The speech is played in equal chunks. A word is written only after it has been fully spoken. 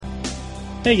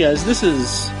Hey guys, this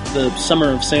is the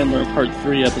Summer of Sandler Part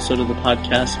 3 episode of the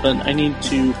podcast, but I need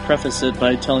to preface it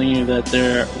by telling you that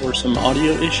there were some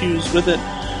audio issues with it.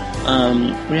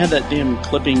 We had that damn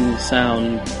clipping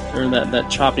sound, or that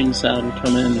chopping sound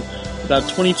come in about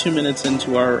 22 minutes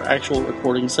into our actual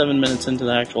recording, 7 minutes into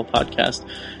the actual podcast,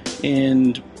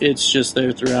 and it's just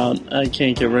there throughout. I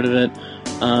can't get rid of it.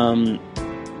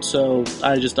 So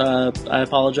I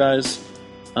apologize.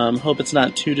 Hope it's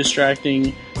not too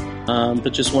distracting.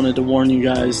 But just wanted to warn you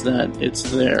guys that it's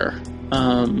there.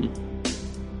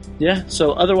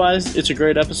 So otherwise, it's a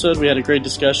great episode. We had a great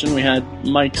discussion. We had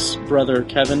Mike's brother,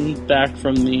 Kevin, back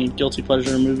from the Guilty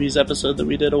Pleasure Movies episode that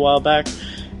we did a while back,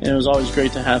 and it was always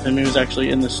great to have him. He was actually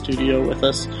in the studio with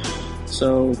us.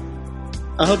 So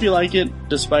I hope you like it,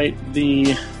 despite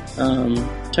the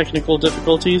technical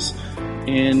difficulties,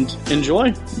 and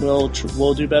enjoy.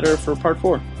 We'll do better for Part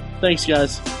 4. Thanks,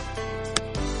 guys.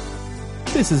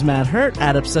 This is Matt Hurt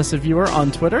at Obsessive Viewer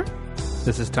on Twitter.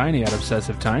 This is Tiny at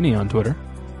Obsessive Tiny on Twitter.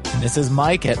 And this is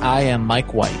Mike at I am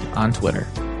Mike White on Twitter.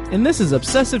 And this is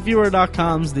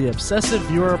ObsessiveViewer.com's The Obsessive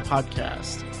Viewer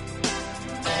Podcast.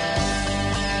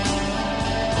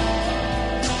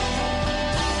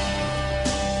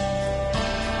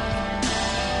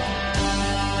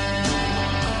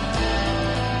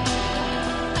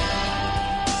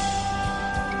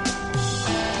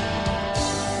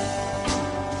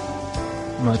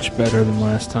 Much better than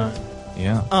last time.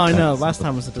 Yeah. Oh, I know. Last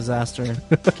time was a disaster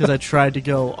because I tried to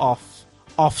go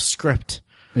off script.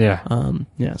 Yeah.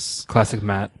 Yes. Classic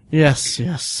Matt.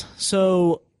 Yes.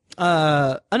 So,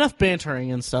 enough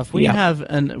bantering and stuff. We have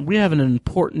an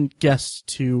important guest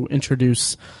to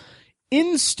introduce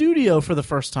in studio for the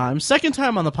first time, second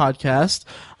time on the podcast.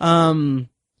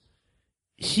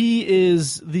 He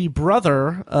is the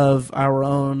brother of our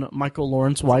own Michael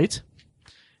Lawrence White.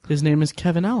 His name is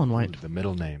Kevin Allen White. The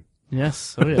middle name.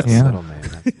 Yes. Oh, yes. Yeah. Middle name.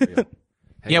 That's real.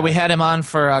 Hey, we had him on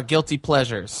for Guilty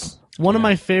Pleasures. One of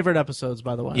my favorite episodes,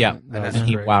 by the way. Yeah, That's and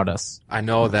he great. wowed us. I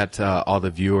know that all the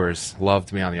viewers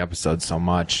loved me on the episode so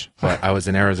much, but I was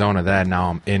in Arizona then. Now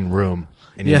I'm in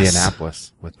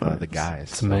Indianapolis with the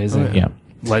guys. It's amazing. Oh, yeah.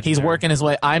 Legendary. He's working his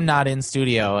way. I'm not in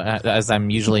studio, as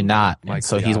I'm usually not. Like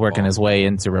so the he's working oddball. his way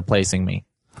into replacing me.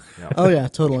 Oh, yeah,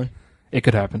 totally. It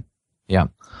could happen. Yeah.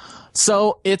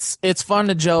 So it's fun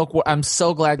to joke. I'm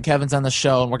so glad Kevin's on the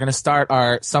show, and we're going to start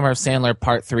our Summer of Sandler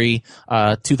Part 3,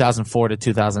 2004 to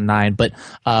 2009. But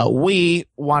we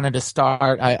wanted to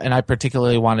start, and I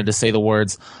particularly wanted to say the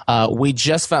words.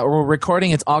 We're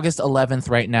recording. It's August 11th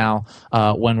right now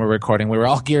when we're recording. We were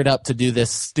all geared up to do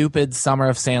this stupid Summer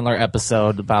of Sandler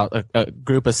episode about a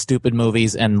group of stupid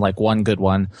movies and like one good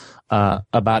one.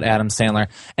 About Adam Sandler,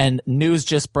 and news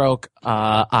just broke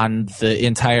on the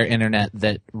entire internet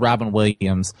that Robin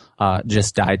Williams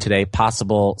just died today,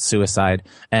 possible suicide.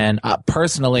 And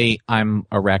personally, I'm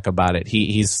a wreck about it.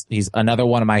 He's another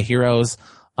one of my heroes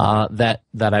that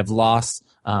I've lost.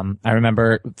 I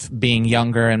remember being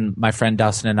younger, and my friend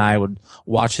Dustin and I would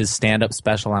watch his stand-up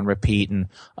special on repeat, and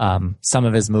some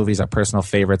of his movies are personal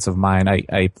favorites of mine.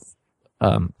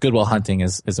 Good Will Hunting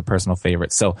is a personal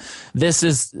favorite. So this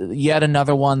is yet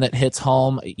another one that hits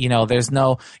home. You know,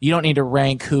 you don't need to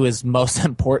rank who is most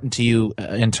important to you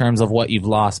in terms of what you've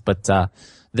lost, but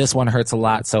this one hurts a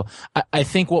lot. So I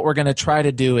think what we're going to try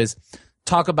to do is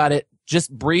talk about it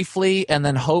just briefly, and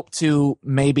then hope to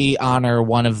maybe honor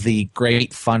one of the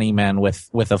great funny men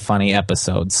with a funny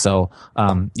episode. So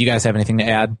you guys have anything to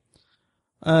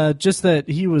add? Just that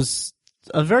he was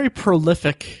a very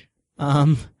prolific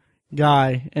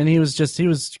guy, and he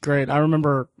was great. I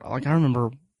remember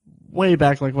way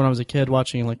back, like when I was a kid,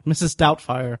 watching like Mrs.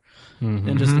 Doubtfire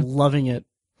and just loving it.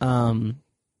 And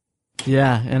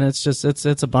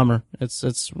it's a bummer.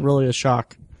 It's really a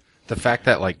shock. The fact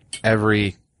that like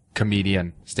every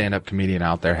stand-up comedian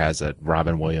out there has a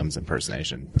Robin Williams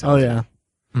impersonation. Oh yeah.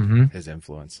 His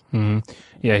influence. Mm-hmm.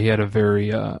 Yeah, he had a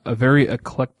very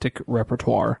eclectic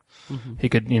repertoire. Mm-hmm. He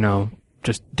could,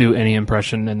 just do any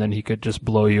impression, and then he could just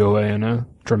blow you away in a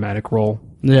dramatic role.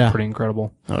 Yeah. Pretty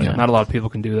incredible. Oh, yeah. Not a lot of people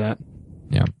can do that.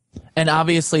 Yeah. And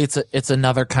obviously it's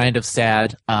another kind of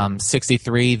sad.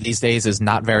 63 these days is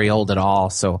not very old at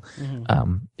all. So,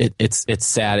 it's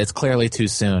sad. It's clearly too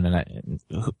soon. And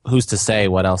who's to say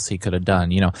what else he could have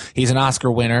done? He's an Oscar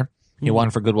winner. He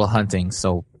won for Good Will Hunting.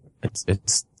 So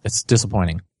it's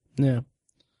disappointing. Yeah.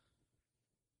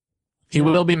 He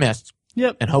will be missed.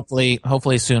 Yep. And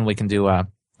hopefully soon we can do him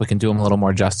a little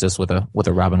more justice with a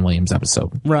Robin Williams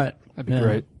episode. Right. That'd be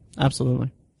great.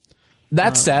 Absolutely.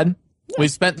 That said,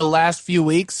 we've spent the last few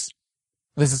weeks.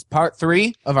 This is part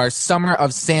 3 of our Summer of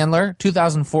Sandler,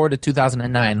 2004 to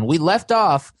 2009. We left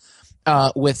off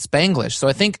with Spanglish. So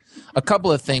I think a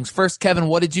couple of things. First, Kevin,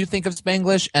 what did you think of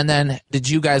Spanglish? And then did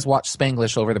you guys watch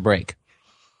Spanglish over the break?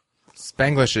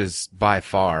 Spanglish is by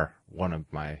far one of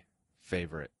my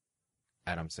favorite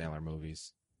Adam Sandler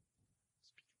movies.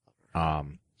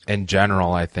 In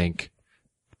general, I think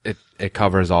it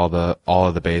covers all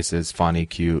of the bases: funny,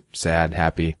 cute, sad,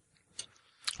 happy.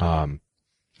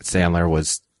 Sandler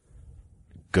was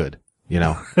good, you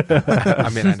know. I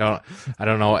mean, I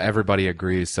don't know. Everybody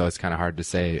agrees, so it's kind of hard to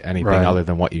say anything other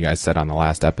than what you guys said on the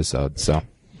last episode. So,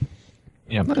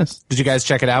 yeah, Nice. did you guys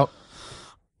check it out?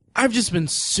 I've just been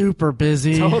super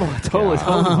busy. Totally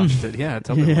watched it. Yeah,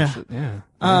 totally watched it. Yeah.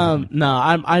 No,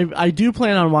 I do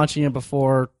plan on watching it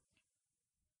before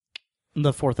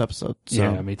the 4th episode. So,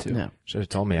 Yeah, me too. Yeah. should have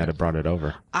told me I'd have brought it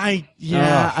over. I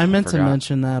Oh, meant to forgot.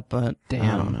 mention that, but I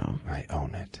Damn. don't know. I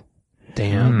own it.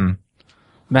 Damn.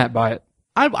 Matt, buy it.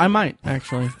 I might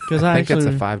actually because I I think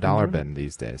actually it's a $5 bin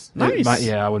these days. Nice.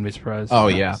 Yeah, I wouldn't be surprised. Oh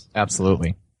yeah,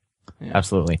 absolutely,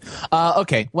 absolutely.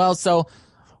 Okay, well, so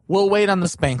we'll wait on the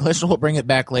Spanglish. We'll bring it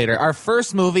back later. Our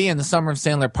first movie in the Summer of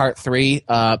Sandler Part 3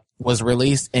 was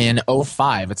released in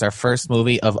 2005. It's our first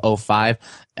movie of 2005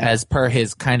 as per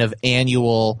his kind of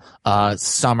annual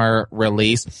summer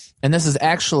release. And this is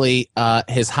actually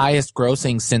his highest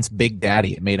grossing since Big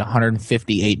Daddy. It made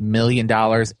 $158 million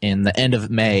in the end of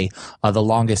May, The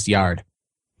Longest Yard.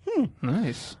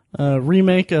 Nice.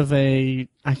 Remake of a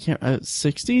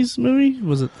 60s movie.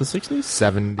 Was it the 60s?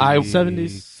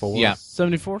 74? Yeah.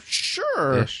 74.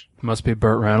 Sure. Ish. Must be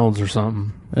Burt Reynolds or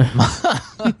something.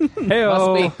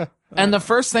 Hey-o. Must be. And the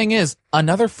first thing is,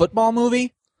 another football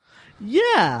movie?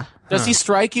 Yeah. Does he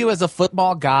strike you as a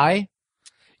football guy?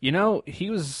 You know, he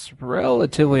was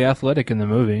relatively athletic in the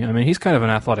movie. I mean, he's kind of an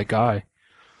athletic guy.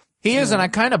 He is, and I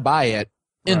kind of buy it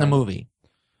in the movie.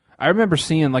 I remember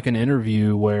seeing like an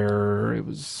interview where it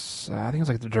was, I think it was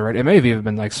like the director, it may have even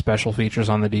been like special features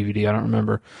on the DVD, I don't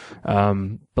remember.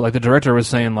 But like the director was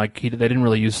saying like they didn't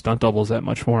really use stunt doubles that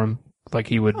much for him. Like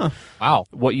he would, Wow.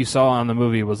 what you saw on the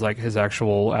movie was like his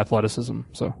actual athleticism.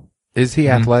 So, Is he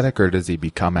athletic or does he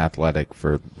become athletic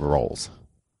for roles?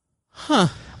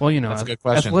 well, you know, That's a good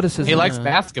question. athleticism. He likes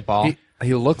basketball.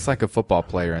 He looks like a football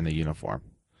player in the uniform.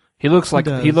 He looks like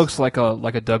does. he looks like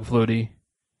a Doug Flutie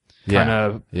kind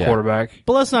of quarterback.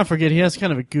 But let's not forget he has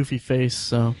kind of a goofy face,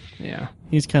 so Yeah.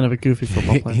 he's kind of a goofy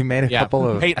football player. He made a couple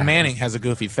of Peyton Manning has a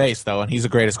goofy face, though, and he's the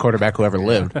greatest quarterback who ever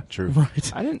lived. True.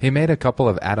 Right. I didn't. He made a couple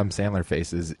of Adam Sandler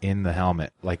faces in the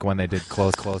helmet, like when they did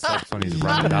close-ups when he's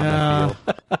running down the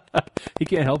field. He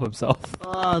can't help himself.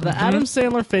 The Adam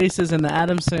Sandler faces and the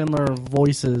Adam Sandler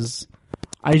voices,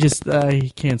 I just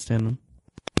can't stand them.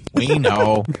 We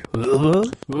know.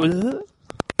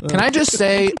 Can I just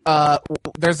say,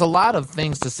 there's a lot of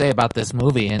things to say about this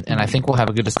movie, and I think we'll have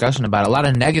a good discussion about it. A lot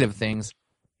of negative things.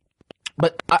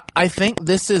 But I think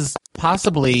this is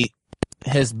possibly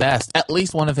his best, at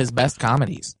least one of his best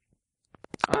comedies.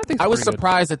 I think I was pretty good.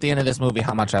 surprised at the end of this movie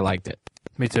how much I liked it.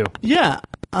 Me too. Yeah,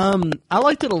 I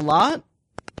liked it a lot.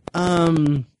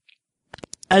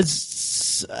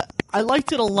 As I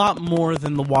liked it a lot more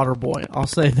than The Waterboy. I'll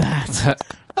say that.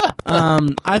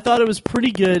 I thought it was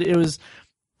pretty good.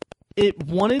 It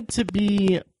wanted to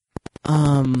be.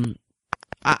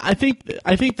 I think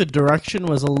the direction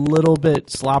was a little bit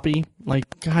sloppy.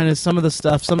 Like kind of some of the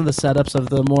setups of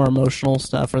the more emotional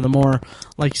stuff or the more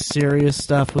like serious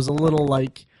stuff was a little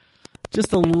like.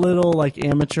 Just a little like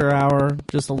amateur hour,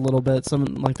 just a little bit. Some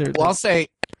like there. Well, I'll say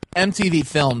MTV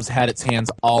Films had its hands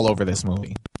all over this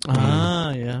movie.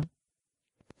 Yeah.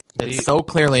 It's so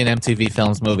clearly an MTV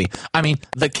Films movie. I mean,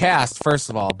 the cast, first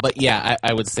of all, but yeah,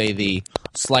 I would say the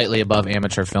slightly above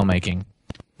amateur filmmaking.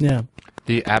 Yeah.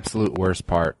 The absolute worst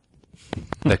part,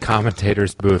 the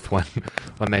commentator's booth when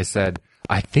they said,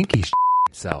 "I think he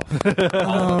himself." Oh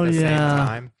At the same yeah.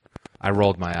 time, I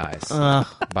rolled my eyes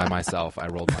by myself. I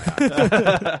rolled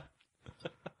my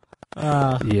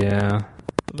eyes. Yeah.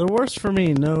 The worst for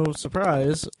me, no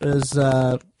surprise, is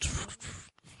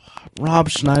Rob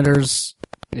Schneider's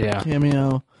Yeah.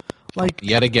 cameo. Like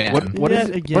Yet again. What yet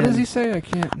is again. what does he say? I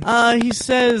can't. He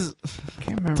says,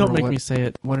 Can't remember. "Don't make what, me say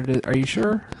it." what it is. Are you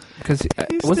sure? Because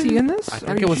He was he said- in this? I Are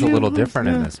think you it was a sure? little different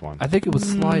in Yeah. this one. I think it was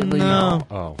slightly. No.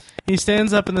 Oh, He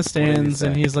stands up in the did he stands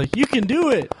and say? he's like, "You can do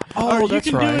it." Oh, or, that's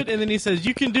you can right. do it, and then he says,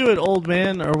 "You can do it, old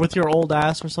man," or with your old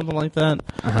ass, or something like that.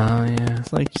 Oh yeah.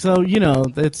 It's like so,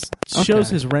 it shows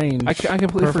Okay. his range. I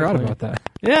completely forgot perfectly. about that.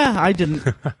 Yeah, I didn't.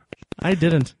 I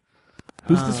didn't.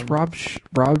 Who's this? Rob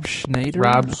Schneider?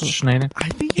 Rob Schneider. I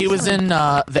think He was in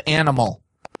The Animal.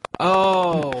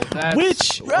 Oh, that's...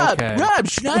 Which Rob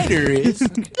Schneider is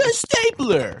the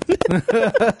stapler.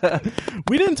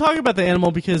 we didn't talk about the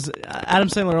animal because Adam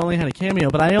Sandler only had a cameo,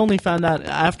 but I only found out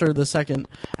after we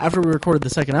recorded the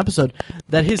second episode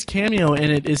that his cameo in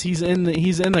it is he's in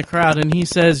the crowd and he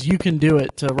says "You can do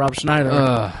it" to Rob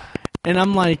Schneider, and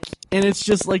I'm like, and it's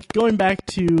just like going back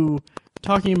to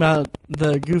talking about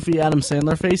the goofy Adam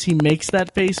Sandler face. He makes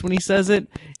that face when he says it,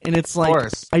 and it's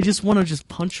like I just want to just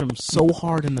punch him so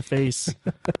hard in the face.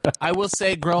 I will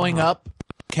say, growing up,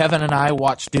 Kevin and I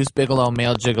watched Deuce Bigelow,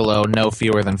 Male Gigolo no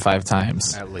fewer than 5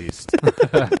 times. At least.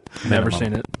 Never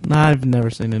seen it. I've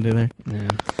never seen it either.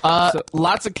 Yeah.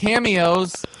 Lots of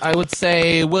cameos. I would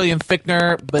say William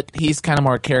Fichtner, but he's kind of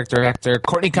more a character actor.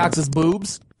 Courtney Cox's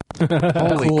boobs.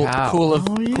 Holy cow. Cool of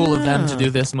them to do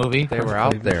this movie. They were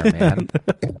out there, man.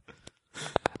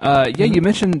 Yeah, you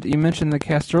mentioned the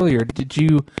cast earlier. Did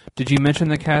you mention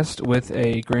the cast with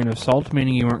a grain of salt,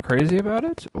 meaning you weren't crazy about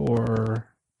it, or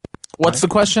What's the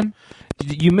question?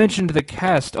 you mentioned the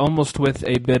cast almost with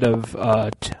a bit of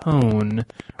tone?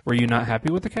 Were you not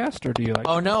happy with the cast, or do you like?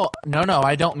 Oh no,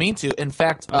 I don't mean to. In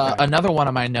fact, another one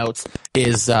of my notes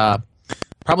is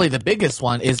probably the biggest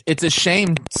one is it's a shame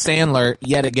Sandler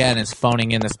yet again is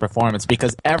phoning in this performance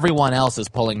because everyone else is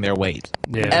pulling their weight.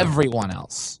 Yeah. Everyone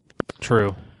else.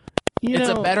 True. It's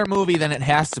a better movie than it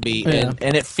has to be,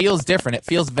 and it feels different. It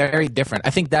feels very different.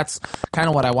 I think that's kind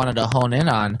of what I wanted to hone in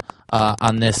on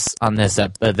this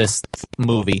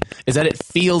movie is that it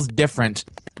feels different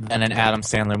than an Adam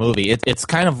Sandler movie. It's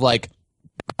kind of like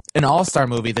an all-star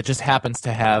movie that just happens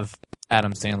to have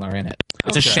Adam Sandler in it.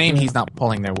 It's a shame he's not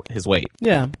pulling his weight.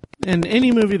 Yeah, and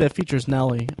any movie that features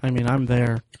Nelly, I mean, I'm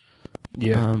there.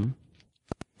 Yeah.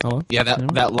 Hello? Yeah,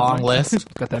 that long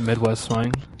list. Got that Midwest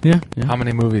swing. Yeah. How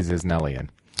many movies is Nelly in?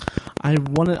 I'm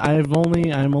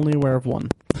only aware of one.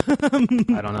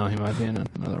 I don't know. He might be in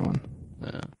another one.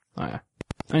 Oh yeah.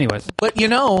 Anyways, but do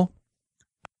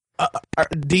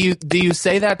you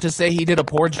say that to say he did a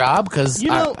poor job? Because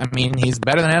I mean, he's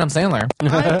better than Adam Sandler.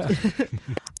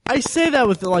 I say that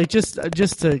with like just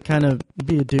to kind of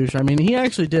be a douche. I mean, he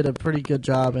actually did a pretty good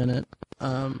job in it.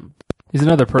 he's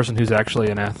another person who's actually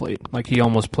an athlete. Like he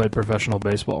almost played professional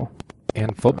baseball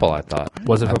And football, I thought.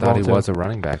 Was it I football thought he too? was a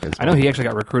running back as well. I know he actually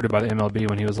got recruited by the MLB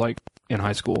when he was like in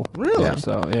high school. Really? Yeah.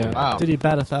 So yeah. Wow. Did he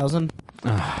bat 1,000?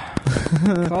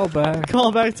 Call back.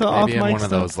 Call back to off Maybe in mic one of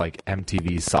stuff. those like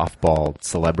MTV softball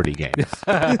celebrity games.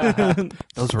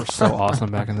 Those were so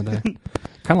awesome back in the day.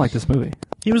 Kind of like this movie.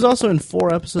 He was also in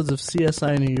 4 episodes of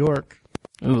CSI New York.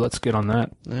 Ooh, let's get on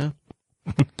that. Yeah.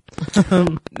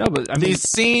 No, but I mean, The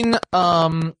scene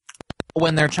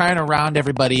when they're trying to round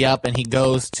everybody up, and he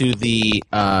goes to the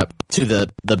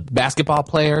basketball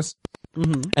players,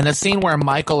 and the scene where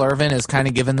Michael Irvin is kind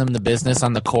of giving them the business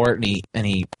on the court, and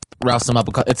he roughs them up.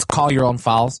 It's call your own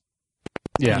fouls.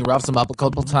 yeah, He roughs them up a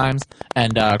couple times,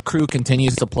 and crew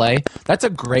continues to play. That's a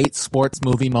great sports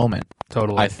movie moment,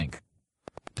 totally. I think.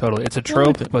 Totally. It's a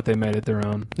trope, but they made it their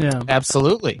own. Yeah.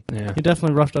 Absolutely. Yeah. He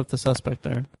definitely roughed up the suspect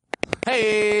there.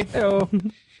 Hey.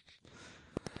 Heyo.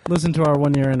 Listen to our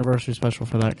 1-year anniversary special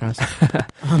for that, guys.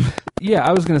 Yeah,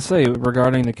 I was going to say,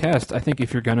 regarding the cast, I think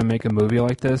if you're going to make a movie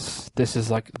like this is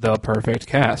like the perfect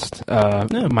cast.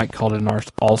 Mike called it an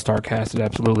all-star cast. It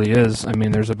absolutely is. I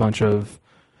mean, there's a bunch of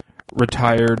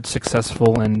retired,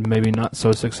 successful, and maybe not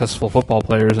so successful football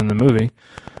players in the movie.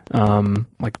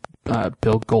 Like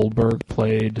Bill Goldberg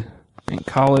played in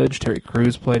college. Terry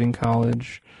Crews played in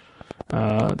college.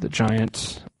 The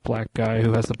giant black guy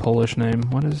who has the Polish name.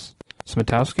 What is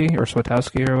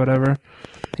Swatowski or whatever.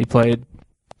 He played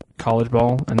college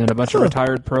ball, and then a bunch of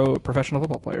retired professional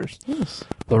football players. Yes.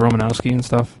 Bill Romanowski and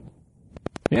stuff.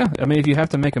 Yeah, I mean, if you have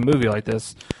to make a movie like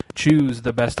this, choose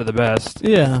the best of the best.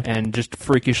 Yeah. And just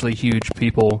freakishly huge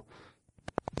people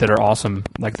that are awesome,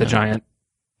 like the giant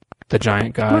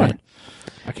guy. Right.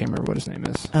 I can't remember what his name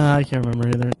is. I can't remember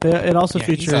either. It also Yeah,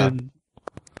 he's featured...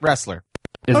 Wrestler.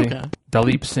 Is he? Okay.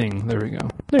 Dalip Singh. There we go.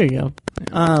 There you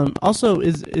go. Also,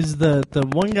 is the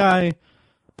one guy...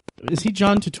 Is he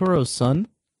John Turturro's son?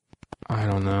 I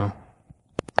don't know.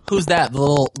 Who's that? The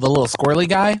little squirrely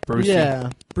guy? Brucey. Yeah.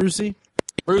 Brucey?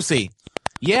 Brucey.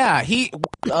 Yeah, he.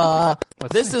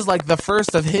 This is like the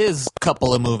first of his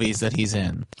couple of movies that he's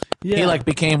in. Yeah. He like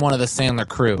became one of the Sandler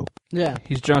crew. Yeah.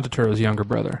 He's John Turturro's younger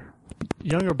brother.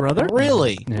 Younger brother?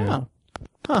 Really? Yeah. Oh.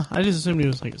 Huh. I just assumed he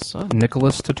was like his son.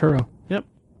 Nicholas Turturro. Yep.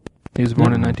 He was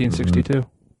born in 1962.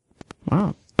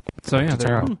 Wow. So yeah,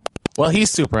 there. Well,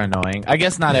 he's super annoying. I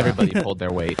guess not everybody pulled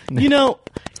their weight. You know,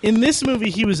 in this movie,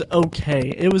 he was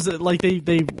okay. It was like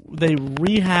they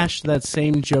rehashed that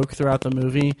same joke throughout the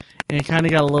movie, and it kind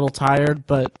of got a little tired.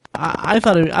 But I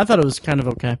thought it was kind of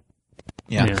okay.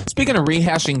 Yeah. Speaking of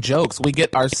rehashing jokes, we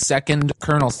get our second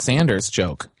Colonel Sanders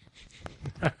joke.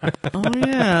 Oh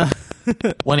yeah.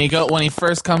 When he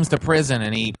first comes to prison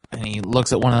and he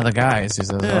looks at one of the guys, he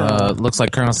says, "Looks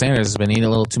like Colonel Sanders has been eating a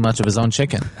little too much of his own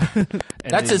chicken."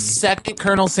 That's his second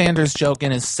Colonel Sanders joke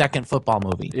in his second football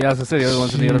movie. Yeah, I was gonna say the other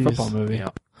one's in the other football movie. Yeah.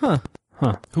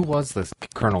 Huh. Who was this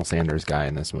Colonel Sanders guy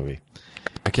in this movie?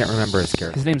 I can't remember his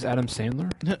character. His name's Adam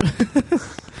Sandler.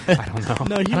 I don't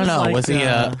know. No, he I don't know. like, Was he?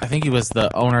 I think he was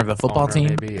the owner of the football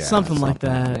team. Maybe, yeah, something like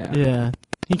that. yeah. Yeah.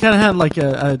 He kind of had like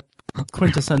a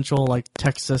quintessential like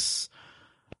Texas,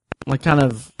 like kind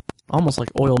of almost like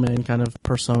oil man kind of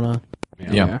persona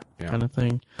Yeah. kind of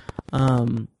thing.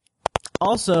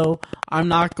 Also, I'm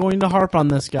not going to harp on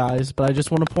this, guys, but I just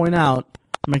want to point out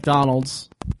McDonald's.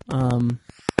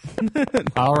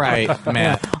 All right,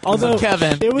 Matt. Although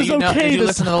Kevin, it was did you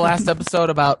listen to the last episode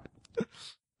about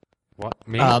What?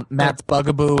 Me? Matt's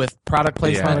bugaboo with product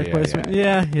placement?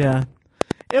 Yeah.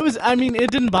 It was. I mean, it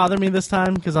didn't bother me this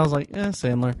time because I was like,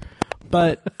 Sandler.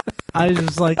 But I was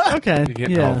just like, okay, You're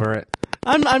getting over it.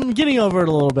 I'm getting over it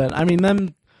a little bit. I mean,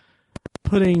 them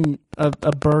putting a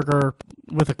burger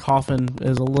with a coffin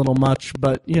is a little much,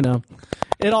 but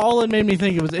it made me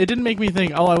think it didn't make me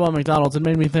think, oh, I want McDonald's. It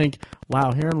made me think,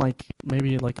 wow, here in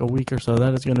maybe a week or so,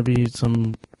 that is going to be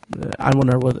some. I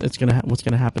wonder what's going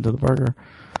to happen to the burger.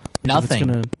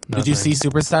 Nothing. Did you see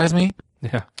Super Size Me?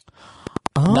 Yeah.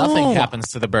 Oh, Nothing happens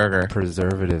to the burger.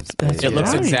 Preservatives. That's It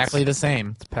looks right. exactly the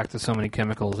same. It's packed with so many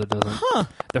chemicals it doesn't.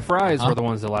 The fries were the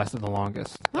ones that lasted the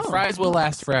longest The fries will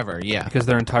last forever. Yeah. because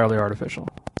they're entirely artificial.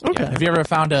 Okay. Have you ever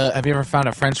found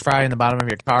a French fry in the bottom of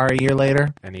your car a year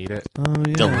later? And eat it. Oh,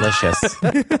 yeah. Delicious.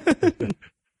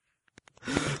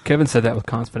 Kevin said that with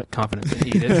confidence.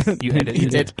 Eat it. You ate it.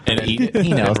 Eat it and eat it.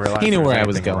 He knows. He knew where I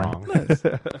was going.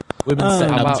 We've been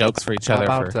setting up jokes for each other.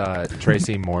 How about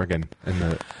Tracy Morgan in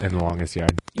the Longest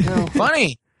Yard?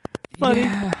 Funny.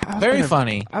 Yeah, Very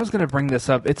funny. I was going to bring this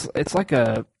up. It's like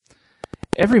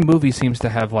every movie seems to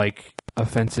have like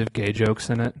offensive gay jokes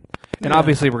in it. And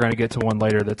obviously we're going to get to one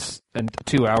later that's a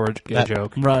 2-hour gay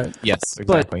joke. Right. Yes,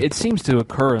 exactly. But it seems to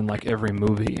occur in like every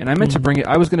movie. And I meant to bring it,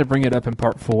 I was going to bring it up in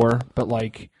part 4, but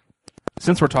like,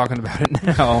 since we're talking about it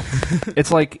now,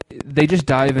 it's like they just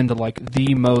dive into like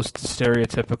the most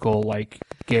stereotypical like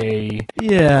gay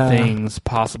things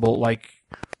possible. Like,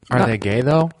 Are they gay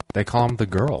though? They call them the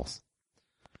girls.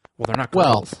 well, they're not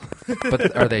girls.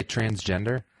 But are they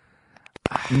transgender?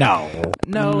 No.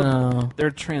 No,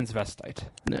 they're transvestite.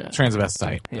 Yeah.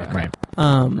 Transvestite. Yeah. Right.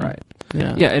 Right.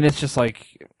 Yeah. Yeah, and it's just like,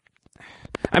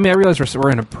 I mean, I realize we're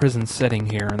in a prison setting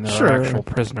here, and there are actual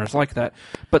prisoners like that,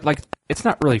 but like, it's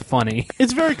not really funny.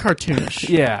 It's very cartoonish.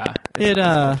 Yeah.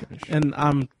 And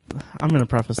I'm going to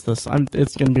preface this.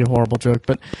 It's going to be a horrible joke,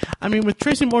 but I mean, with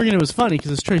Tracy Morgan, it was funny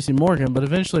because it's Tracy Morgan, but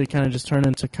eventually it kind of just turned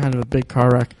into kind of a big car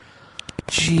wreck.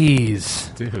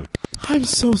 Jeez. Dude. I'm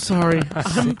so sorry.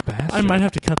 Sick bastard. I might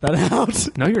have to cut that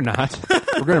out. No, you're not.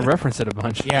 We're going to reference it a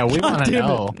bunch. Yeah, we want to damn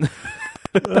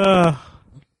know.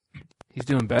 He's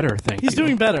doing better, thank you. He's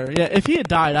doing better. Yeah, if he had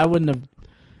died, I wouldn't have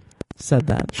said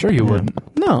that. Sure you wouldn't.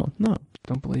 No.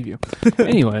 Don't believe you.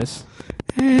 Anyways.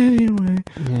 Anyway.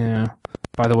 Yeah.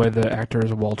 By the way, the actor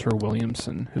is Walter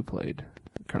Williamson, who played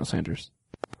Colonel Sanders.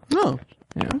 No.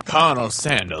 Yeah. Colonel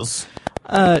Sanders.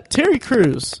 Terry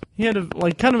Crews. He had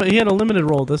a limited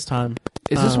role this time.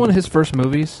 Is this one of his first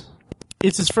movies?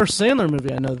 It's his first Sandler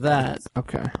movie. I know that.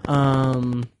 Okay.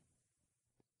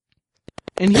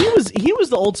 And he was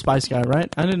the Old Spice guy,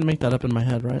 right? I didn't make that up in my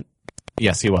head, right?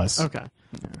 Yes, he was. Okay.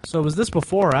 So was this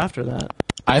before or after that?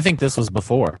 I think this was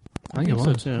before. I think it so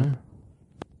was. too. Yeah.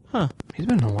 Huh. He's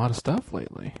been in a lot of stuff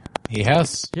lately. He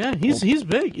has. Yeah, he's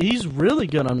big. He's really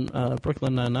good on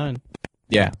Brooklyn Nine-Nine.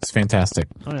 Yeah, it's fantastic.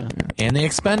 Oh yeah. And The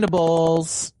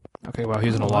Expendables. Okay, wow,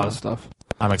 he's in a lot of stuff.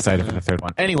 I'm excited for the third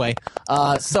one. Anyway,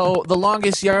 so The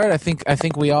Longest Yard, I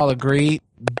think we all agree,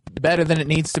 better than it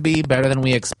needs to be, better than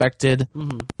we expected,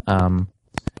 and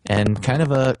kind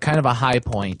of a high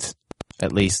point,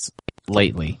 at least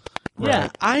lately. Yeah,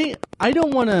 I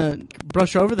don't want to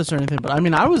brush over this or anything, but I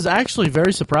mean, I was actually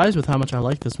very surprised with how much I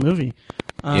liked this movie.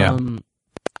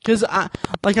 Because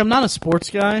I'm not a sports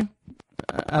guy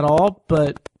at all,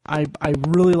 but I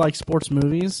really like sports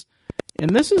movies. And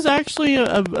this is actually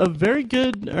a very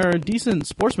good or a decent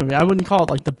sports movie. I wouldn't call it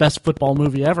like the best football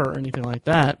movie ever or anything like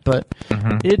that, but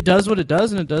it does what it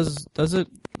does, and it does it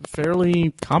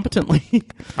fairly competently.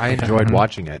 I enjoyed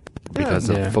watching it because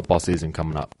of football season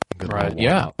coming up. Good Right. old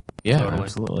Yeah. walkout. Yeah, Totally.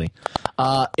 absolutely.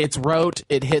 It's rote.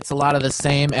 It hits a lot of the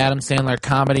same Adam Sandler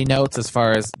comedy notes as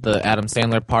far as the Adam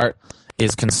Sandler part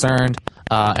is concerned.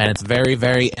 and it's very,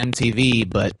 very MTV.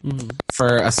 But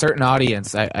for a certain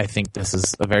audience, I think this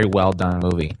is a very well done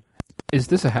movie. Is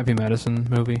this a Happy Madison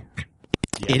movie?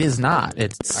 It is not.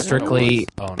 It's strictly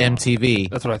MTV.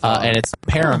 That's what I thought. And it's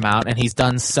Paramount, and he's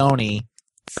done Sony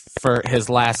for his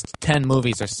last 10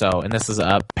 movies or so. And this is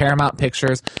Paramount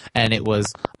Pictures, and it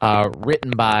was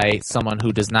written by someone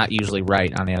who does not usually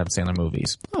write on Adam Sandler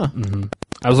movies. Huh. Mm-hmm.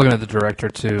 I was looking at the director,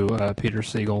 too, Peter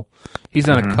Siegel. He's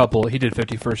done a couple. He did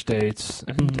 50 First Dates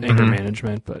and Anger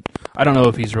Management, but I don't know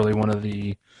if he's really one of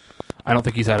the... I don't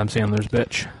think he's Adam Sandler's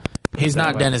bitch. He's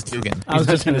not Dennis Dugan. I was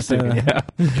just going to say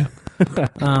that. Yeah.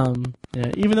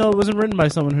 Even though it wasn't written by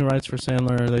someone who writes for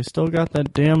Sandler, they still got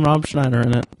that damn Rob Schneider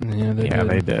in it. Yeah,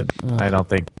 they did. I don't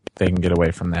think they can get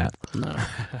away from that. No.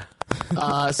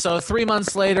 So 3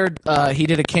 months later, he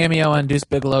did a cameo on Deuce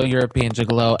Bigalow, European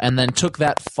Gigolo, and then took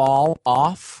that fall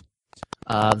off.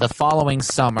 The following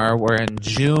summer, we're in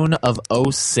June of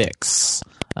 2006.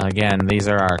 Again, these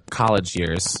are our college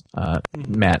years,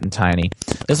 Matt and Tiny.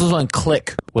 This was when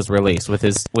Click was released,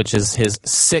 which is his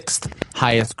 6th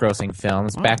highest grossing film.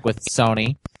 It's back with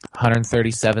Sony,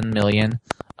 $137 million,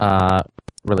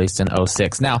 released in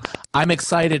 2006. Now, I'm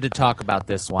excited to talk about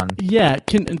this one. Yeah,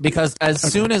 because as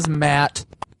soon as Matt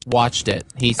watched it,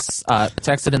 he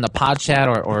texted in the pod chat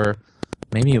or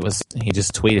maybe it was he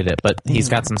just tweeted it, but he's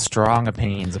got some strong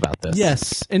opinions about this.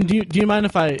 Yes, and do you mind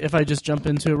if I just jump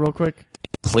into it real quick?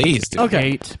 Please do.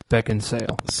 Okay. Kate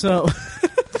Beckinsale. So,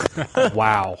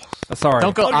 wow. Sorry.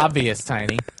 Don't go obvious,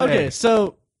 Tiny. Okay,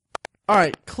 so, all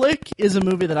right, Click is a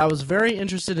movie that I was very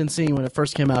interested in seeing when it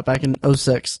first came out back in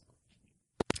 2006.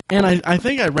 And I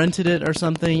think I rented it or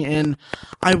something, and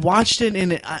I watched it,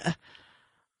 and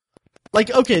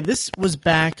this was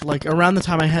back, around the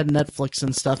time I had Netflix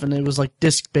and stuff, and it was,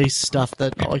 disc-based stuff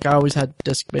that, I always had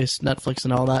disc-based Netflix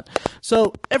and all that.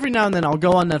 So, every now and then I'll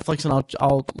go on Netflix and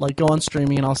I'll go on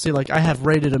streaming and I'll see, I have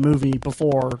rated a movie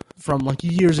before from,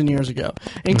 years and years ago.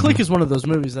 And Click is one of those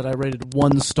movies that I rated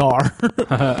 1 star.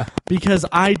 Because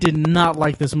I did not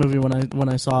like this movie when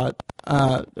I saw it.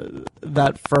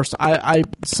 That first,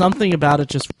 something about it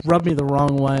just rubbed me the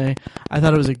wrong way. I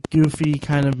thought it was a goofy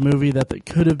kind of movie that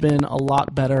could have been a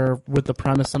lot better with the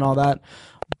premise and all that.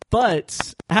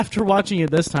 But after watching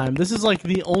it this time, this is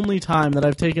the only time that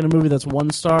I've taken a movie that's 1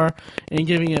 star and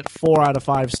giving it 4 out of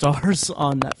 5 stars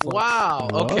on Netflix. Wow.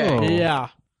 Okay. Yeah.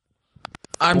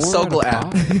 I'm so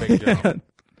glad.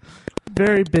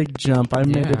 Very big jump. I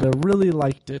made it. I really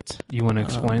liked it. You want to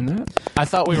explain that? I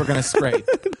thought we were going to scrape.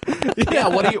 Yeah.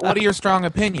 What are your strong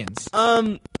opinions?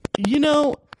 I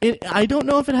don't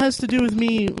know if it has to do with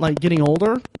me getting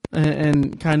older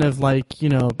and kind of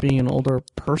being an older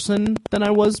person than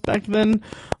I was back then,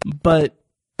 but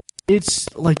it's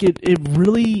it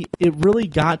really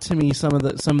got to me some of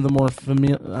the more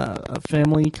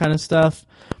family kind of stuff,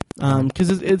 because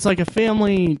it's like a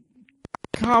family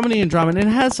comedy and drama, and it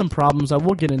has some problems I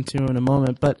will get into in a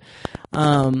moment, but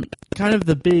kind of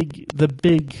the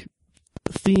big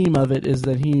theme of it is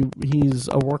that he's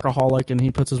a workaholic and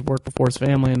he puts his work before his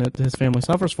family, and his family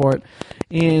suffers for it.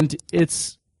 And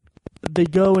they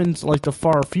go into the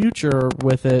far future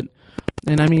with it,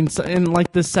 and I mean, and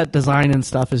the set design and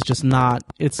stuff is just not.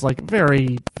 It's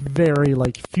very, very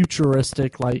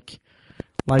futuristic.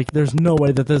 There's no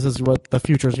way that this is what the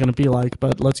future is going to be like,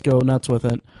 but let's go nuts with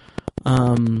it.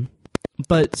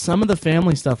 But some of the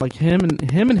family stuff, him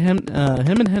and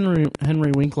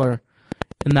Henry Winkler.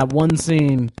 In that one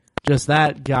scene, just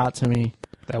that got to me.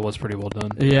 That was pretty well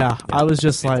done. Yeah, I was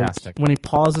just fantastic. When he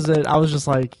pauses it, I was just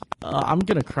I'm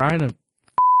gonna cry in a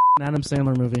Adam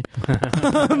Sandler movie.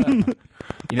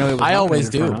 It was I always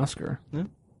for do. an Oscar. Yeah.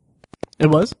 It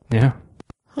was? Yeah.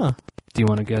 Huh. Do you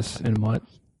want to guess in what?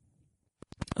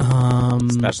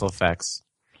 Special effects.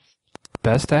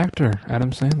 Best actor,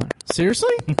 Adam Sandler.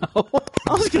 Seriously? No.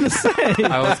 I was gonna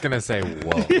say.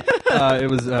 Whoa. It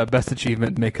was Best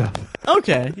Achievement Makeup.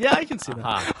 Okay, yeah, I can see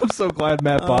that. I'm so glad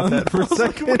Matt bought that for a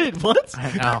second. Wait, what?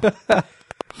 I know.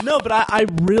 No, but I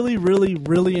really, really,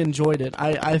 really enjoyed it.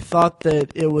 I thought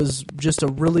that it was just a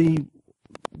really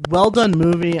well done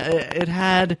movie. It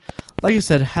had, like I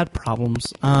said, it had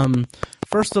problems.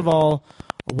 First of all,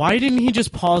 why didn't he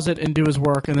just pause it and do his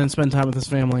work and then spend time with his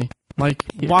family? Why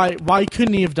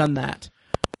couldn't he have done that?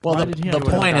 Well, the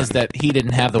point is that he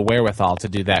didn't have the wherewithal to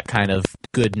do that kind of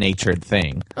good-natured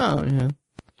thing. Oh, yeah.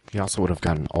 He also would have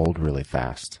gotten old really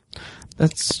fast.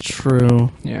 That's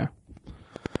true. Yeah.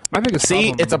 My biggest See,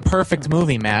 problem, it's a perfect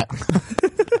movie, Matt.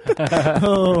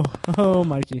 oh,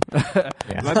 Mikey.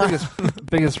 Yeah. My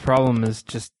biggest problem is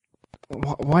just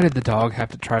why did the dog have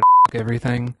to try to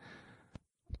everything?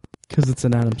 Because it's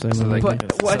an Adam Sandler So they, movie.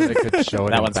 so they could show it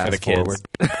That in one's for the fast kids.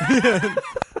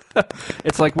 forward.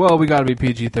 It's like, well, we got to be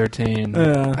PG-13.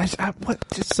 Yeah.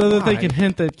 So that they can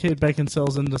hint that Kate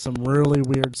Beckinsale's into some really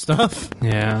weird stuff.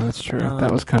 Yeah, that's true.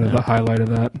 That was kind of the highlight of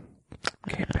that.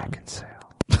 Kate Beckinsale.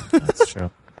 That's true.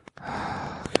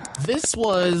 This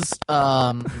was,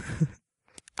 I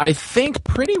think,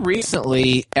 pretty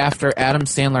recently after Adam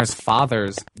Sandler's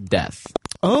father's death.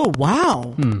 Oh,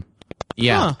 wow.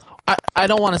 Yeah, Huh. I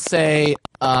don't want to say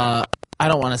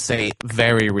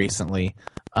very recently,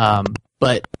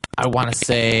 but I want to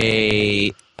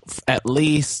say at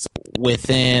least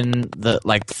within the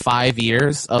 5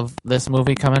 years of this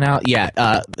movie coming out.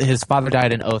 Yeah, his father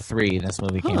died in 2003, and this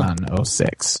movie came out in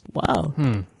 2006. Wow.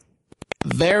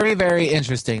 Very, very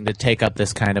interesting to take up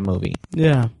this kind of movie.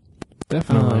 Yeah.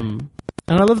 Definitely.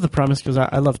 And I love the premise because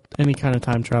I love any kind of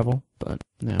time travel. But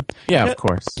yeah. Yeah, of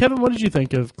course. Kevin, what did you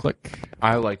think of Click?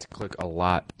 I liked Click a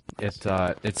lot. It's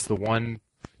the one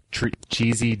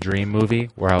cheesy dream movie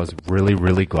where I was really,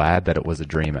 really glad that it was a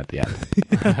dream at the end.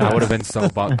 I would have been so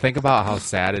bummed. Think about how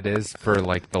sad it is for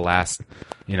the last,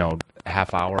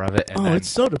 half hour of it. And then it's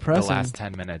so depressing. The last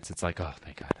 10 minutes, it's like, oh,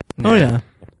 thank God. Oh,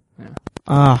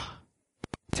 yeah.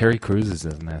 Terry Crews is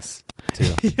in this,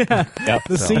 too. Yeah. Yep.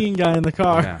 The singing guy in the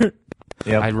car.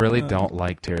 Yeah. I really don't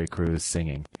like Terry Crews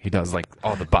singing. He does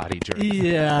all the body jerks.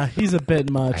 Yeah, he's a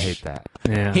bit much. I hate that.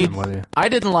 Yeah, I'm with you. I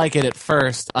didn't like it at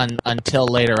first until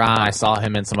later on. I saw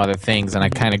him in some other things, and I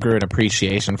kind of grew an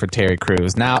appreciation for Terry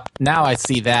Crews. Now I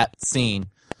see that scene,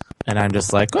 and I'm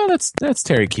just like, oh, that's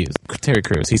Terry Crews. Terry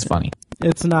Crews, he's funny.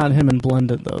 It's not him and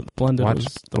Blended, though. Blended Watch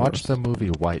was the watch worst. the movie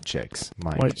White Chicks,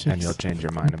 Mike, White Chicks. and you'll change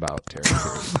your mind about Terry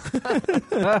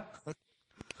Crews.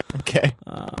 Okay.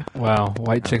 Wow,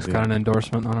 White Chick's got an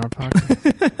endorsement on our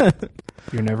podcast.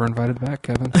 You're never invited back,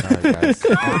 Kevin. Sorry, guys.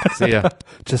 See ya.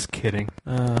 Just kidding.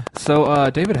 So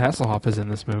David Hasselhoff is in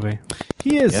this movie.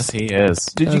 He is. Yes, he is.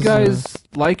 Did you guys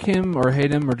like him or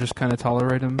hate him or just kind of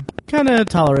tolerate him? Kind of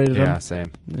tolerated Yeah, him.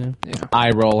 same. Yeah.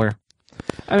 Eye roller.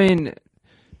 I mean,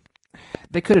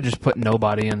 they could have just put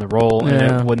nobody in the role and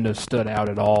Yeah. it wouldn't have stood out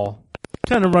at all.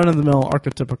 Kind of run-of-the-mill,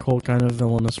 archetypical kind of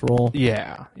villainous role.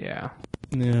 Yeah. Yeah.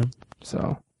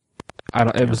 So,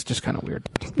 it was just kind of weird.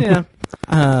 Yeah.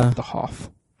 The Hoff.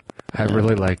 I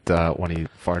really liked when he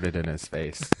farted in his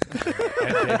face. And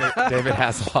David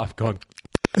Hasselhoff going,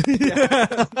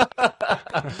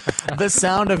 The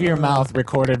sound of your mouth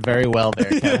recorded very well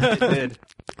there, Kevin. It did.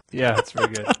 Yeah, it's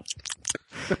pretty good.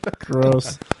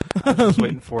 Gross. I was just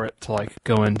waiting for it to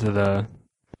go into the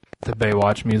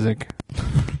Baywatch music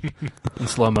in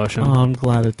slow motion. Oh, I'm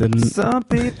glad it didn't. Some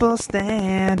people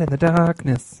stand in the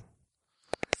darkness.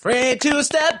 Afraid to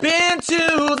step into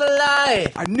the light.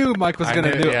 I knew Mike was going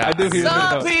to knew- do it. yeah. I knew he was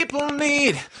Some going to do it. people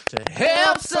need to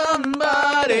help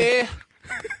somebody.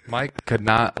 Mike could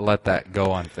not let that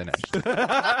go unfinished.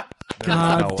 God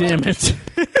damn it.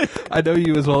 I know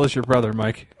you as well as your brother,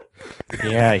 Mike.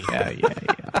 Yeah.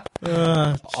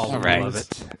 All right. of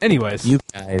it. Anyways. You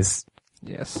guys.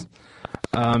 Yes.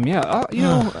 I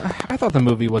thought the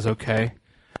movie was okay.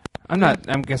 I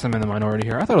guess I'm in the minority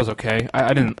here. I thought it was okay.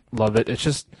 I didn't love it. It's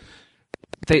just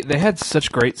they had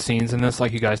such great scenes in this,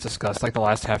 like you guys discussed. Like the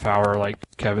last half hour, like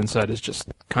Kevin said, is just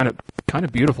kind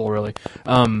of beautiful, really.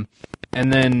 But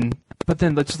then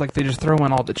it's just they just throw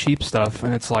in all the cheap stuff,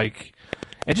 and it's like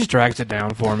it just drags it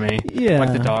down for me. Yeah.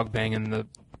 Like the dog banging the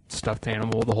stuffed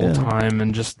animal the whole time,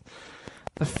 and just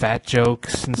the fat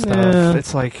jokes and stuff. Yeah.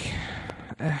 It's like.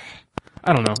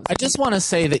 I don't know. I just want to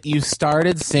say that you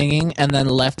started singing and then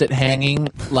left it hanging,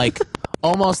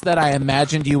 almost that I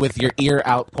imagined you with your ear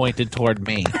out pointed toward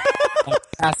me,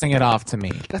 passing it off to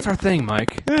me. That's our thing,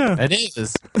 Mike. It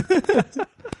is.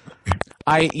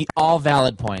 All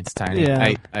valid points, Tiny.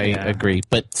 Yeah. I agree,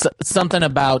 but something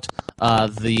about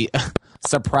the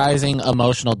surprising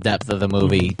emotional depth of the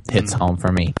movie hits home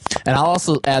for me. And I'll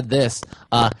also add this.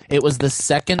 It was the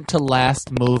second to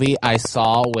last movie I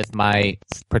saw with my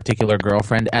particular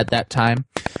girlfriend at that time.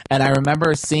 And I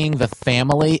remember seeing the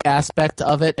family aspect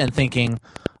of it and thinking,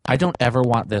 I don't ever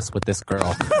want this with this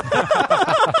girl.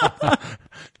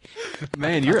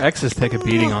 Man, your exes take a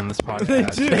beating on this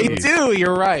podcast. They do,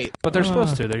 you're right. But they're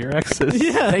supposed to. They're your exes.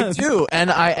 Yeah. They do.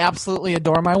 And I absolutely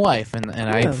adore my wife. And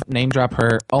I name drop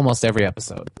her almost every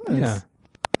episode. Yeah.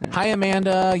 Hi,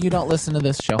 Amanda. You don't listen to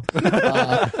this show.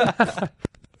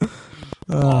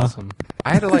 Awesome.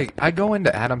 I go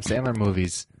into Adam Sandler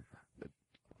movies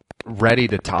ready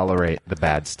to tolerate the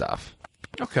bad stuff.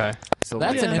 Okay. So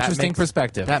That's an interesting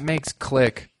perspective. That makes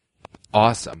Click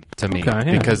awesome to me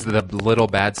Okay, yeah. because the little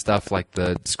bad stuff like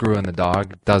the screw and the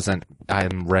dog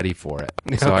I'm ready for it.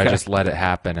 So I Okay. just let it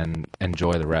happen and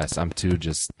enjoy the rest. I'm too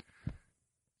just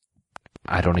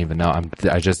I don't even know.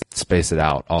 I just space it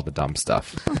out, all the dumb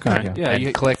stuff. Okay. Yeah.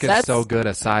 And Click is so good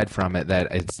aside from it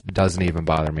that it doesn't even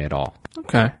bother me at all.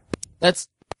 Okay. That's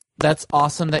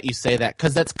awesome that you say that,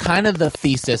 because that's kind of the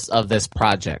thesis of this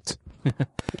project.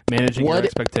 Managing your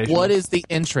expectations. What is the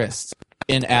interest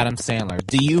in Adam Sandler?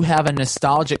 Do you have a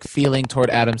nostalgic feeling toward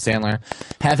Adam Sandler?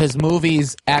 Have his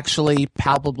movies actually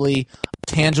palpably,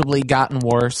 tangibly gotten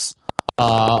worse?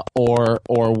 Or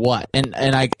what? And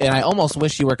I almost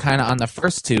wish you were kind of on the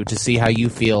first two to see how you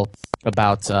feel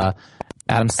about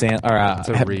Adam Sandler or It's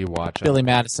a rewatch. Billy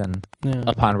Madison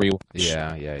upon rewatch.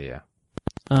 Yeah.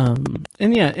 And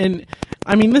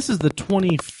I mean, this is the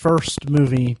 21st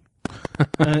movie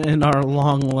in our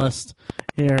long list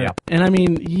here, and I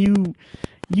mean, you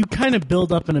kind of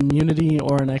build up an immunity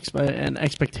or an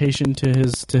expectation to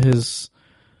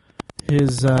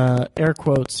his air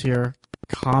quotes here.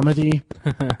 Comedy,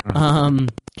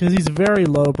 because he's very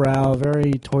lowbrow,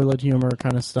 very toilet humor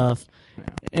kind of stuff.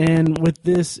 And with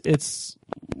this, it's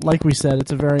like we said,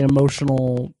 it's a very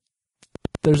emotional.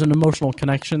 There's an emotional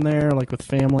connection there, like with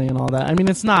family and all that. I mean,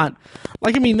 it's not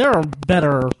like, I mean, there are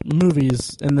better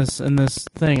movies in this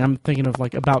thing. I'm thinking of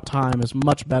like About Time is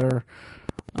much better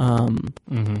than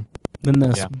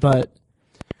this, but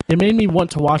it made me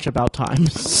want to watch About Time.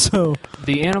 So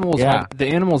the animals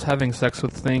having sex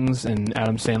with things in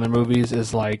Adam Sandler movies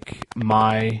is like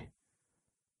my.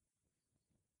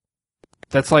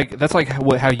 That's like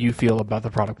how you feel about the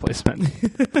product placement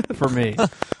for me.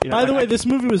 By the way, this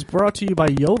movie was brought to you by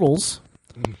Yodels.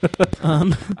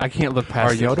 I can't look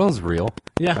past. Are Yodels real?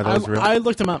 Yeah, Are those real? I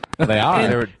looked them up. They are.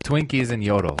 They were Twinkies and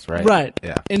Yodels, right? Right.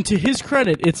 Yeah. And to his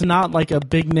credit, it's not like a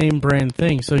big name brand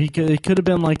thing. So it could have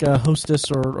been like a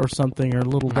Hostess or something, or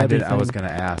Little Debbie thing. I was going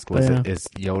to ask, is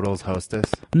Yodels Hostess?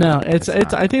 No, it's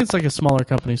I think it's like a smaller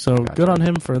company. So good on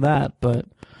him for that. But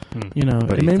you know,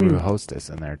 but it he made threw me. a Hostess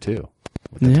in there too.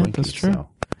 With the Twinkies, that's true. So.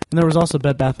 And there was also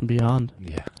Bed Bath & Beyond.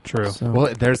 Yeah, true. So.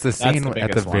 Well, there's the scene the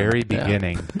at the very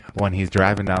beginning when he's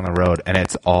driving down the road, and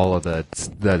it's all of the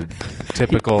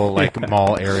typical like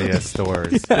mall area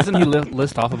stores. Doesn't he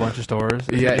list off a bunch of stores?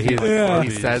 Yeah, he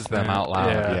Arby's, says them out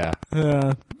loud.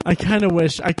 Yeah. I kind of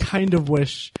wish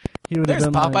he would have There's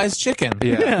been Popeye's like, chicken.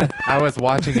 Yeah. I was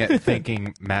watching it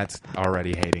thinking Matt's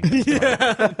already hating this story.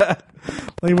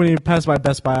 like when he passed by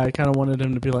Best Buy, I kind of wanted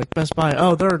him to be like, Best Buy,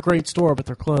 oh, they're a great store, but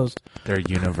they're closed. Their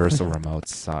universal remotes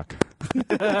suck.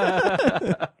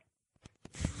 But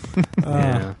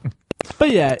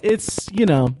yeah, it's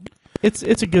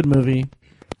it's a good movie.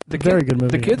 Very good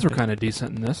movie. The kids were kind of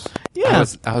decent in this. Yeah.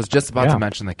 I was just about to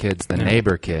mention the kids, the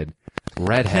neighbor kid,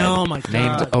 redhead, Oh my God.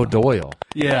 named O'Doyle.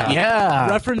 Yeah.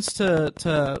 Reference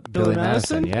to Billy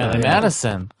Madison. Yeah. Billy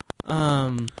Madison.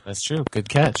 Um, That's true. Good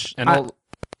catch. And I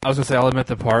was going to say, I'll admit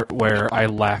the part where I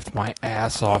laughed my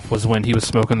ass off was when he was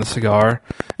smoking the cigar.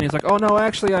 And he's like, oh, no,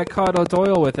 actually, I caught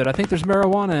O'Doyle with it. I think there's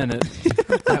marijuana in it.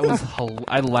 That was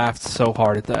I laughed so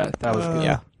hard at that. That was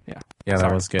good. Yeah,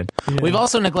 that was good. Yeah. We've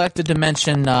also neglected to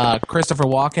mention Christopher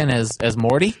Walken as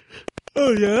Morty.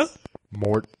 Oh yeah,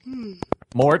 Mort.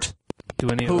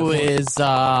 Who is,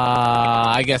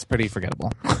 I guess, pretty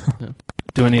forgettable.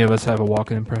 Do any of us have a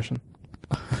Walken impression?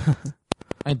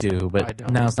 I do, but I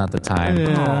don't. now's not the time.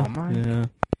 yeah, Yeah.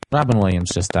 Robin Williams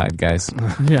just died, guys.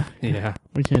 yeah. Yeah.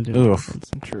 We can't do Oof.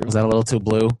 That's true. Was that a little too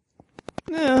blue? it.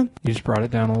 Yeah, You just brought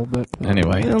it down a little bit.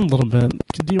 Anyway. a little bit.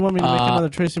 Do you want me to make another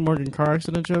Tracy Morgan car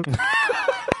accident joke?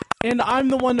 And I'm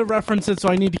the one to reference it, so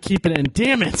I need to keep it in.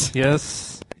 Damn it!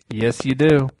 Yes. Yes, you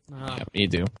do. Yep, you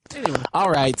do. Anyway. All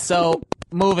right, so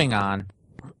moving on.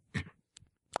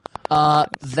 Sorry.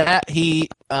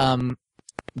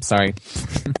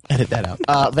 Edit that out.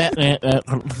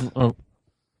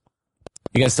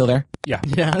 You guys still there? Yeah.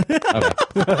 Yeah.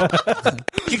 Okay.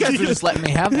 You guys were just letting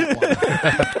me have that one.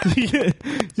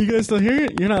 You guys still hear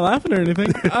it? You're not laughing or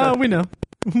anything? We know.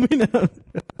 We know.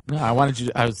 No, I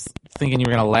was thinking you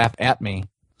were going to laugh at me.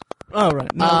 Oh,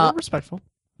 right. No, we're respectful.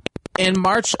 In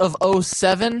March of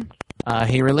 2007,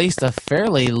 he released a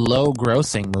fairly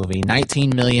low-grossing movie,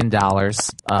 $19 million,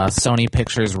 Sony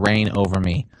Pictures' Reign Over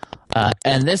Me.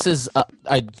 And this is,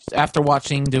 after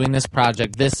doing this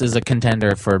project, this is a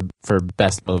contender for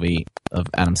best movie of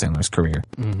Adam Sandler's career,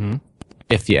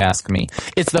 if you ask me.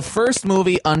 It's the first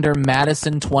movie under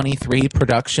Madison 23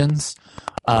 Productions,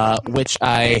 which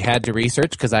I had to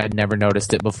research because I had never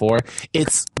noticed it before.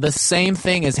 It's the same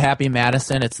thing as Happy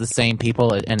Madison. It's the same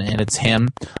people, and it's him.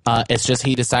 It's just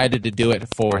he decided to do it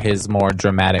for his more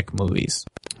dramatic movies.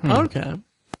 Okay.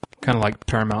 Kind of like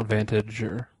Paramount Vantage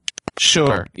or...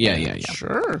 Sure. Yeah.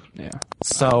 Sure. Yeah.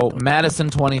 So, Madison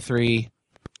 23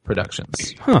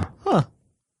 Productions. Huh.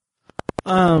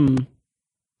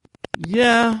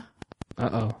 Yeah.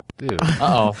 Uh-oh. Dude,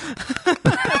 Uh-oh.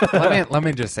 let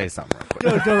me just say something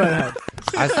real quick. Go right ahead.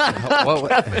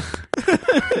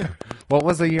 What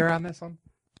was the year on this one?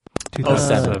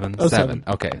 2007. 7.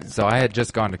 Okay, so I had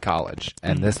just gone to college,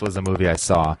 and this was a movie I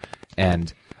saw,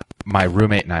 and my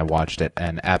roommate and I watched it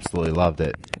and absolutely loved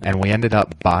it, and we ended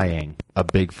up buying a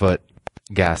Bigfoot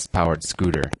gas-powered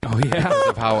scooter. Oh, yeah. Because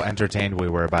of how entertained we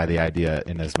were by the idea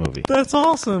in this movie. That's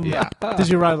awesome. Yeah. Did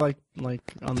you ride like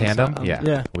on Tandem? the side?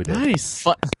 Yeah, we did. Nice.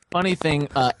 Funny thing,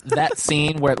 that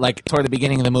scene where, like, toward the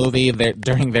beginning of the movie,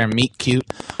 during their meet cute,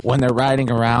 when they're riding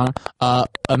around,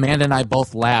 Amanda and I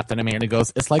both laughed, and Amanda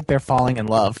goes, "It's like they're falling in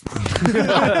love."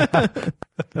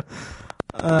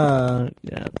 Yeah.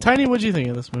 Tiny, what'd you think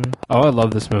of this movie? Oh, I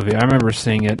love this movie. I remember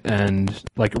seeing it and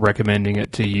like recommending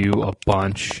it to you a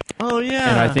bunch. Oh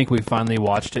yeah. And I think we finally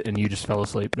watched it and you just fell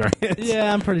asleep during it.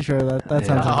 Yeah, I'm pretty sure that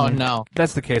sounds. Oh, like me. no.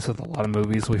 That's the case with a lot of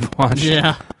movies we've watched.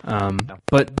 Yeah.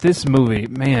 But this movie,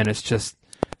 man, it's just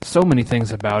so many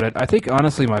things about it. I think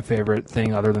honestly my favorite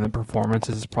thing other than the performance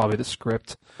is probably the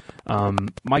script.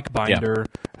 Mike Binder,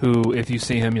 who, if you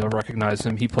see him, you'll recognize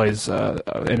him. He plays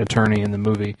an attorney in the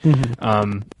movie.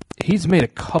 Mm-hmm. He's made a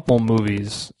couple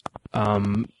movies.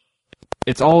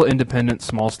 It's all independent,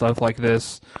 small stuff like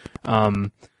this.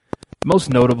 Most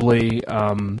notably,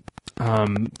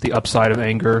 The Upside of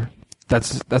Anger.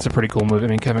 That's a pretty cool movie. I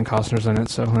mean, Kevin Costner's in it,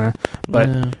 so.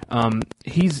 But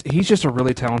he's just a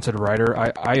really talented writer.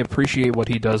 I appreciate what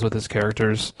he does with his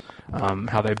characters,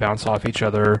 how they bounce off each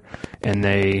other, and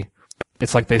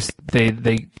it's like they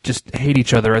just hate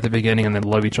each other at the beginning and then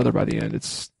love each other by the end.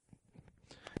 It's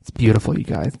beautiful, you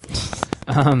guys.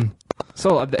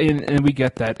 So and we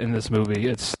get that in this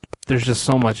movie. There's just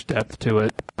so much depth to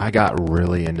it. I got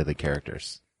really into the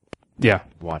characters Yeah,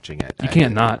 watching it. you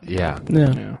can't not. Yeah.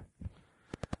 Yeah.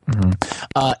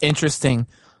 Interesting.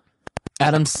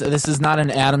 This is not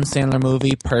an Adam Sandler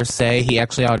movie per se. He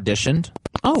actually auditioned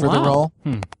for the role.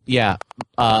 Yeah.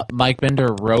 Mike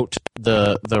Binder wrote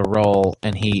the role,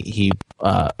 and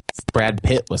Brad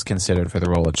Pitt was considered for the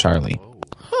role of Charlie.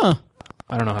 Huh.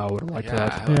 I don't know how I would have liked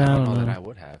that. I don't know that I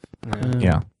would have.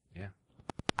 Yeah. Yeah.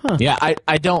 Huh. Yeah,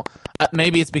 I don't.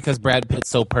 Maybe it's because Brad Pitt's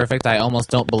so perfect. I almost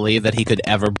don't believe that he could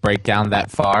ever break down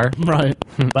that far. Right.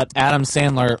 But Adam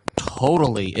Sandler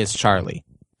totally is Charlie.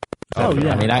 Oh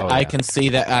yeah. I mean, I can see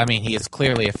that. I mean, he is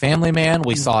clearly a family man.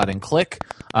 We saw it in Click.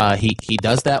 He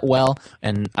does that well,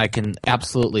 and I can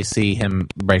absolutely see him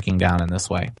breaking down in this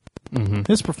way. Mm-hmm.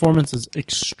 His performance is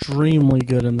extremely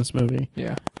good in this movie.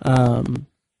 Yeah.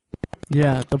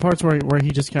 Yeah, the parts where he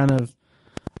just kind of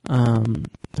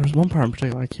there's one part in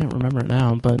particular, I can't remember it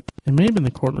now, but it may have been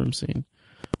the courtroom scene.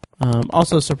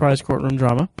 Also surprise courtroom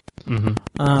drama.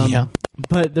 Mm-hmm. Yeah.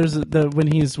 But there's when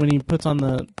he puts on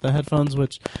the headphones,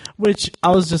 which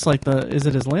I was just like, is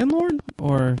it his landlord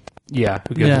or Yeah.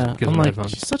 Who gives I'm him like,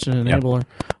 headphones? she's such an enabler.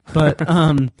 But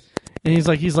and he's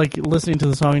like listening to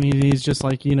the song, and he's just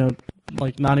like,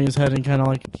 like nodding his head and kind of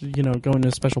like, going to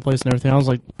a special place and everything. I was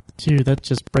like, dude, that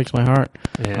just breaks my heart.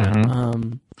 Yeah.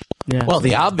 Yeah. Well,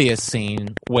 the obvious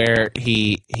scene where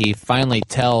he finally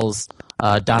tells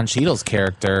Don Cheadle's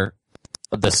character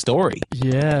the story.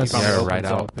 Yes. Yeah, Opens right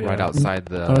up, outside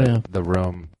the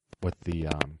room with the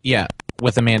Yeah,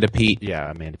 with Amanda Pete.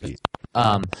 Amanda Pete.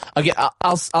 Again,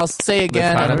 I'll say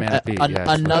again, not Amanda Pete,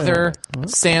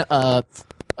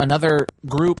 another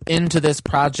group into this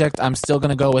project. I'm still going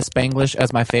to go with Spanglish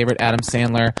as my favorite Adam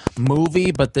Sandler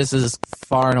movie, but this is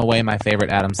far and away my favorite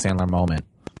Adam Sandler moment.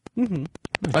 Mm-hmm.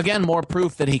 Again, more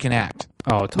proof that he can act.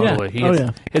 Oh, totally. Yeah. He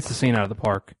hits the scene out of the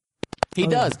park. He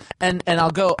does. And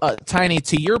I'll go, Tiny,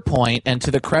 to your point and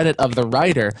to the credit of the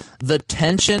writer, the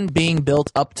tension being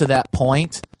built up to that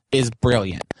point is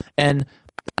brilliant. And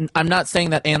I'm not saying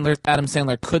that Adam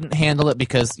Sandler couldn't handle it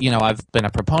because, I've been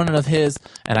a proponent of his,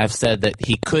 and I've said that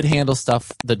he could handle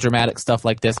the dramatic stuff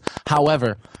like this.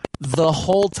 However, the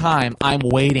whole time I'm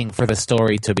waiting for the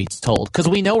story to be told because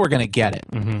we know we're going to get it.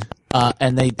 Mm-hmm.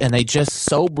 And they just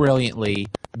so brilliantly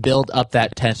build up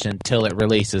that tension till it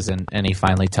releases and he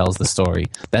finally tells the story.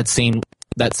 That scene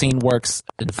works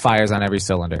and fires on every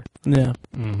cylinder. Yeah.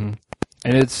 Mm-hmm.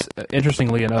 And it's,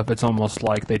 interestingly enough, it's almost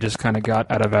like they just kind of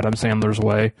got out of Adam Sandler's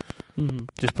way. Mm-hmm.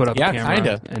 Just put up a camera.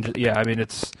 Kinda. And I mean,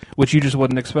 it's, which you just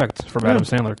wouldn't expect from Adam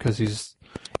Sandler because he's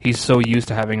so used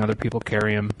to having other people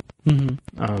carry him.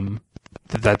 Mm-hmm.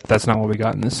 That's not what we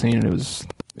got in this scene.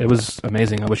 It was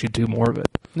amazing. I wish he'd do more of it.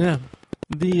 Yeah.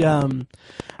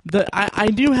 I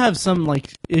do have some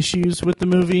like issues with the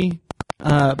movie,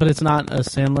 but it's not a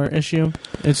Sandler issue.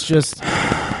 It's just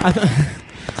I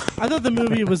thought the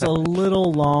movie was a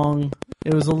little long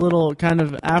It was a little kind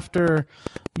of after.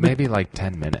 Maybe like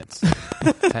 10 minutes.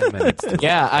 10 minutes.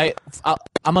 Yeah, I'm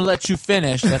gonna let you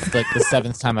finish. That's like the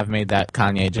 7th time I've made that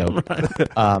Kanye joke.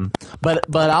 Right.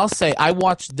 But I'll say I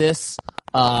watched this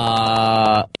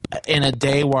in a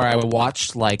day where I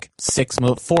watched like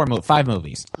 5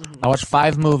 movies. I watched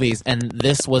 5 movies, and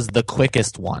this was the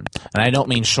quickest one. And I don't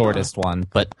mean shortest one,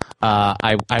 but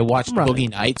I watched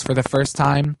Boogie Nights for the first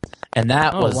time, and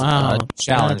that was a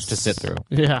challenge to sit through.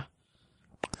 Yeah.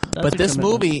 But this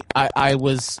movie, I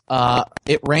was,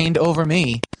 it rained over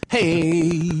me.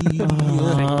 Hey!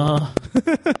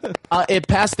 It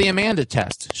passed the Amanda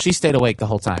test. She stayed awake the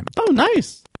whole time. Oh,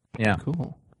 nice. Yeah.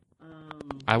 Cool.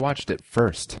 I watched it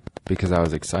first because I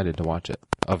was excited to watch it.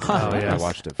 I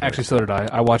watched it first. Actually, so did I.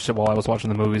 I watched it while I was watching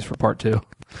the movies for part 2.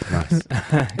 Nice.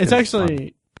 It's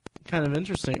actually kind of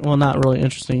interesting. Well, not really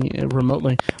interesting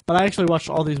remotely, but I actually watched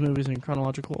all these movies in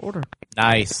chronological order.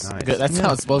 Nice. Good. That's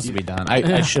how it's supposed to be done.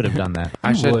 I should have done that.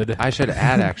 I should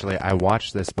add, actually, I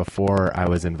watched this before I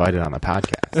was invited on the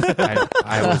podcast.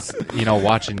 I was,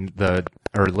 watching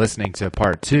or listening to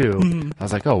part 2. I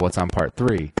was like, oh, what's on part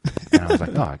 3? And I was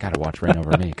like, oh, I got to watch Rain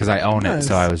Over Me because I own it,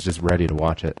 so I was just ready to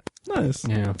watch it. Nice.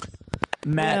 Yeah.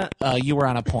 Matt, you were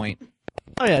on a point.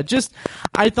 Oh yeah,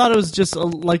 I thought it was just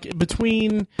like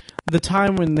between the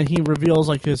time when he reveals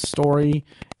like his story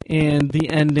and the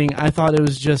ending, I thought it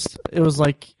was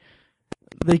like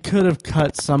they could have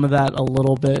cut some of that a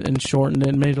little bit and shortened it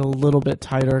and made it a little bit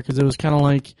tighter because it was kind of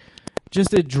like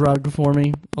just it drug for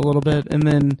me a little bit, and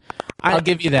then I'll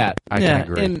give you that. I can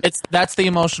agree. And that's the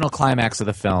emotional climax of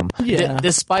the film. Yeah.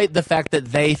 Despite the fact that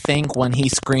they think when he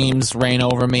screams "Rain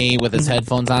Over Me" with his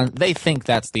headphones on, they think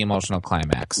that's the emotional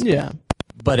climax. yeah.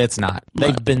 But it's not.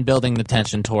 They've been building the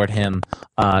tension toward him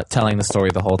telling the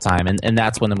story the whole time, and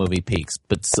that's when the movie peaks.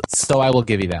 But so I will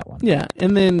give you that one. Yeah,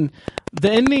 and then the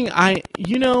ending, I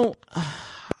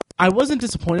wasn't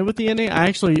disappointed with the ending. I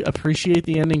actually appreciate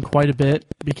the ending quite a bit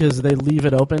because they leave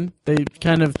it open. They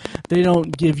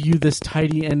don't give you this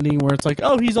tidy ending where it's like,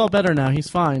 oh, he's all better now, he's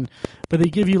fine. But they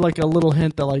give you like a little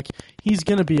hint that like he's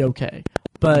gonna be okay,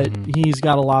 but he's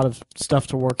got a lot of stuff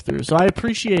to work through. So I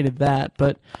appreciated that,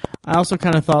 but I also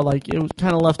kind of thought like it was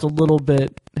kind of left a little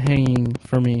bit hanging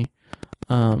for me.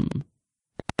 And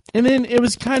then it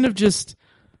was kind of just,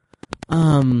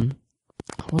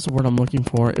 what's the word I'm looking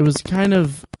for? It was kind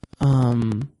of,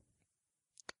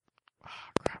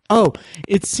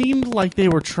 it seemed like they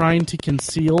were trying to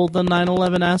conceal the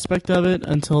 9/11 aspect of it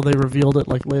until they revealed it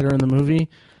like later in the movie.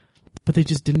 But they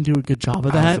just didn't do a good job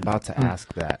of that. I was about to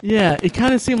ask that. Yeah, it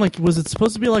kind of seemed like, was it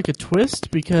supposed to be like a twist?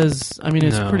 Because, I mean,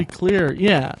 it's pretty clear.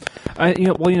 Yeah.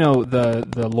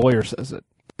 The lawyer says it.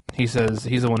 He says,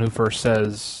 he's the one who first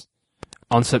says,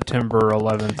 on September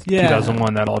 11th,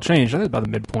 2001, that all changed. I think about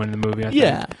the midpoint of the movie, I think.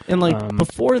 Yeah, and like,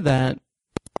 before that,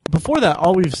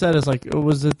 all we've said is like,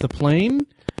 was it the plane?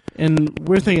 And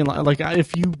we're thinking, like,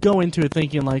 if you go into it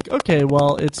thinking like, okay,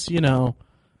 well, it's,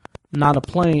 not a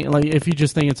plane, like if you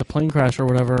just think it's a plane crash or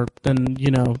whatever, then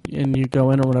and you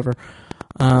go in or whatever,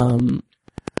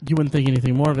 you wouldn't think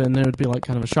anything more of it, and it would be like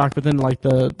kind of a shock. But then like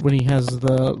when he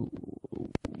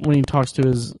talks to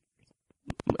his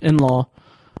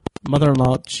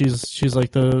mother-in-law, she's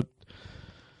like the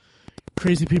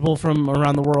crazy people from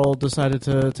around the world decided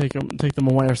to take them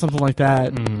away or something like that.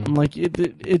 I'm like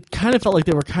it kind of felt like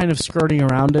they were kind of skirting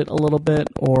around it a little bit,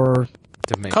 or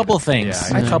couple things.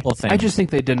 I just think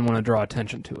they didn't want to draw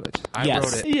attention to it.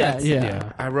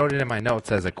 I wrote it in my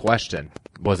notes as a question.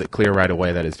 Was it clear right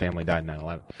away that his family died in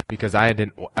 9/11? Because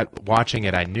watching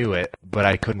it, I knew it, but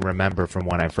I couldn't remember from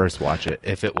when I first watched it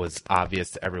if it was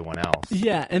obvious to everyone else.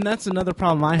 Yeah, and that's another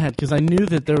problem I had because I knew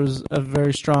that there was a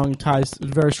very strong ties to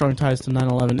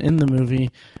 9/11 in the movie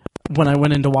when I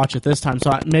went in to watch it this time.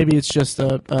 So maybe it's just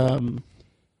a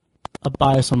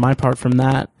bias on my part from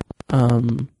that.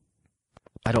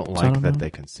 I don't like that they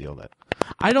concealed it.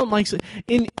 I don't like,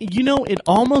 and it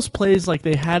almost plays like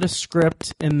they had a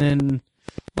script and then,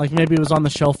 like maybe it was on the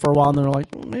shelf for a while and they were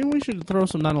like, maybe we should throw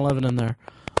some 9/11 in there.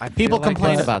 People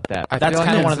complain about that. That's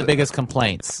kind of one of the biggest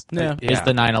complaints. Yeah. Is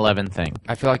the 9/11 thing.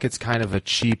 I feel like it's kind of a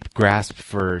cheap grasp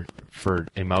for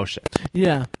emotion.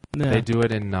 Yeah. They do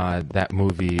it in that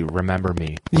movie Remember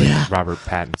Me with Robert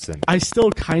Pattinson. I still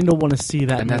kind of want to see that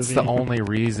movie. And that's the only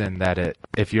reason that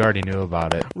if you already knew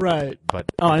about it. Right.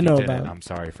 But I know about it. I'm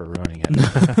sorry for ruining it.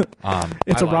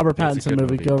 It's a Robert Pattinson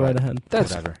movie. Go right ahead.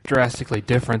 That's drastically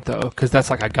different, though, because that's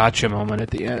like a gotcha moment at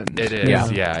the end. It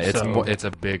is, yeah. It's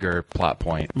a bigger plot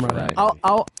point. Right.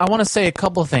 I want to say a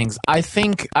couple things. I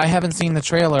think I haven't seen the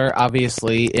trailer,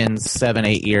 obviously, in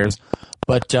 7-8 years,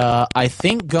 but I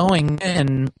think going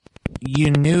in,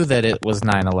 you knew that it was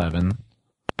 9/11,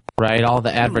 right? All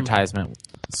the advertisements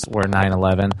were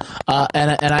 9/11.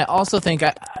 And I also think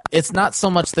it's not so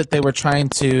much that they were trying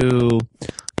to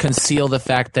conceal the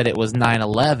fact that it was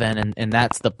 9/11, and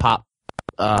that's the pop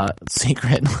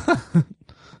secret.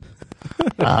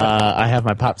 I have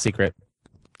my pop secret.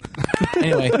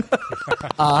 Anyway,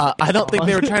 I don't think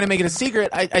they were trying to make it a secret.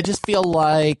 I just feel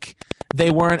like they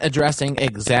weren't addressing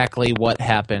exactly what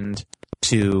happened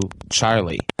to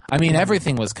Charlie. I mean,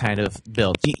 everything was kind of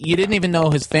built. You didn't even know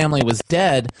his family was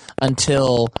dead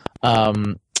until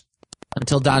Don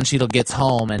Cheadle gets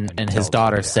home and his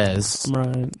daughter says,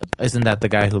 Right. "Isn't that the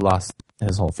guy who lost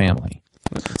his whole family?"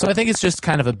 So I think it's just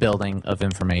kind of a building of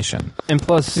information. And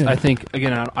plus, I think,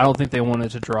 again, I don't think they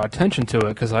wanted to draw attention to it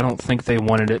because I don't think they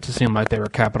wanted it to seem like they were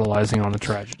capitalizing on the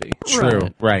tragedy. True,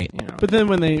 right. You know? But then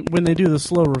when they do the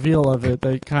slow reveal of it,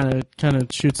 they kind of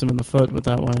shoots him in the foot with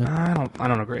that one. I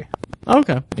don't agree.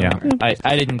 Okay. Yeah,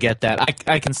 I didn't get that.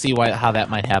 I can see how that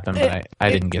might happen, but I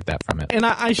didn't get that from it. And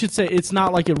I should say it's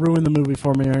not like it ruined the movie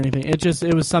for me or anything. It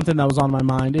was something that was on my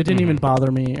mind. It didn't even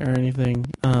bother me or anything.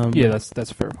 Yeah,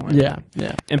 that's a fair point. Yeah.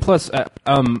 And plus,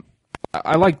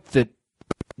 I like that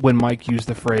when Mike used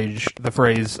the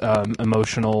phrase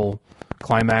emotional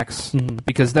climax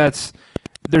because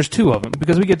there's two of them,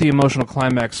 because we get the emotional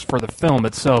climax for the film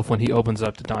itself when he opens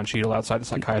up to Don Cheadle outside the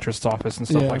psychiatrist's office and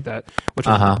stuff like that, which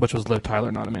was Liv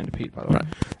Tyler, not Amanda Peet, by the way.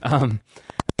 Right.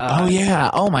 Oh yeah!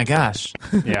 Oh my gosh!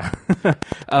 Yeah.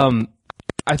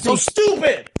 I think, so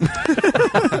stupid.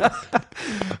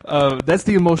 that's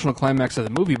the emotional climax of the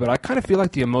movie, but I kind of feel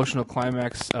like the emotional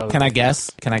climax of Can I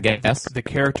guess? the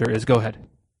character is, go ahead.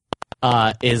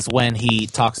 Is when he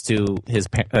talks to his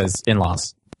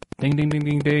in-laws. Ding, ding, ding,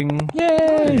 ding, ding.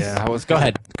 Yay! Yeah, Go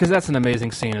ahead. Because that's an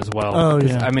amazing scene as well. Oh,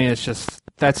 yeah. I mean, it's just,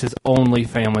 that's his only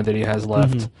family that he has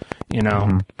left, you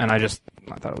know, and I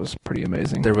thought it was pretty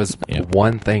amazing. There was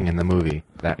one thing in the movie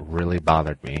that really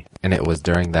bothered me, and it was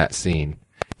during that scene.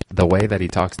 The way that he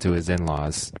talks to his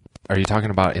in-laws. Are you talking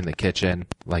about in the kitchen?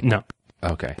 Like No.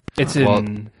 Okay. It's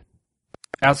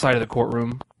outside of the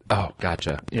courtroom. Oh,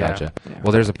 gotcha. Yeah.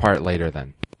 Well, there's a part later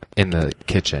then in the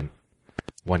kitchen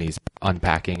when he's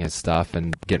unpacking his stuff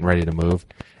and getting ready to move,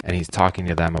 and he's talking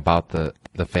to them about the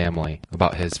family,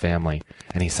 about his family,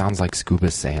 and he sounds like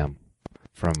Scuba Sam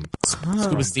from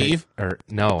Scuba Steve?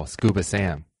 Scuba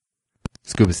Sam.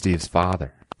 Scuba Steve's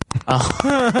father.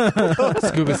 Oh.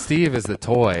 Scuba Steve is the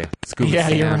toy. Scuba Yeah,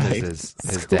 you're Sam right. is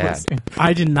his dad.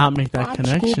 I did not make that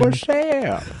connection. Scuba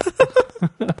Sam.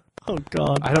 Oh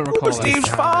God. I don't recall Scuba that.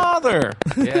 Steve's father.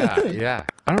 Yeah.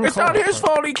 I don't It's recall not his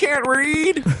fault he can't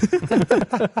read.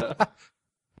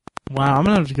 Wow, I'm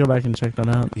gonna have to go back and check that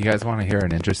out. You guys want to hear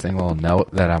an interesting little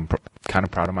note that I'm kind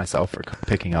of proud of myself for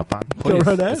picking up on? Go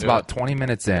right ahead. It's about 20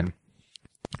 minutes in.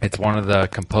 It's one of the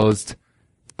composed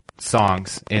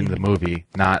songs in the movie,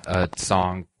 not a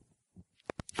song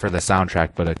for the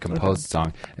soundtrack, but a composed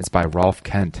song. It's by Rolf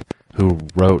Kent, who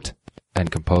wrote and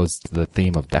composed the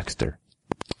theme of Dexter.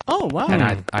 Oh wow.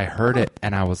 And I heard it,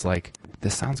 and I was like,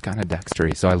 this sounds kind of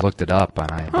Dextery. So I looked it up on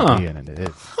IMDb, and it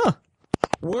is.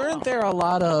 Weren't there a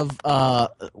lot of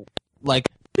like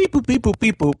beep boop beep boop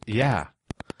beep boop Yeah.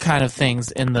 kind of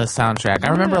things in the soundtrack? I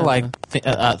remember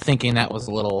thinking that was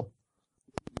a little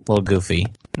goofy.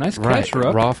 Nice catch,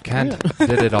 Rook. Rolf Kent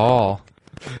did it all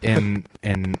in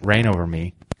Reign Over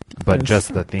Me, but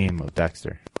just the theme of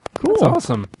Dexter. Cool. That's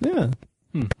awesome. Yeah.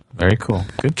 Very cool.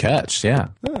 Good catch. Yeah.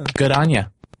 Good on you.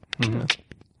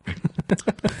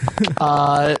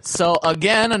 So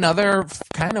again, another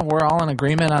kind of, we're all in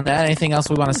agreement on that. Anything else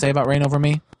we want to say about Reign Over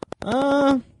Me?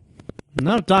 No,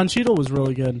 Don Cheadle was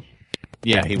really good.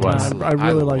 Yeah, he was. I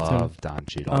really liked him. love Don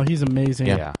Cheadle. Oh, he's amazing.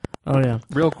 Yeah. Oh yeah.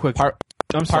 Real quick.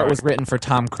 I'm sorry. Part was written for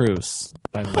Tom Cruise,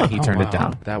 but he turned it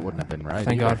down. That wouldn't have been right.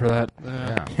 Thank God for that.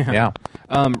 Yeah.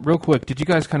 Yeah. Real quick, did you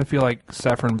guys kind of feel like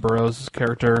Saffron Burrows'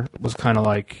 character was kind of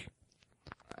like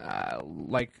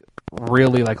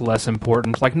really like less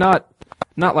important? Like not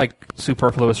like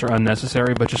superfluous or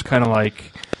unnecessary, but just kind of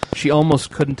like she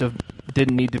almost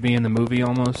didn't need to be in the movie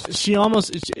almost. She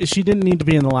didn't need to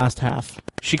be in the last half.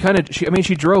 She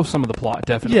drove some of the plot,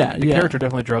 definitely. Yeah, the character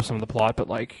definitely drove some of the plot, but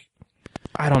like,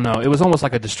 I don't know, it was almost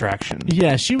like a distraction.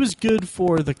 Yeah, she was good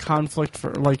for the conflict,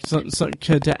 for like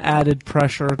to added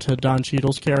pressure to Don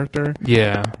Cheadle's character.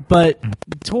 Yeah. But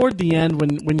toward the end,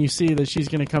 when you see that she's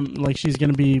gonna come, like she's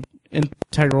gonna be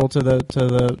integral to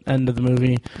the end of the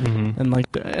movie, and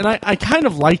I kind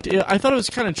of liked it. I thought it was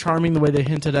kind of charming the way they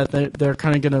hinted at that they're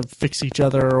kind of gonna fix each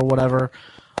other or whatever.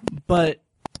 But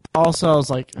also, I was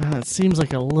like, it seems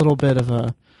like a little bit of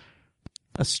a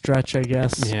stretch, I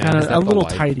guess. Yeah. Kind Is of that a the little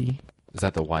wife? tidy. Is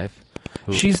that the wife?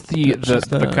 She's the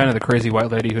kind of the crazy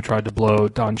white lady who tried to blow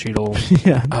Don Cheadle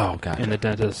Yeah. Oh god. in the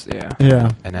dentist. Yeah,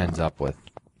 Yeah. And ends up with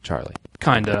Charlie.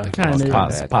 kinda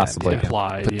Possibly.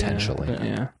 implied, Potentially.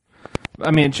 Yeah. I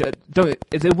mean,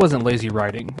 it wasn't lazy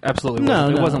writing. Absolutely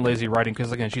wasn't. It wasn't lazy writing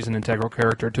because, again, she's an integral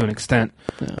character to an extent.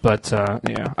 Yeah. But,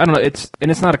 yeah. I don't know.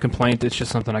 It's not a complaint. It's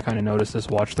just something I kind of noticed this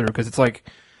watch through because it's like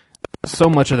so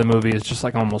much of the movie is just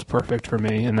like almost perfect for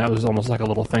me, and that was almost like a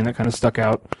little thing that kind of stuck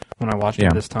out when I watched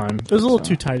it this time. It was a little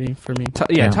too tidy for me.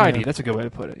 Tidy. Yeah. That's a good way to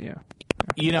put it, yeah.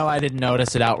 You know, I didn't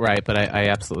notice it outright, but I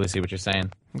absolutely see what you're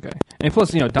saying. Okay, and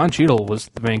plus, Don Cheadle was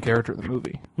the main character of the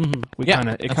movie. Mm-hmm.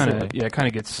 It kind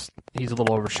of gets. He's a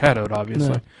little overshadowed,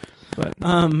 obviously. Yeah. But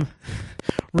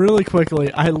really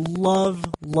quickly, I love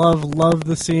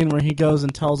the scene where he goes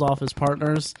and tells off his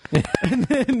partners, and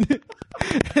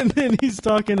then he's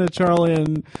talking to Charlie,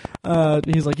 and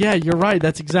he's like, "Yeah, you're right.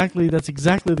 That's exactly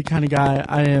the kind of guy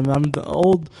I am. I'm the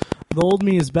old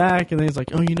me is back." And then he's like,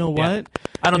 "Oh, you know what?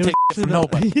 I don't take shit from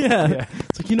nobody." Yeah.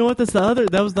 It's like, you know what?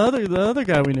 That was the other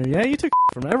guy we knew. Yeah, you took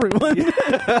from everyone.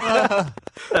 That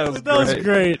was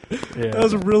great. Yeah. That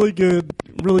was really good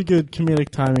comedic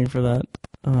timing for that.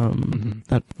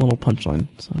 That little punchline.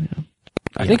 So yeah.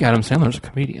 I think Adam Sandler's a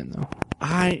comedian, though.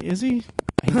 Is he?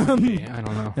 He might be. I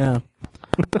don't know. Yeah.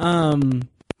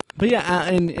 But yeah,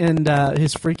 and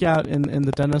his freak out in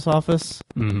the dentist's office,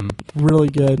 really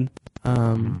good.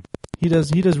 He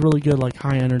does really good, like,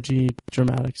 high energy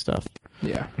dramatic stuff.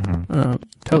 Yeah.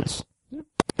 Totes.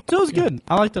 So it was good.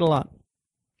 I liked it a lot.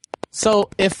 So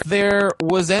if there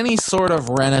was any sort of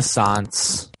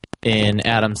renaissance in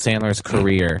Adam Sandler's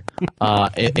career,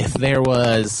 if there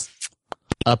was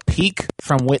a peak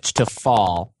from which to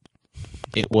fall,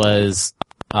 it was,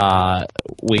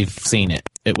 we've seen it.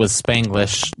 It was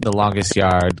Spanglish, The Longest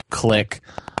Yard, Click,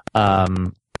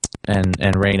 and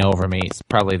Reign Over Me. It's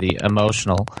probably the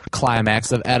emotional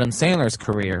climax of Adam Sandler's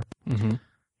career. Mm-hmm.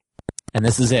 And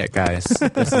this is it, guys.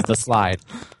 This is the slide.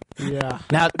 Yeah.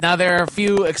 Now there are a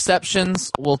few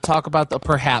exceptions. We'll talk about the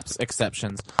perhaps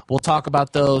exceptions. We'll talk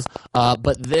about those.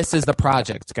 But this is the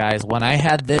project, guys. When I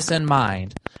had this in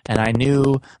mind, and I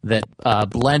knew that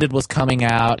Blended was coming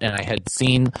out, and I had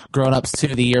seen Grown Ups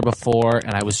 2 the year before,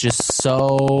 and I was just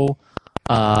so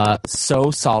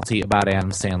salty about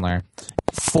Adam Sandler.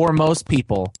 For most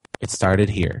people, it started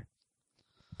here.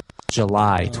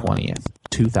 July 20th,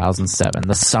 2007,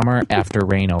 the summer after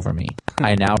Reign Over Me.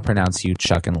 I now pronounce you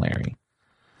Chuck and Larry.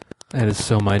 That is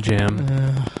so my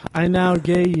jam. I now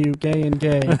gay you, gay and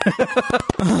gay.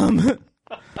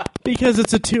 Because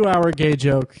it's a 2-hour gay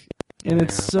joke. And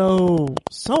it's so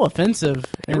offensive.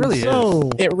 It really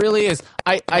is. It really is.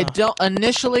 I don't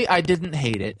initially I didn't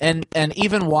hate it. And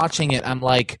even watching it, I'm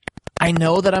like, I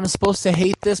know that I'm supposed to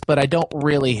hate this, but I don't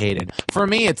really hate it. For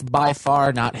me, it's by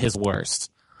far not his worst.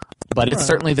 But it's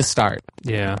certainly the start.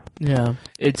 Yeah. Yeah.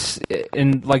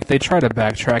 And like they try to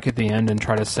backtrack at the end and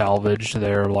try to salvage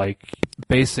their like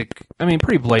basic, I mean,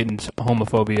 pretty blatant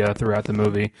homophobia throughout the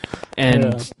movie.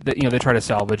 And they try to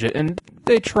salvage it, and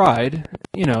they tried.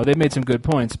 They made some good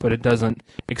points, but it doesn't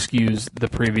excuse the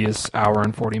previous hour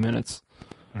and 40 minutes.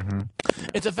 Mm-hmm.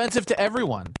 It's offensive to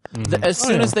everyone. Mm-hmm. As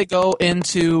soon as they go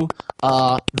into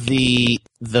the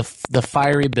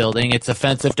fiery building, it's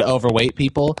offensive to overweight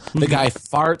people. The guy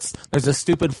farts. There's a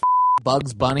stupid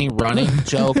Bugs Bunny running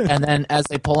joke, and then as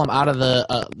they pull him out of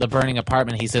the burning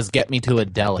apartment, he says, "Get me to a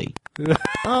deli."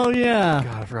 Oh yeah.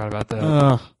 God, I forgot about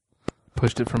that.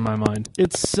 Pushed it from my mind.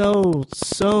 It's so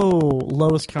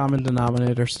lowest common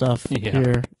denominator stuff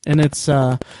here, and it's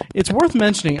worth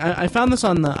mentioning. I found this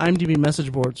on the IMDb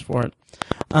message boards for it.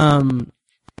 I'm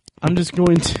just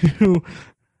going to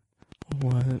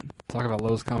what? Talk about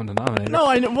lowest common denominator. No,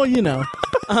 I know. Well,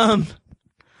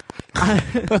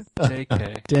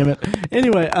 JK. Damn it.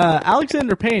 Anyway,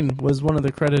 Alexander Payne was one of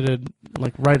the credited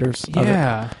writers.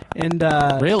 Yeah. Of it. And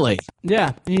really?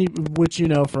 Yeah, which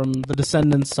from The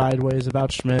Descendants, Sideways,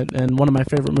 About Schmidt, and one of my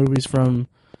favorite movies from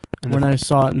when I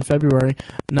saw it in February,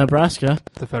 Nebraska.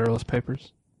 The Federalist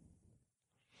Papers.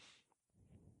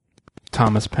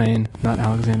 Thomas Paine, not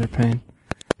Alexander Payne.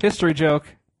 History joke.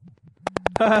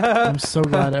 I'm so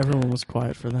glad everyone was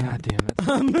quiet for that. God damn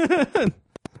it.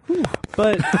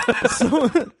 But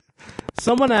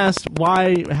someone asked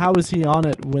how is he on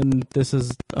it when this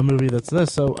is a movie that's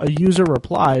this? So a user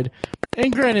replied,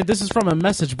 and granted, this is from a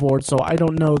message board, so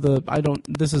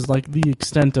this is the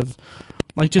extent of,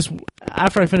 just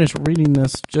after I finish reading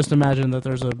this, just imagine that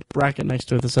there's a bracket next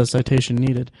to it that says citation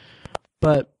needed.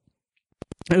 But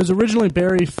it was originally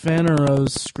Barry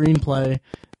Fanero's screenplay.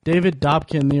 David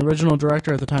Dobkin, the original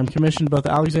director at the time, commissioned both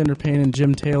Alexander Payne and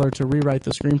Jim Taylor to rewrite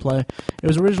the screenplay. It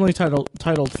was originally titled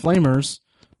Flamers,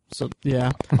 So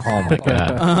yeah. Oh my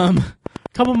god.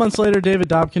 A couple months later, David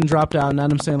Dobkin dropped out, and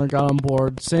Adam Sandler got on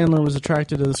board. Sandler was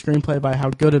attracted to the screenplay by how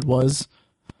good it was.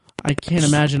 I can't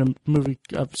imagine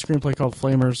a screenplay called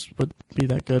Flamers would be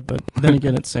that good, but then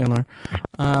again, it's Sandler.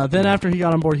 Then after he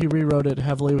got on board, he rewrote it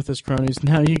heavily with his cronies.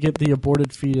 Now you get the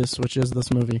aborted fetus, which is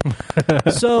this movie.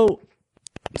 So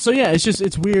yeah,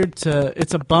 it's weird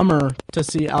it's a bummer to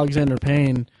see Alexander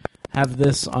Payne have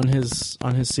this on his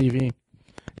CV.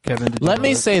 Kevin, Let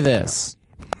me say this.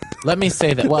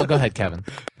 Well, go ahead, Kevin.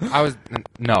 I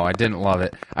didn't love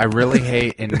it. I really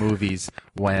hate in movies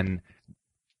when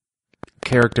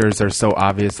characters are so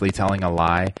obviously telling a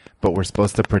lie, but we're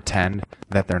supposed to pretend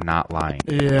that they're not lying.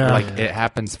 Yeah. Like, it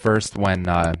happens first when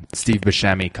Steve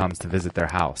Buscemi comes to visit their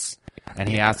house, and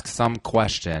he asks some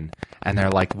question, and they're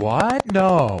like, what?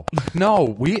 No,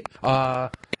 we,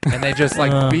 and they just,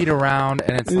 beat around,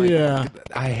 and it's like,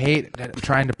 I hate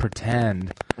trying to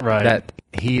pretend that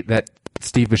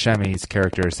Steve Buscemi's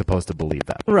character is supposed to believe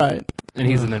that. Right. And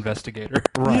he's an investigator.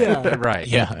 Right. Yeah. Right.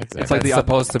 Yeah, exactly. It's like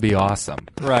supposed to be awesome.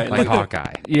 Right. Like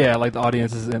Hawkeye. Yeah, like the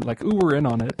audience is in, like, ooh, we're in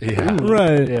on it. Yeah. Ooh.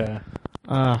 Right.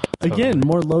 Yeah. Again,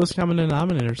 more lowest common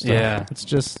denominator stuff. Yeah. It's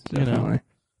just, Definitely.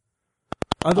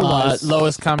 Otherwise,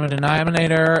 Lowest common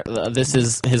denominator. This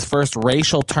is his first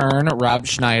racial turn. Rob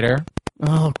Schneider.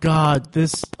 oh God,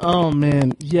 oh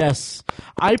man, yes.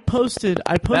 I posted.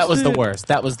 That was the worst.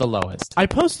 That was the lowest. I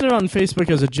posted it on Facebook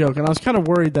as a joke, and I was kind of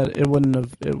worried that it wouldn't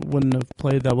have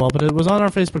played that well. But it was on our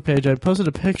Facebook page. I posted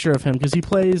a picture of him because he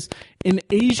plays an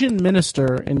Asian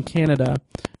minister in Canada,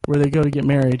 where they go to get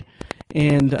married,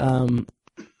 and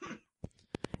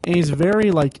he's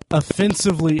very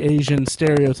offensively Asian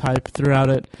stereotype throughout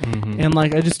it. Mm-hmm. And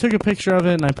I just took a picture of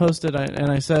it and I posted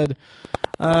and I said,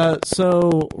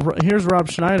 so here's Rob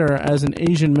Schneider as an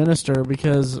Asian minister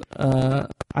because I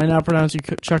now pronounce you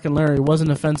Chuck and Larry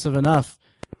wasn't offensive enough.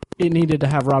 It needed to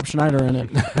have Rob Schneider in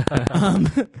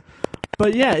it.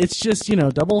 But yeah, it's just,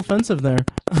 double offensive there.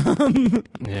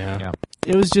 Yeah.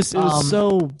 It was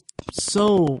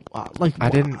so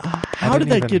how did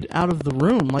that get out of the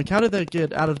room? How did that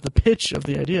get out of the pitch of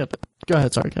the idea? But go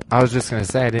ahead, sorry, Kevin. I was just going to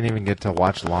say I didn't even get to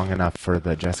watch long enough for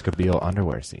the Jessica Biel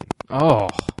underwear scene. Oh,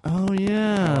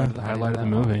 yeah. the highlight of the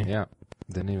movie. Yeah.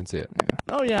 Didn't even see it.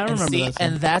 Oh yeah, I remember that.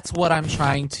 And that's what I'm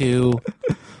trying to.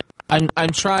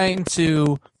 I'm trying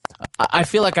to. I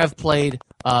feel like I've played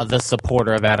the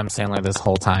supporter of Adam Sandler this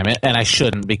whole time, and I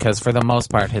shouldn't because for the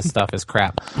most part his stuff is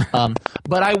crap.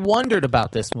 But I wondered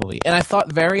about this movie, and I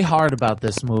thought very hard about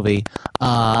this movie,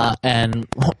 and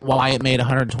why it made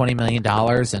 $120 million,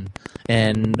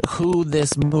 and who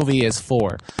this movie is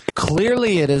for.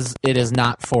 Clearly, it is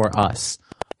not for us,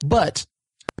 but.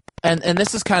 And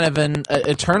this is kind of an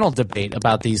eternal debate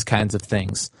about these kinds of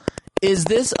things. Is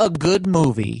this a good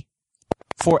movie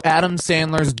for Adam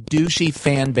Sandler's douchey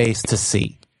fan base to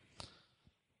see?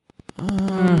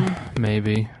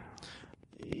 Maybe.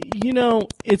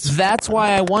 That's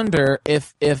why I wonder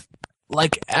if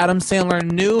Adam Sandler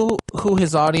knew who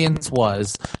his audience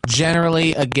was,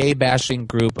 generally a gay bashing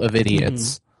group of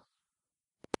idiots.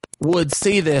 Would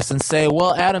see this and say,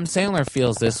 well, Adam Sandler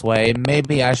feels this way,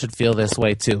 maybe I should feel this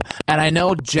way too. And I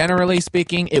know, generally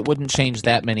speaking, it wouldn't change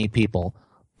that many people.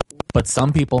 But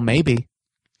some people, maybe.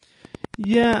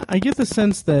 Yeah, I get the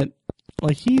sense that,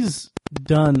 he's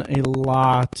done a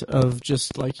lot of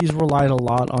just, he's relied a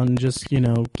lot on just,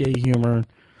 gay humor.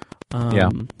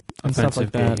 And stuff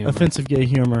like that. Offensive gay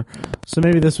humor. So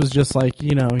maybe this was just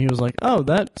he was like, oh,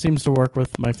 that seems to work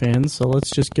with my fans, so let's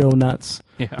just go nuts.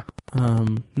 Yeah.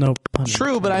 No pun.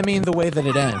 True, but I mean the way that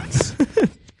it ends.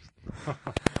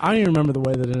 I don't even remember the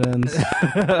way that it ends.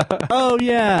 Oh,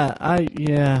 yeah.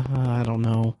 I don't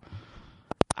know.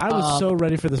 I was so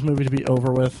ready for this movie to be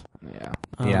over with. Yeah.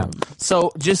 Yeah.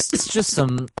 So just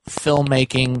some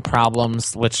filmmaking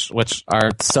problems, which are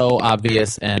so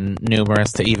obvious and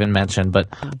numerous to even mention, but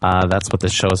that's what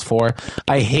this show is for.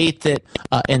 I hate that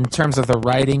in terms of the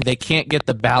writing, they can't get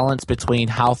the balance between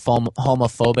how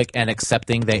homophobic and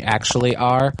accepting they actually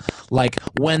are. Like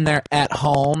when they're at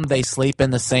home, they sleep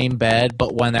in the same bed,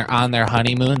 but when they're on their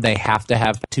honeymoon, they have to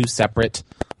have two separate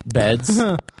beds.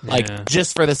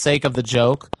 Just for the sake of the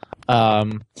joke.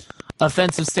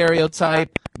 Offensive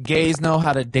stereotype, gays know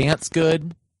how to dance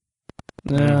good.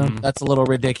 Yeah. That's a little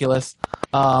ridiculous.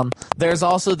 There's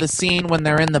also the scene when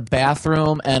they're in the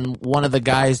bathroom and one of the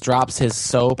guys drops his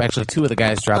soap. Actually, two of the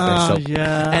guys drop their soap.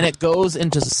 Yeah. And it goes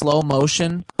into slow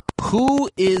motion.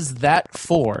 Who is that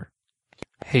for?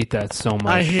 Hate that so much.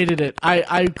 I hated it.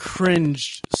 I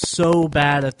cringed so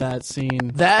bad at that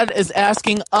scene. That is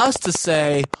asking us to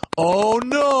say, oh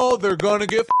no, they're going to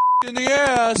get in the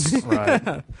ass.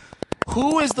 Right.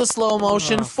 Who is the slow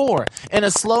motion for? In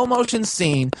a slow motion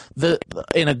scene,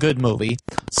 in a good movie,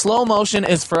 slow motion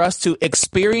is for us to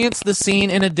experience the scene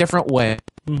in a different way.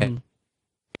 Mm-hmm.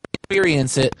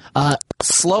 Experience it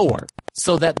slower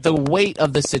so that the weight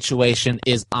of the situation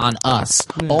is on us.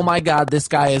 Yeah. Oh my God, this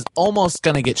guy is almost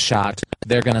going to get shot.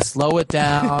 They're going to slow it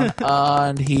down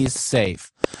and he's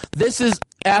safe. This is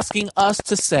asking us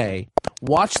to say,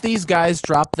 watch these guys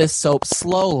drop this soap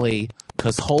slowly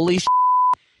because holy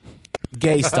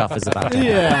gay stuff is about to happen.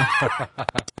 Yeah.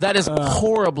 That is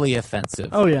horribly offensive.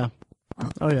 Oh yeah.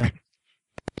 Oh yeah.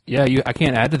 Yeah, I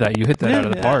can't add to that. You hit that out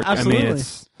of the park. Absolutely. I mean,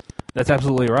 that's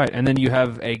absolutely right. And then you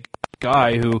have a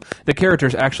guy who the character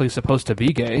is actually supposed to be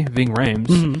gay, Ving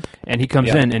Rhames, and he comes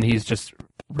in and he's just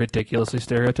ridiculously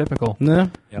stereotypical. Yeah.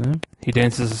 Yep. Yeah. He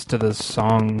dances to the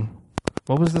song.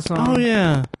 What was the song? Oh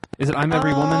yeah. Is it "I'm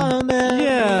Every Woman"?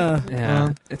 Yeah. Yeah.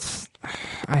 It's.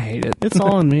 I hate it. It's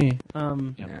all on me.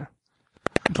 Yeah.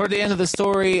 Toward the end of the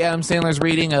story, Adam Sandler's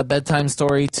reading a bedtime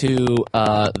story to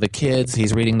the kids.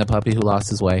 He's reading The Puppy Who Lost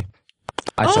His Way.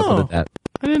 I chuckled at that.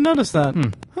 I didn't notice that.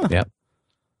 Huh. Yep.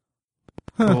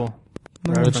 Cool.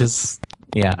 Which is,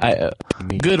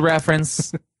 good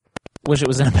reference. Wish it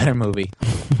was in a better movie.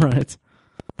 Right.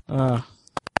 So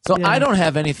Yeah. I don't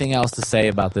have anything else to say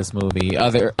about this movie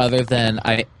other than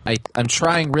I'm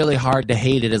trying really hard to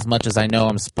hate it as much as I know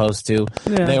I'm supposed to.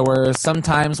 Yeah. There were some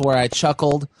times where I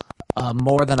chuckled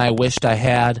more than I wished I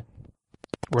had.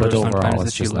 Were But there overall, sometimes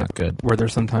it's that you just not good. Were there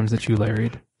sometimes that you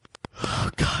larried? Oh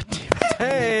God damn it.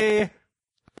 Hey,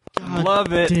 God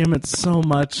love it. damn it so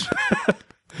much.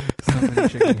 So many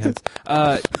chicken heads.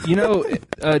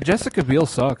 Jessica Biel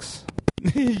sucks.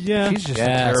 Yeah. She's just Yes,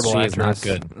 a terrible she is actress.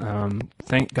 not good.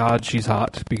 Thank God she's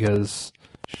hot because,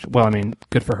 well, I mean,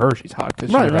 good for her. She's hot because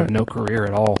she Right, would have right. no career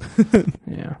at all.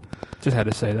 Yeah, just had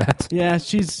to say that. Yeah,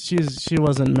 she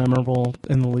wasn't memorable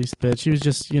in the least bit. She was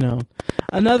just,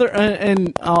 another,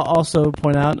 and I'll also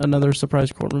point out another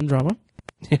surprise courtroom drama.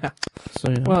 Yeah. So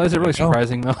yeah. Well, is it really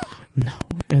surprising though? No,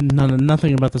 and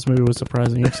nothing about this movie was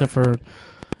surprising except for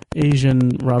Asian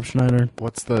Rob Schneider.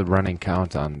 What's the running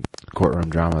count on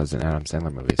courtroom dramas in Adam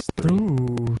Sandler movies? 3.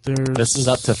 Ooh, there's This is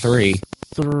up to 3.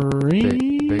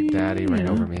 3. Big Daddy, Reign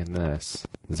Yeah. Over Me, and this.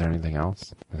 Is there anything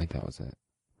else? I think that was it.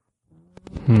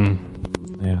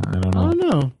 Yeah, I don't Oh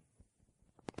know.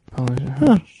 no.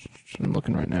 Huh. I'm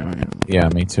looking right now. Yeah,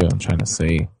 me too. I'm trying to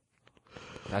see.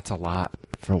 That's a lot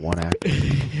for one actor.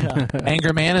 Yeah.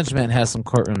 Anger Management has some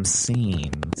courtroom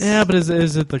scenes. Yeah, but is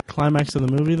it the climax of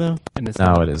the movie though? And it's No,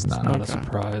 not, it is not. It's not a Okay.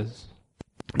 surprise.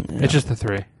 Yeah. It's just the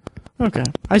 3. Okay.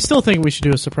 I still think we should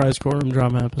do a surprise courtroom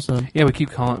drama episode. Yeah, we keep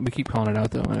calling it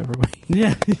out though whenever we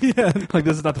Yeah, yeah. like.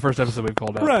 This is not the first episode we've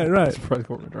called out. Right. Surprise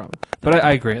courtroom drama. But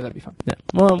I agree, that'd be fun. Yeah.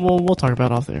 Well, we'll talk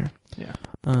about it off there. Yeah.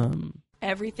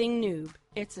 Everything Noob.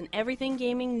 It's an everything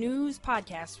gaming news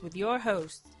podcast with your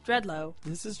hosts, Dreadlow.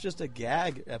 This is just a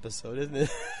gag episode, isn't it?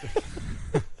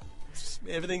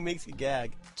 Everything makes you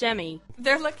gag. Jemmy.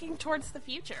 They're looking towards the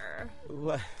future.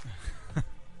 What?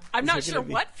 I'm Is not there sure gonna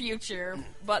be- what future,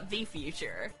 but the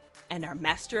future. And our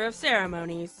master of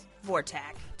ceremonies,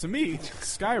 Vortak. To me,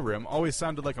 Skyrim always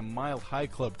sounded like a Mile High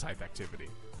Club type activity.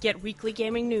 Get weekly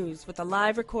gaming news with a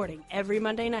live recording every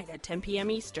Monday night at 10 p.m.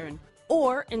 Eastern.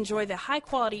 Or enjoy the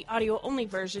high-quality audio-only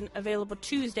version available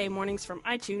Tuesday mornings from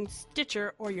iTunes,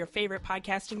 Stitcher, or your favorite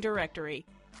podcasting directory.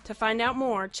 To find out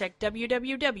more, check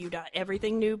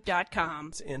www.everythingnoob.com.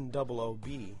 It's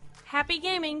NOOB. Happy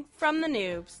gaming from the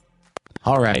noobs.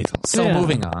 All right. So Yeah.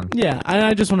 moving on. Yeah,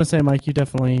 I just want to say, Mike, you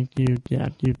totally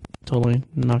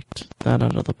knocked that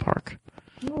out of the park.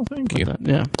 Oh, thank With that.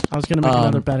 Yeah, I was gonna make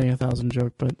another batting 1,000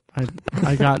 joke, but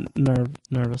I got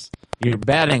nervous. You're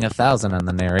batting 1,000 on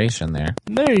the narration there.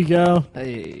 There you go.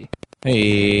 Hey.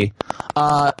 Hey.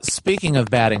 Speaking of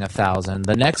batting 1,000,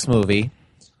 the next movie,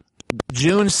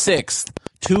 June 6th,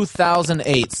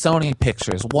 2008, Sony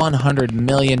Pictures, $100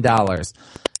 million.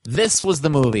 This was the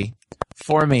movie,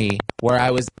 for me, where I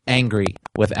was angry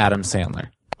with Adam Sandler.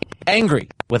 Angry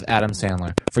with Adam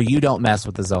Sandler for You Don't Mess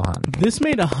with the Zohan. This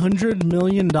made $100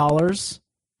 million. $1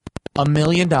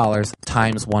 million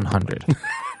times 100.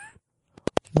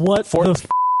 What For the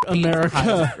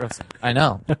America? I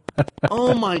know.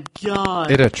 Oh my god!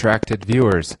 It attracted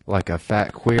viewers like a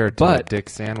fat queer to a But- dick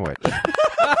sandwich.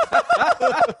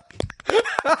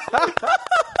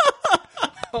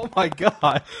 Oh my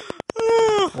god.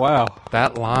 Wow.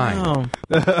 That line. Oh.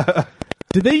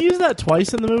 Did they use that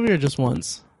twice in the movie or just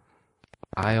once?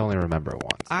 I only remember it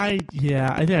once. I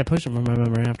think I pushed it from my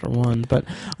memory after one, but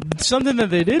something that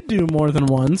they did do more than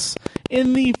once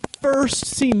in the first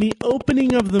scene, the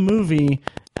opening of the movie,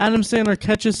 Adam Sandler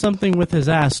catches something with his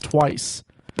ass twice.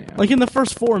 Yeah. Like in the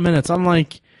first 4 minutes, I'm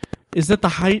like, is that the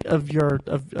height of your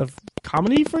of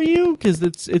comedy for you? Because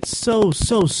it's so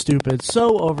stupid,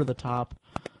 so over the top.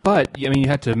 But I mean, you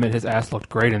had to admit his ass looked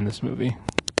great in this movie.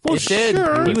 Well, It did.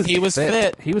 sure. He was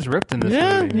fit. He was ripped in this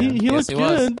Yeah, movie. Man. he Yes, looked he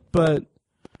was. good, but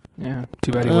Yeah,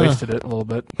 too bad he wasted it a little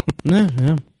bit.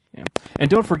 yeah. Yeah. And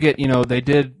don't forget, they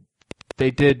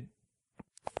did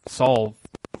solve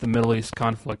the Middle East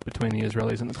conflict between the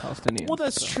Israelis and the Palestinians. Well,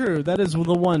 that's true. That is the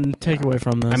one takeaway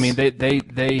from this. I mean,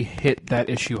 they hit that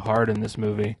issue hard in this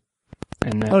movie,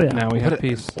 and now we have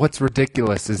peace. What's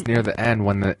ridiculous is near the end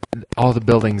when all the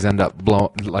buildings end up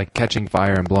catching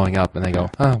fire and blowing up, and they go,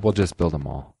 we'll just build them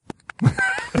all.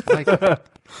 Like, yeah,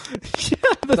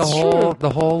 that's true.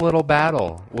 the whole little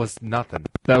battle was nothing.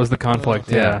 That was the conflict.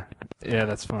 Yeah. Yeah,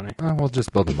 that's funny. We'll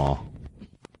just build them all.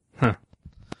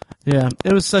 Yeah,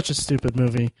 it was such a stupid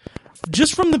movie.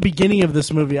 Just from the beginning of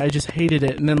this movie, I just hated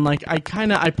it. And then, like, I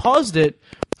paused it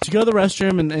to go to the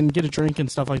restroom and get a drink and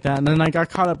stuff like that. And then I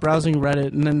got caught up browsing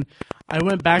Reddit. And then I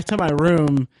went back to my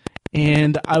room,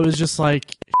 and I was just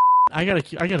like, I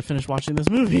gotta finish watching this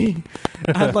movie.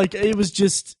 It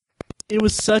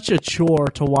was such a chore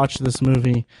to watch this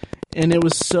movie. And it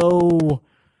was so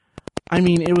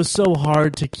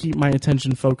hard to keep my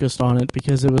attention focused on it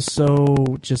because it was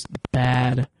so just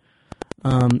bad.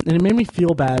 And it made me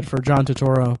feel bad for John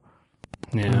Turturro.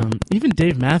 Yeah. Even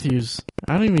Dave Matthews.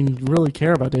 I don't even really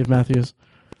care about Dave Matthews.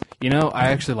 I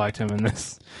actually liked him in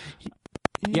this.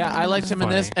 Yeah, I liked him in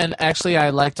Funny. this, and actually I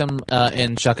liked him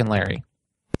in Chuck and Larry.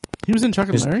 He was in Chuck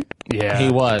and Larry? Yeah. He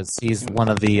was. He's one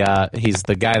of the. He's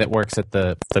the guy that works at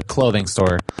the clothing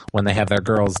store when they have their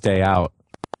girls' day out.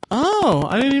 Oh,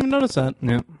 I didn't even notice that.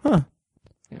 Yeah. Huh.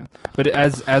 Yeah. But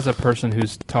as a person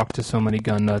who's talked to so many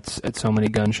gun nuts at so many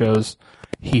gun shows,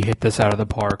 he hit this out of the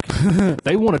park.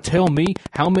 They want to tell me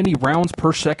how many rounds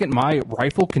per second my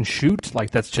rifle can shoot?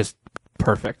 Like, that's just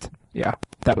perfect. Yeah,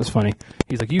 that was funny.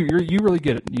 He's like, you really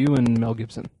get it. You and Mel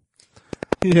Gibson.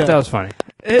 Yeah. That was funny.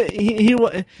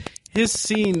 His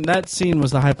scene, that scene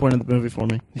was the high point of the movie for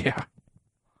me. Yeah.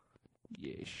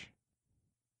 Yeesh.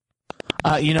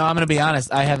 I'm going to be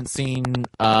honest. I haven't seen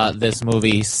this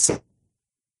movie. Saw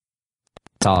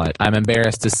it. I'm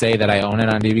embarrassed to say that I own it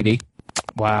on DVD.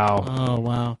 Wow. Oh,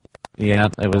 wow. Yeah,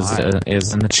 it was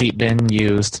in the cheap bin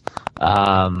used,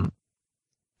 and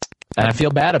I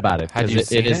feel bad about it. Had you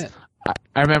seen it?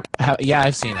 I remember.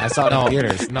 I've seen it. I saw it in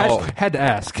theaters. No, Had to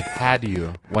ask. had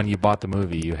you, when you bought the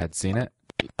movie, you had seen it?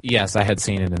 Yes, I had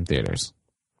seen it in theaters.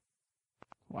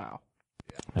 Wow.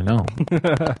 I know.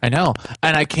 I know.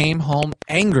 And I came home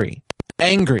angry.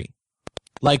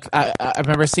 Like I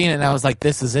remember seeing it and I was like,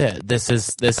 this is it. This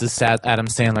is Adam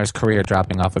Sandler's career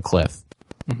dropping off a cliff.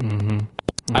 Mm-hmm.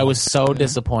 I was so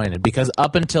disappointed because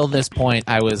up until this point,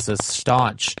 I was a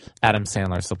staunch Adam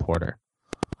Sandler supporter.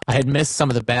 I had missed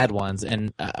some of the bad ones,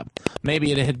 and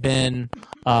maybe it had been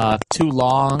too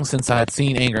long since I had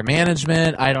seen Anger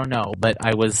Management. I don't know, but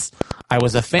I was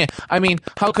a fan. I mean,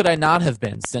 how could I not have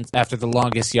been since after The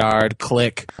Longest Yard,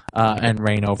 Click, and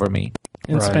Reign Over Me?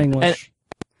 And Spanglish.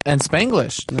 And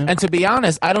Spanglish. Yeah. And to be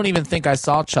honest, I don't even think I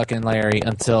saw Chuck and Larry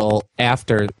until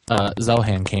after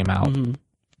Zohan came out. Mm-hmm.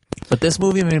 But this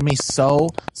movie made me so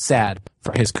sad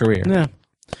for his career. Yeah.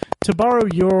 To borrow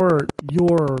your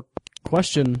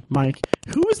question, Mike,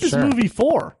 who is this Sure. movie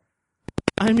for?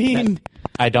 I mean,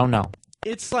 I don't know.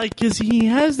 it's like, because he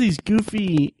has these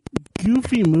goofy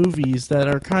movies that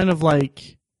are kind of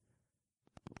like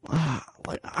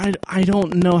I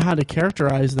don't know how to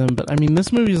characterize them, but I mean,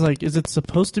 this movie is like, is it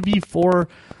supposed to be for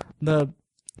the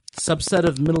subset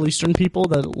of Middle Eastern people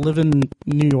that live in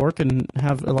New York and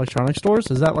have electronic stores?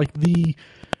 Is that like the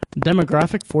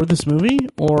demographic for this movie,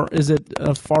 or is it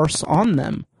a farce on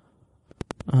them?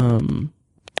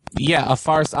 Yeah, a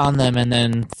farce on them, and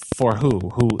then for who?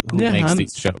 Who Yeah, makes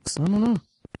these jokes? I don't know.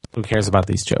 Who cares about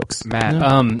these jokes? Matt,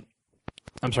 Yeah.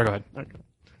 I'm sorry, go ahead.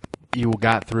 you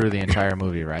got through the entire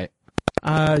movie, right?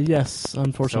 Yes,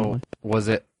 unfortunately. So, was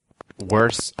it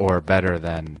worse or better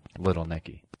than Little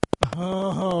Nicky?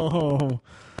 Oh,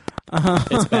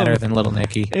 It's better than Little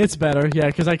Nicky. it's better, yeah,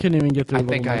 because I couldn't even get through. I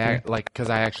think Little Nicky. because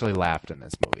I actually laughed in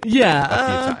this movie. Yeah, a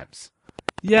few times.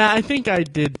 Yeah, I think I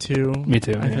did too. Me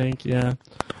too. I yeah. think, yeah.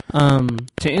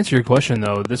 To answer your question,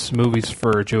 though, this movie's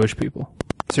for Jewish people.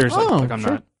 Seriously, Oh, I'm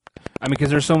sure. not. I mean, because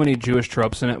there's so many Jewish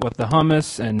tropes in it with the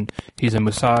hummus, and he's a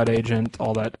Mossad agent,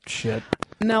 all that shit.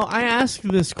 Now, I asked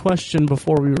this question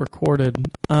before we recorded.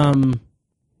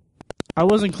 I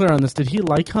wasn't clear on this. Did he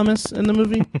like hummus in the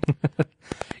movie?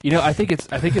 I think it's.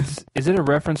 Is it a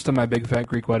reference to My Big Fat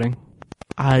Greek Wedding?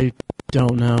 I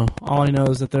don't know. All I know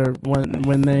is that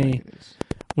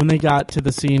when they got to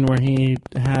the scene where he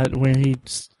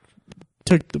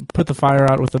put the fire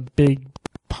out with a big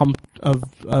pump of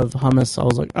hummus. I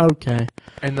was like, okay.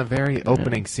 In the very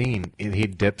opening scene, he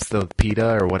dips the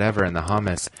pita or whatever in the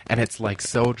hummus, and it's like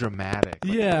so dramatic.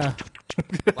 Yeah.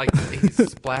 Like he's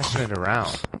splashing it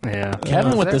around. Yeah.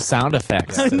 Kevin with the sound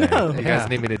effects. I know. You guys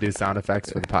need me to do sound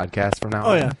effects for the podcast from now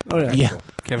Oh on? yeah. Oh yeah. Yeah.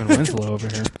 Kevin Winslow over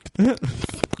here.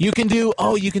 You can do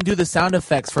the sound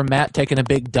effects for Matt taking a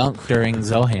big dunk during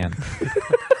Zohan.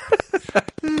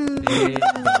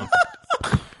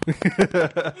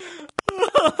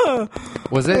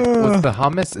 Was the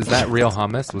hummus? Is that real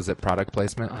hummus? Was it product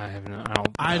placement?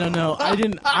 I don't know. I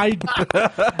didn't.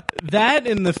 That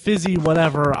and the fizzy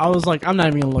whatever. I was like, I'm not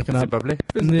even gonna look it up. Bubbly?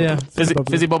 Yeah,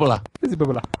 Fizzy bubble.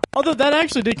 Although that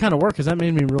actually did kind of work because that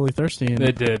made me really thirsty. And,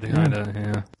 It did, kind of,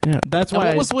 yeah. yeah, that's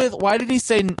why. Why did he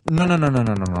say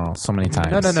no so many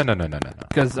times? No.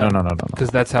 Because No.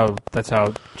 that's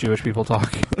how Jewish people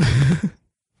talk.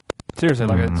 Seriously,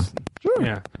 like it's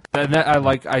yeah.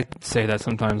 I say that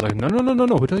sometimes, like no.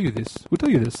 Who tell you this? Who tell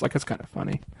you this? Like it's kind of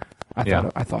funny.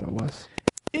 I thought it was.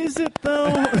 Is it though?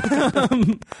 No,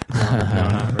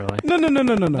 not really. No. No.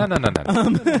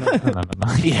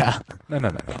 Yeah. No.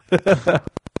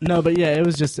 No, but yeah, it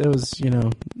was just it was Yeah.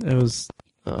 it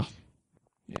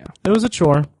was a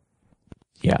chore.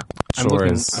 Yeah. I'm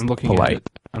looking polite. at it.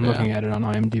 I'm looking at it on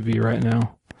IMDb right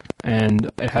now, and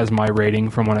it has my rating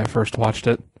from when I first watched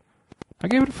it. I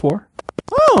gave it a 4.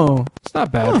 Oh, It's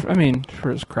not bad. I mean,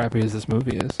 for as crappy as this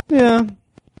movie is. yeah,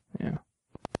 Yeah.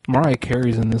 Mariah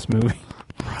Carey's in this movie.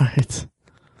 right.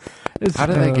 How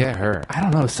did they get her? I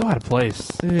don't know. It's so out of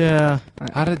place. Yeah,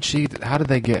 How did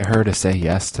they get her to say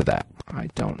yes to that? I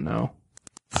don't know.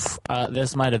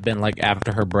 This might have been like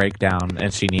after her breakdown,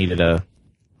 and she needed a.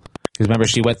 Because remember,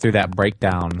 she went through that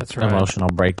breakdown, That's right. emotional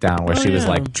breakdown, where Oh, she was yeah.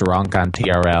 like drunk on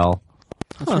TRL,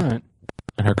 That's right.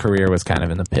 and her career was kind of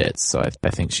in the pits. So I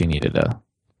think she needed a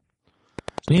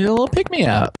little pick me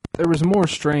up. There was more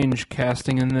strange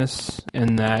casting in this,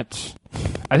 in that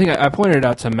I think I pointed it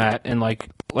out to Matt, and like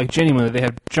genuinely, they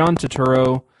had John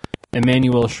Turturro,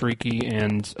 Emmanuel Shrieky,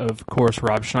 and of course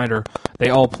Rob Schneider. They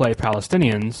all play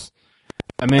Palestinians.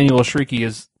 Emmanuel Shrieky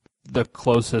is the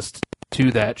closest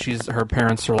to that. Her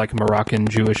parents are like Moroccan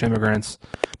Jewish immigrants,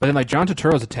 but then like John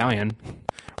Turturro's Italian.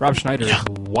 Rob Schneider is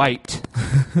white,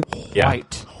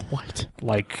 white,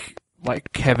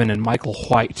 like Kevin and Michael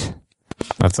White.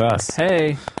 That's us.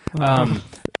 Hey,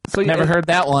 so Never heard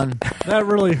that one. that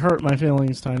really hurt my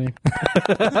feelings, Tiny.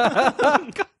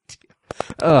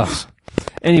 Ugh.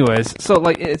 Anyways, so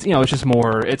like it's it's just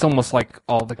more. It's almost like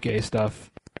all the gay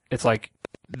stuff. It's like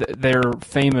they're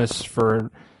famous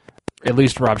for at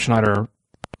least Rob Schneider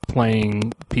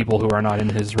playing people who are not in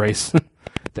his race,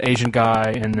 the Asian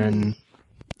guy, and then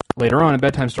later on in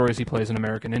Bedtime Stories he plays an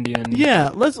American Indian. Yeah,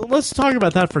 let's talk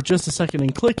about that for just a second.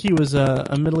 In Click, he was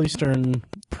a Middle Eastern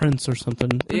prince or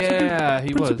something. Yeah,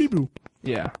 he Prince was. Abibu.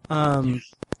 Yeah,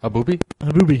 A booby?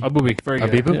 Habubi. Abubi, very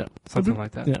good. Abibu? Yeah. Something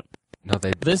like that. Yeah. No,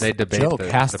 they This debate joke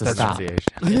the has to stop.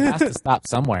 pronunciation. It has to stop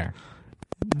somewhere.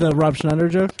 The Rob Schneider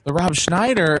joke. The Rob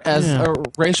Schneider as Yeah. a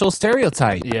racial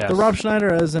stereotype. Yeah, The Rob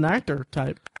Schneider as an actor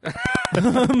type.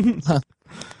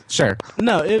 Sure.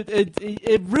 No,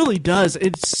 it really does.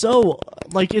 It's so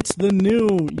like it's the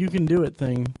new you can do it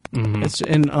thing. Mhm. It's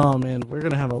and oh man, we're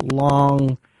gonna have a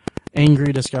long,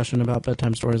 angry discussion about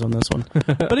Bedtime Stories on this one.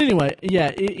 But anyway, yeah,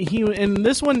 he in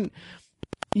this one,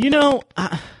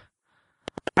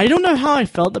 I don't know how I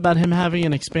felt about him having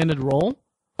an expanded role,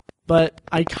 but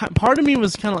part of me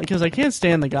was kind of like because I can't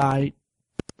stand the guy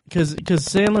because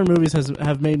Sandler movies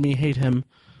have made me hate him.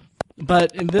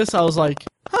 But in this, I was like,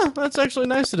 that's actually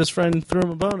nice that his friend threw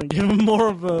him a bone and gave him more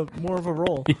of a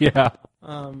role. yeah.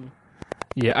 Um,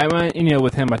 Yeah, I mean,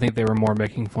 with him, I think they were more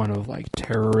making fun of like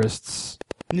terrorists,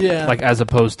 yeah, like as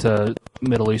opposed to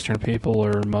Middle Eastern people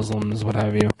or Muslims, what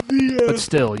have you. yeah. But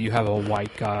still, you have a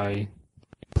white guy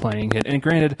playing it. And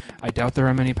granted, I doubt there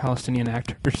are many Palestinian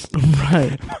actors,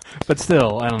 Right. but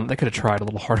still, they could have tried a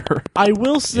little harder. I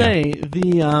will say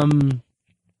the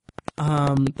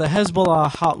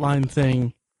Hezbollah hotline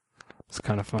thing, It's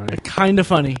kind of funny. kind of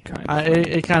funny.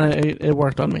 Kinda funny. It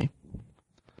worked on me.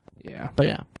 Yeah. But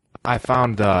yeah. I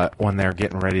found when they're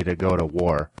getting ready to go to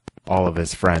war, all of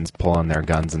his friends pulling their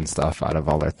guns and stuff out of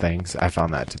all their things. I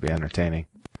found that to be entertaining.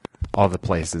 All the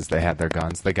places they had their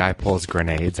guns. The guy pulls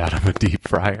grenades out of a deep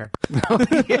fryer.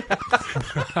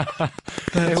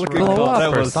 They would blow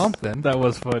up or something. That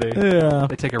was funny. Yeah.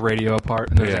 They take a radio apart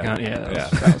and there's a gun. Yeah,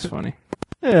 that was funny.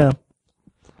 Yeah.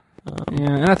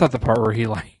 Yeah, and I thought the part where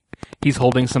he's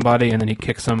holding somebody and then he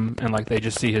kicks him and like they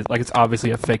just see his, like it's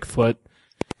obviously a fake foot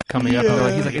coming up.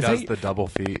 Like, he's like, He "Is does that the double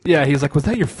feet. Yeah, he's like, was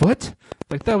that your foot?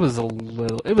 Like, that was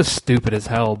it was stupid as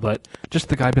hell, but just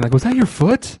the guy being like, was that your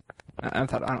foot? I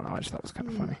thought, I don't know, I just thought it was kind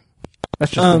of funny.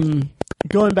 That's just me.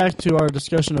 Going back to our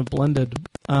discussion of Blended,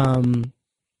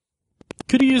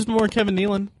 could have used more Kevin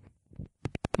Nealon.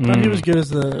 Thought he was good as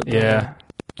the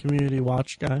community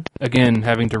watch guy. Again,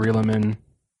 having to reel him in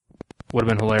would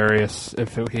have been hilarious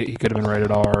if he could have been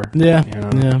rated R. Yeah, you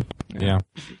know? Yeah.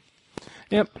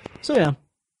 Yep. So yeah,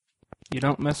 you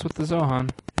don't mess with the Zohan.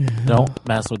 Don't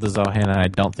mess with the Zohan, and I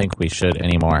don't think we should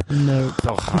anymore. No.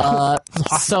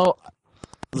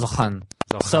 Zohan.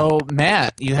 So,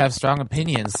 Matt, you have strong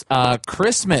opinions.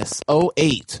 Christmas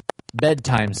 08,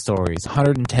 bedtime stories,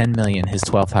 110 million, his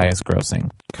 12th highest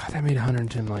grossing. God, that made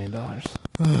 $110 million.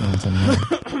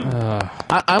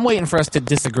 I'm waiting for us to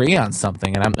disagree on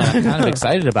something, and I'm kind of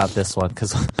excited about this one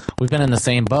because we've been in the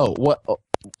same boat.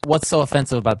 What's so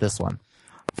offensive about this one?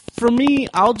 For me,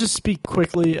 I'll just speak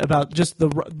quickly about just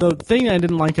the thing I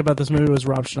didn't like about this movie was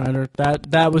Rob Schneider.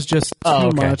 That was just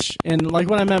too much. And like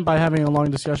what I meant by having a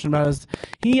long discussion about it is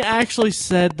he actually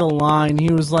said the line.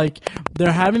 He was like,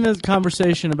 they're having this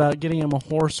conversation about getting him a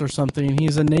horse or something, and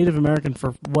he's a Native American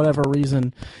for whatever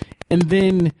reason. And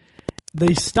then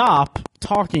they stop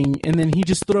talking, and then he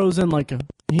just throws in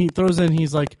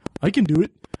he's like, I can do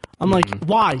it. I'm like,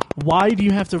 why? Why do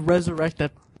you have to resurrect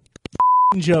that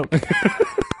joke?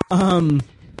 And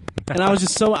I was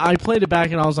just I played it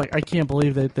back and I was like, I can't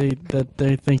believe that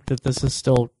they think that this is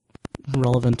still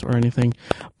relevant or anything.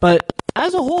 But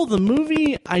as a whole, the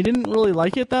movie, I didn't really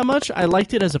like it that much. I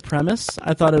liked it as a premise.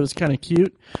 I thought it was kind of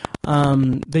cute.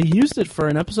 They used it for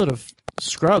an episode of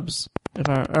Scrubs.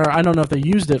 I don't know if they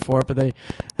used it for it, but they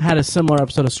had a similar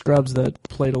episode of Scrubs that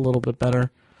played a little bit better.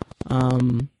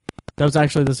 That was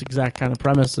actually this exact kind of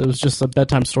premise. It was just a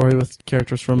bedtime story with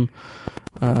characters from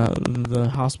the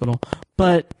hospital.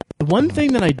 But one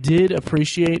thing that I did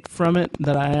appreciate from it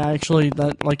that I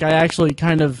actually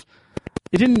kind of,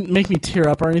 it didn't make me tear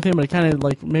up or anything, but it kind of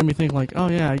like made me think like, oh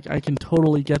yeah, I can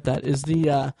totally get that. Is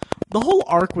the whole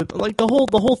arc with like the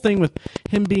whole thing with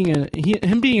him being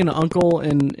an uncle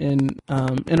and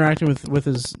interacting with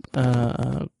his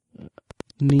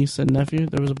niece and nephew.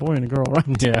 There was a boy and a girl,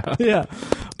 right? Yeah. Yeah.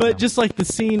 But just like the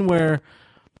scene where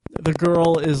the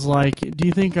girl is like, do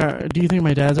you think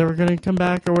my dad's ever going to come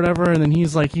back or whatever? And then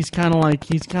he's kind of like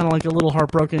a little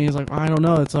heartbroken. He's like, I don't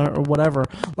know, it's or whatever.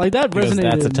 Like that resonated.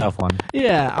 That's a tough one.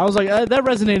 Yeah, I was like, that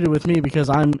resonated with me because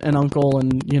I'm an uncle,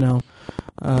 and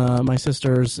my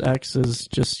sister's ex is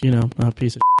just a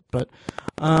piece of shit. But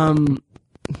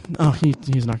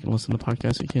he's not going to listen to the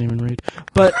podcast. He can't even read.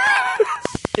 But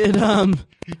He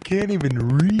can't even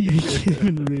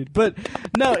read. But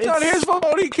no, it's not his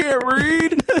fault. He can't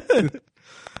read.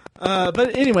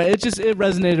 But anyway, it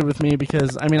resonated with me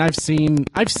because I mean I've seen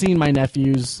my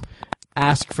nephews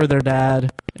ask for their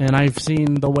dad, and I've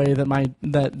seen the way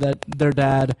that their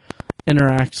dad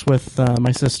interacts with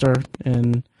my sister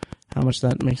and how much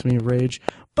that makes me rage.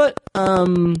 But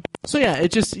so yeah,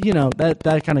 it just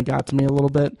that kind of got to me a little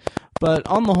bit. But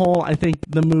on the whole, I think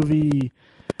the movie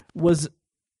was.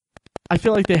 I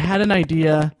feel like they had an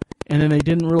idea, and then they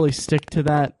didn't really stick to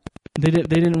that. They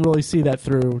didn't really see that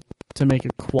through to make a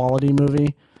quality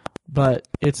movie, but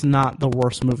it's not the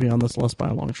worst movie on this list by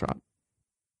a long shot.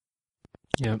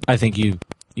 Yeah, I think you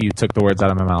took the words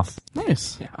out of my mouth.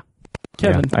 Nice. Yeah.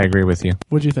 Kevin, I agree with you.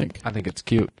 what'd you think? I think it's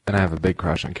cute, and I have a big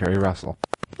crush on Carrie Russell.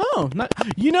 Oh,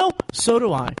 so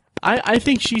do I. I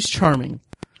think she's charming.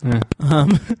 Yeah.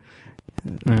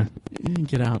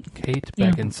 Get out. Kate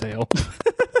Beckinsale.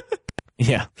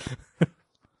 Yeah.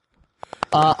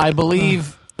 I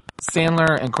believe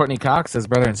Sandler and Courtney Cox as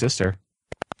brother and sister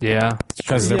Yeah.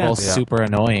 because they're both super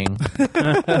annoying.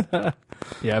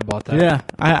 Yeah, I bought that. Yeah,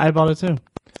 I bought it too.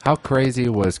 How crazy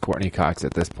was Courtney Cox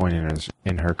at this point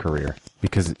in her career?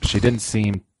 Because she didn't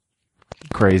seem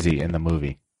crazy in the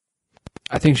movie.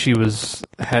 I think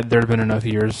had there been enough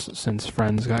years since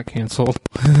Friends got canceled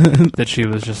that she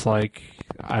was just like,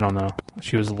 I don't know.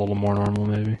 She was a little more normal,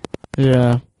 maybe.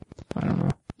 Yeah. I don't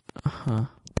know.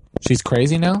 She's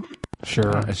crazy now?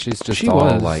 Sure. She's just She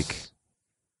all was. like,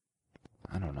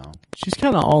 I don't know. She's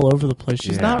kind of all over the place.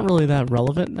 She's not really that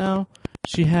relevant now.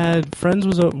 She had Friends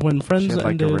when Friends She had like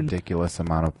ended. a ridiculous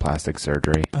amount of plastic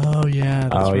surgery. Oh yeah.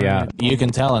 That's right. Yeah. You can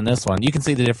tell in this one. You can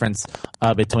see the difference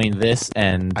between this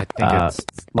and I think it's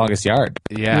Longest Yard.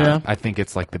 Yeah. I think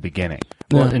it's like the beginning.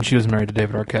 Well, Yeah. and she was married to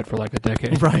David Arquette for like a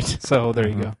decade. Right. So there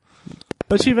you go.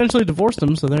 But she eventually divorced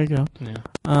him, so there you go. Yeah.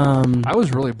 Um. I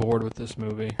was really bored with this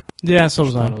movie. Yeah. So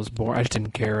was I I. thought it was boring. I just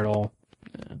didn't care at all.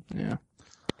 Yeah.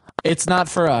 It's not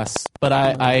for us, but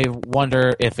I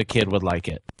wonder if a kid would like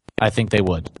it. I think they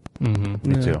would. Me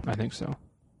Yeah. too. I think so.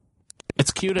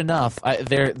 It's cute enough. I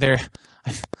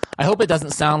hope it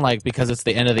doesn't sound like because it's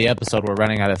the end of the episode we're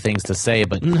running out of things to say,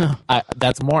 but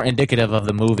that's more indicative of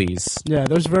the movies. Yeah,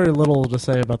 there's very little to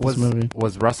say about this movie.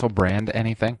 Was Russell Brand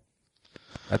anything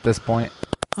at this point?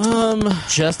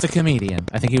 Just a comedian.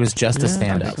 I think he was just a I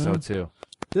stand-up. think so too.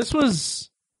 This was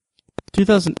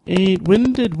 2008.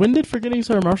 When did Forgetting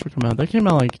Sarah Marshall come out? That came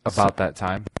out like About that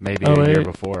time, maybe 08. a year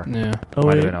before. Yeah,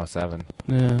 Might 08. have been 07.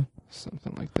 Yeah.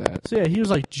 something like that. So yeah, he was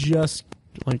like just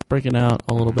like breaking out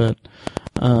a little bit.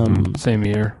 Same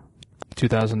year,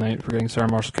 2008. Forgetting Sarah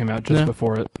Marshall came out just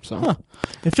before it. So Huh.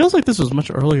 It feels like this was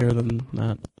much earlier than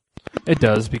that. it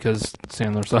does because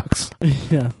Sandler sucks.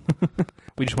 Yeah.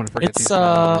 We just want to forget It's these.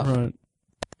 Right.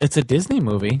 it's a Disney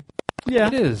movie. Yeah.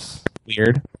 It is.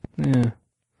 Weird. Yeah,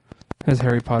 has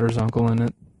Harry Potter's uncle in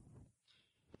it.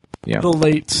 Yeah. The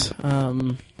late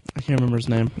I can't remember his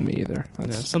name. Me either. Yeah,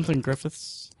 That's something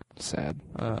Griffiths. sad.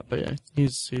 But yeah,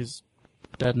 he's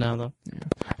dead now though.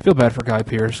 I feel bad for Guy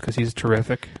Pearce because he's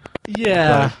terrific.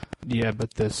 Yeah.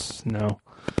 But this no.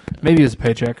 Maybe his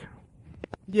paycheck.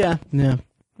 Yeah. Yeah.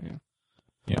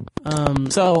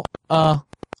 So,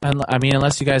 and I mean,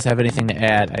 unless you guys have anything to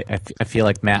add, I feel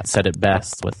like Matt said it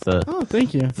best with the Oh,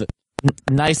 thank you.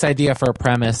 nice idea for a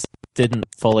premise, didn't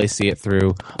fully see it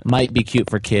through, might be cute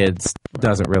for kids,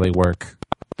 doesn't really work.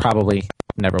 Probably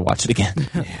never watch it again.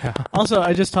 Yeah. Also,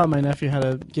 I just taught my nephew how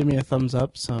to give me a thumbs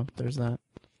up, so there's that.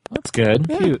 That's good.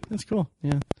 Yeah, Cute. That's cool.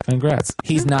 Yeah. Congrats.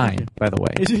 He's 9, by the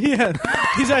way. Yeah.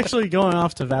 He's actually going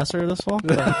off to Vassar this fall.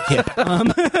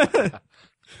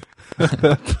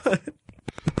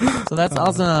 So that's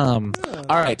awesome.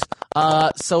 All right.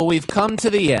 So we've come to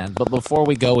the end, but before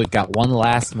we go, we've got one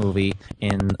last movie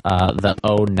in the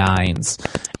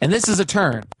 09s. And this is a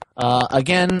turn.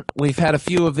 Again, we've had a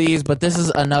few of these, but this is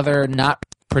another not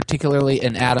particularly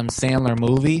an Adam Sandler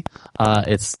movie.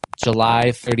 It's July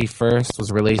 31st,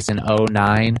 was released in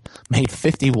 09, made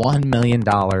 $51 million.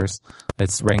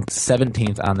 It's ranked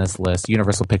 17th on this list.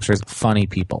 Universal Pictures, Funny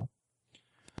People.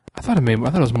 I thought it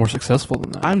was more successful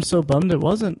than that. I'm so bummed it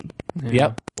wasn't. Yeah.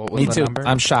 Yep. What was Me the too. number?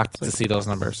 I'm shocked to see those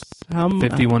numbers.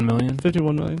 51 million.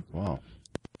 51 million. Wow.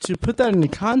 To put that into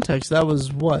context, that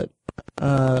was what?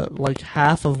 Like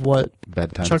half of what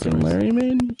Bedtime Chuck and stories. Larry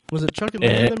made? Was it Chuck and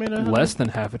Larry that made it? Less than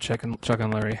half of Chuck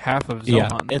and Larry. Half of Zohan.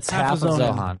 Yeah, it's half of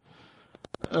Zohan.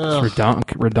 Zohan.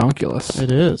 It's redonkulous.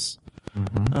 It is.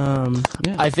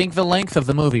 Yeah. I think the length of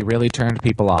the movie really turned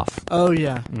people off. Oh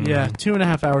yeah, yeah.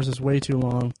 2.5 hours is way too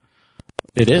long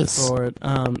It is. for it.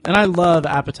 And I love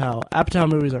Apatow. Apatow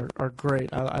movies are great.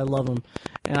 I love them.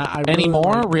 And I Any really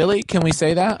more? like- Really? Can we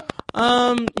say that?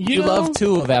 You know, love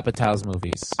 2 of Apatow's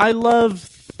movies. I love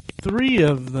 3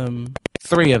 of them.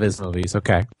 3 of his movies.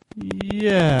 Okay.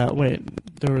 Yeah. Wait.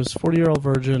 There was 40-Year-Old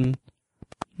Virgin,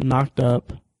 Knocked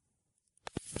Up,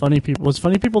 Funny People. Was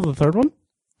Funny People the third one?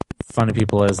 Funny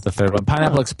People is the third one.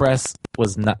 Pineapple Express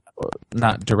was not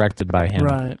directed by him.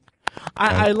 Right.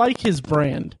 I like his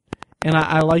brand, and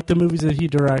I like the movies that he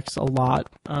directs a lot.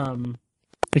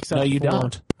 Except No, you for,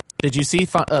 don't. Did you see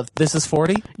This Is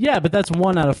 40? Yeah, but that's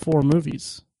 1 out of 4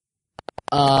 movies.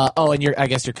 And I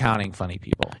guess you're counting Funny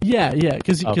People. Yeah,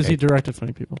 because Okay. he directed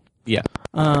Funny People. Yeah.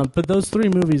 But those 3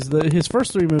 movies, his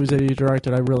first 3 movies that he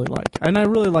directed, I really like, and I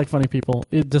really like Funny People,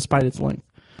 despite its length.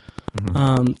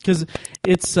 Because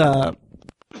it's all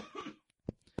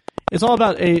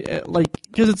about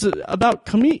because it's about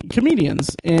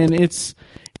comedians, and it's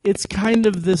kind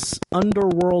of this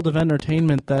underworld of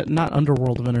entertainment that, not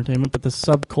underworld of entertainment, but the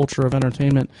subculture of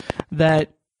entertainment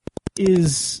that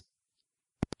is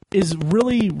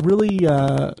really, really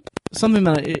something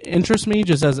that interests me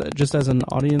just as an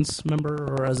audience member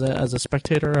or as a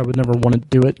spectator. I would never want to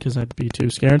do it because I'd be too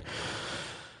scared.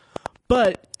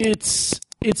 But it's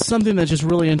something that just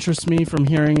really interests me from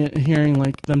hearing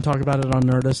like them talk about it on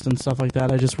Nerdist and stuff like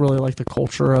that. I just really like the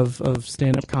culture of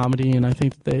stand-up comedy, and I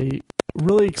think that they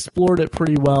really explored it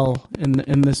pretty well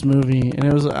in this movie. And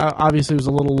it was obviously it was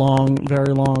a little long,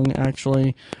 very long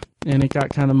actually, and it got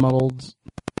kind of muddled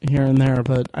here and there.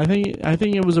 But I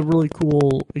think it was a really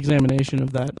cool examination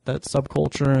of that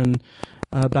subculture and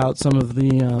about some of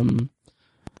the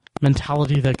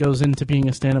mentality that goes into being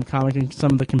a stand-up comic and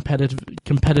some of the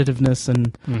competitiveness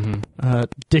and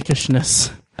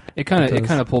dickishness. It kind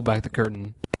of pulled back the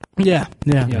curtain. Yeah.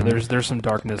 There's some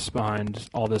darkness behind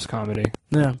all this comedy.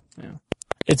 Yeah.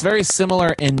 It's very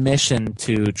similar in mission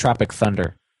to Tropic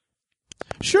Thunder.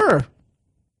 Sure.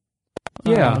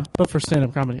 Yeah. But for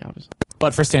stand-up comedy, obviously.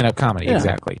 But for stand-up comedy, Yeah.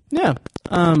 exactly. Yeah.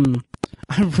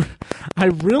 I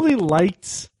really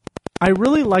liked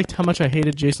how much I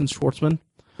hated Jason Schwartzman.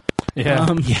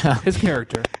 Yeah, Yeah. his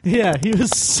character. Yeah, he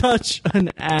was such an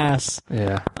ass.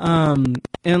 Yeah,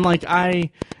 And like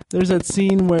there's that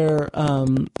scene where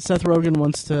Seth Rogen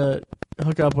wants to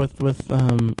hook up with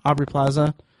Aubrey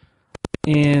Plaza,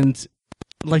 and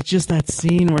like just that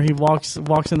scene where he walks in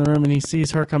the room and he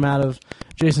sees her come out of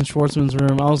Jason Schwartzman's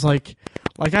room. I was like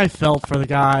I felt for the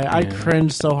guy. I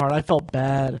cringed so hard. I felt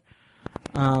bad.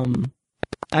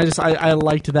 I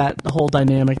liked that whole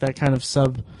dynamic, that kind of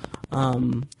subplot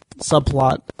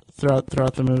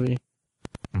throughout the movie.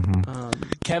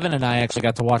 Kevin and I actually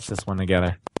got to watch this one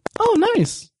together. Oh,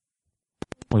 nice.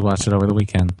 We watched it over the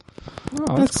weekend.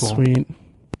 oh, That's cool. sweet.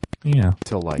 Yeah.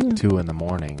 Till like 2 in the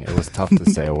morning. It was tough to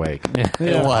stay awake.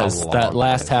 It was How that long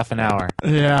last it is. half an hour.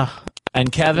 Yeah.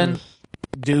 And Kevin,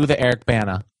 do the Eric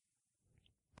Bana.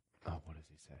 Oh, what does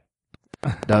he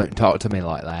say? Don't talk to me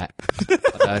like that.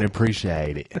 I don't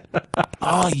appreciate it.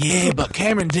 Oh yeah, but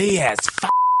Cameron Diaz.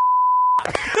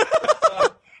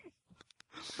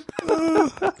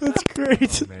 That's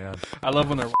great. Man. I love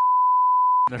when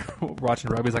they're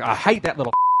watching rugby. He's like, I hate that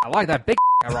little. I like that big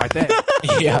right there.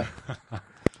 Yeah.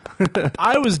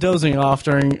 I was dozing off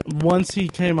once he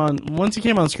came on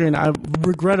screen. I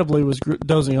regrettably was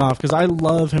dozing off because I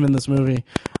love him in this movie.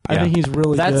 I think he's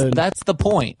really good. That's the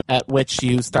point at which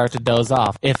you start to doze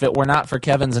off. If it were not for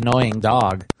Kevin's annoying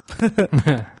dog,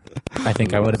 I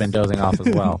think I would have been dozing off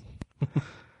as well.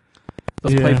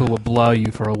 Those people will blow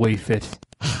you for a wee fit.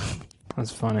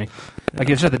 That's funny. Like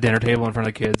it's at the dinner table in front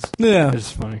of the kids. Yeah.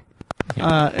 It's funny.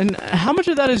 And how much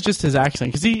of that is just his accent?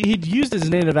 Because he'd used his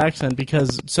native accent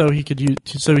so he could do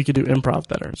improv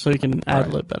better, so he can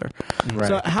ad lib better. Right.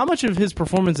 So how much of his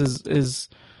performance is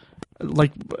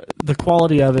like the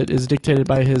quality of it is dictated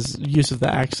by his use of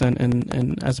the accent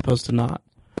and as opposed to not?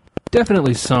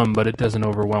 Definitely some, but it doesn't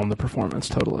overwhelm the performance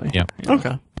totally. Yeah.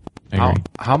 Okay.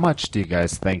 How much do you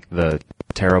guys think the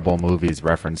terrible movies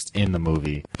referenced in the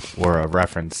movie were a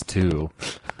reference to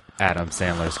Adam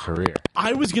Sandler's career?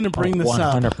 I was going to bring this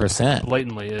up. 100%.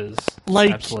 Blatantly is.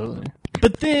 Like, Absolutely.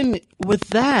 But then with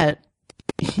that,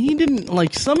 he didn't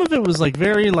like some of it was like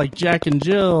very like Jack and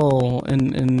Jill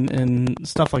and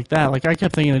stuff like that. Like I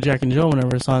kept thinking of Jack and Jill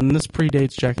whenever I saw it, and this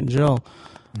predates Jack and Jill.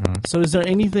 So is there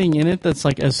anything in it that's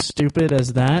like as stupid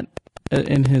as that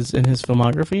in his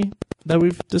filmography that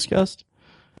we've discussed?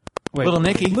 Wait, Little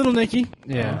Nicky. Little Nicky.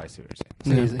 Yeah. Oh, I see what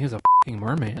you're saying. So he's a fucking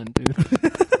merman, dude.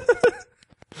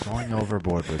 Going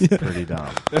overboard was pretty dumb.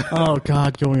 Oh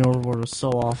God, Going Overboard was so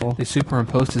awful. They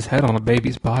superimposed his head on a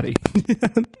baby's body.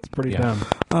 It's pretty dumb.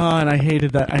 Oh, and I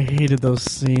hated that. I hated those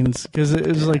scenes because it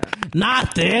was like,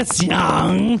 not this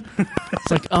young. It's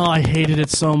like, oh, I hated it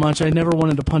so much. I never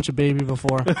wanted to punch a baby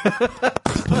before.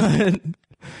 But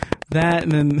that,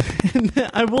 and then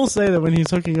I will say that when he's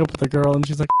hooking up with the girl and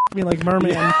she's like, "F me like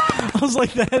merman," I was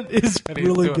like, that is And he's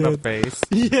really doing good. the face.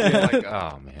 Yeah. You're like,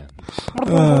 oh man.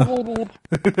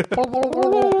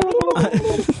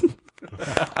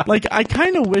 Like I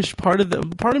kind of wish part of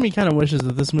me kind of wishes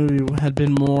that this movie had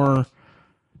been more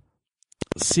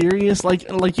serious. Like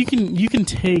you can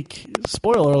take,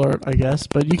 spoiler alert, I guess,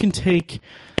 but you can take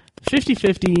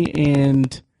 50-50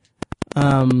 and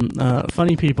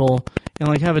Funny People and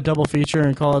like have a double feature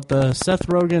and call it the Seth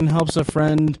Rogen helps a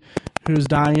friend who's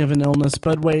dying of an illness,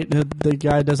 but wait, the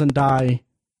guy doesn't die.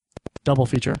 Double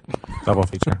feature. Double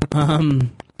feature.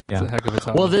 It's a heck of a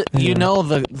time. Well, you know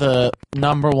the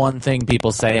number one thing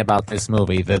people say about this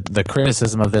movie, the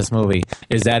criticism of this movie,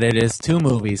 is that it is two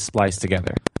movies spliced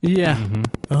together. Yeah.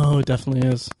 Oh, it definitely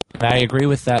is. And I agree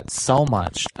with that so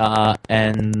much.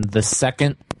 And the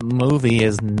second movie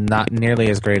is not nearly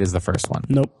as great as the first one.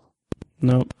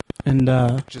 Nope. And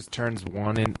Just turns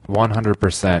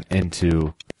 100%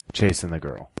 into chasing the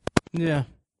girl. yeah.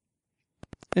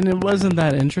 And it wasn't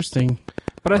that interesting.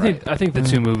 But I think the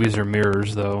two movies are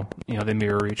mirrors, though. You know, they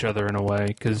mirror each other in a way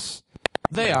because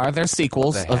They're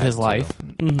sequels They of had his to. life.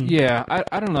 yeah,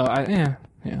 I don't know.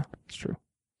 Yeah, it's true.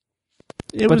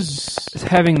 It But was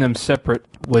having them separate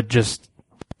would just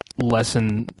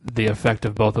lessen the effect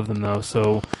of both of them, though.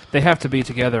 So they have to be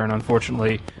together, and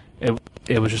unfortunately,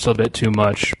 it was just a bit too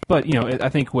much. But you know, I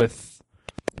think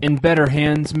in better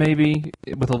hands, maybe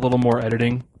with a little more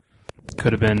editing,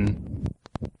 could have been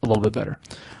a little bit better.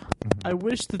 I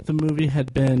wish that the movie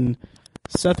had been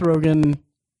Seth Rogen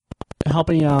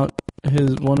helping out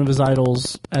one of his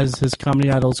idols as his comedy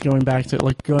idols, going back to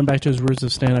his roots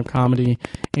of stand-up comedy,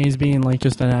 and he's being like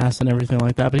just an ass and everything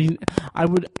like that. But I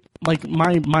would like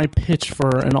my pitch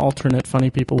for an alternate Funny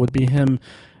People would be him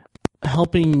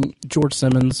helping George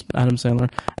Simmons, Adam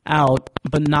Sandler, out,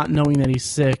 but not knowing that he's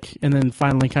sick, and then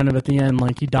finally kind of at the end,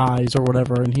 like he dies or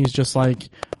whatever, and he's just like,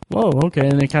 whoa, okay,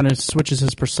 and it kind of switches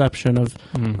his perception of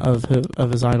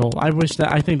his idol. I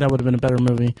think that would have been a better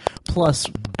movie. Plus,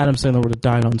 Adam Sandler would have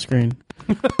died on screen.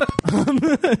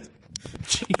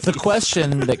 The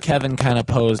question that Kevin kind of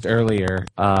posed earlier,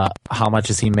 how much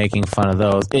is he making fun of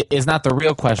those, is not the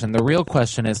real question. The real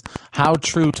question is, how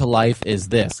true to life is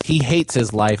this? He hates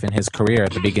his life and his career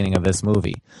at the beginning of this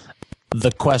movie.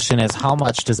 The question is, how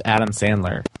much does Adam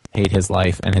Sandler hate his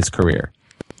life and his career?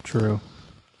 True.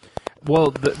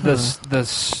 Well, the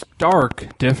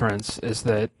stark difference is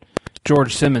that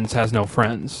George Simmons has no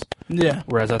friends. Yeah.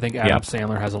 Whereas I think Adam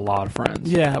Sandler has a lot of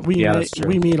friends. Yeah, we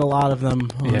meet a lot of them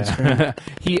on screen.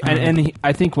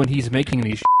 I think when he's making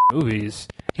these movies,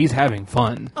 he's having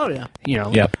fun. Oh, yeah. You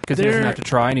know, because he doesn't have to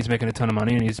try, and he's making a ton of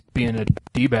money, and he's being a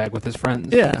D-bag with his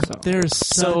friends. Yeah. So.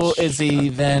 So is he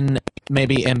then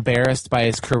maybe embarrassed by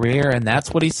his career, and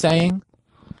that's what he's saying?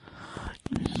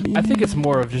 I think it's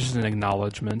more of just an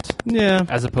acknowledgement. Yeah.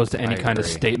 As opposed to any kind of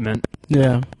statement.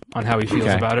 Yeah. On how he feels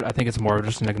about it. I think it's more of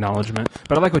just an acknowledgement.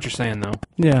 But I like what you're saying, though.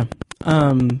 Yeah.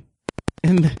 And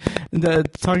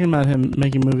talking about him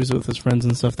making movies with his friends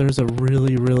and stuff, there's a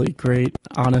really, really great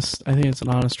I think it's an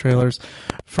honest trailers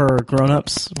for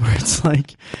grown-ups where it's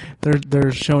like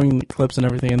they're showing clips and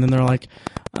everything, and then they're like,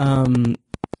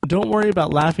 don't worry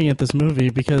about laughing at this movie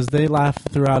because they laugh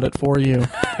throughout it for you.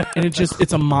 And it's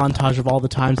a montage of all the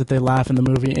times that they laugh in the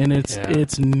movie, and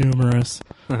it's numerous.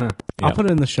 I'll put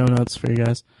it in the show notes for you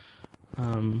guys.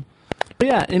 But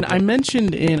yeah, and I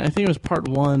mentioned I think it was part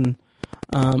 1,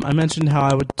 I mentioned how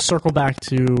I would circle back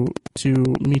to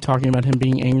me talking about him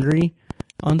being angry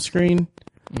on screen.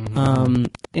 And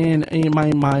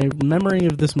my memory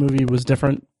of this movie was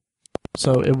different.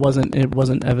 So it wasn't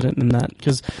evident in that,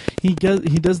 because he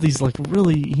does these like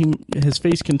really his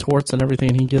face contorts and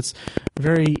everything, and he gets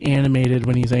very animated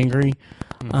when he's angry.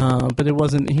 But it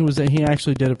wasn't. He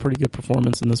actually did a pretty good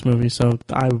performance in this movie. So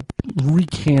I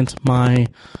recant my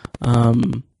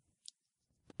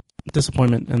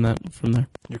disappointment in that from there.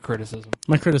 Your criticism.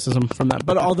 My criticism from that.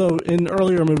 But although in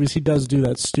earlier movies he does do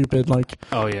that stupid like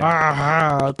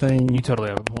thing. You totally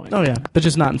have a point. Oh yeah, but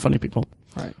just not in Funny People.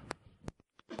 Right.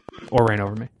 Or Reign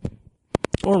Over Me.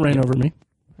 Or Reign Over Me.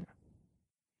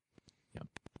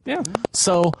 Yeah.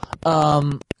 So,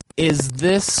 is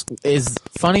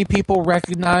Funny People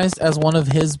recognized as one of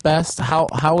his best? How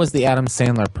was the Adam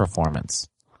Sandler performance?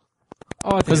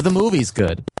 Oh, because the movie's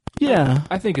good. Yeah,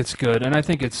 I think it's good, and I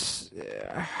think it's.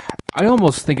 I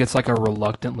almost think it's like a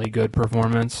reluctantly good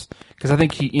performance, because I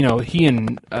think he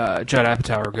and Judd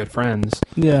Apatow are good friends.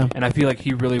 Yeah, and I feel like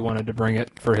he really wanted to bring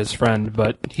it for his friend,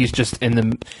 but he's just in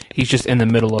the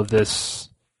middle of this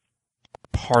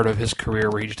part of his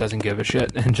career where he just doesn't give a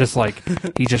shit, and just like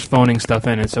he's just phoning stuff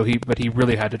in, and so he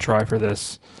really had to try for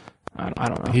this. I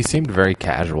don't know. He seemed very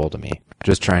casual to me,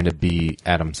 just trying to be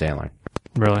Adam Sandler.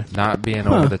 Really? Not being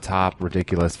over the top,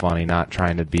 ridiculous, funny, not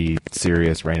trying to be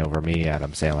serious, Reign Over Me,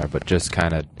 Adam Sandler, but just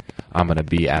kind of, I'm going to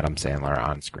be Adam Sandler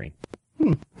on screen.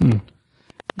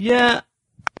 Yeah,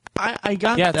 I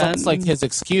got that. Yeah, it's almost like his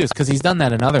excuse, because he's done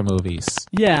that in other movies.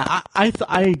 Yeah, I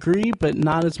agree, but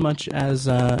not as much as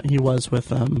he was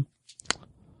with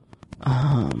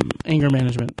Anger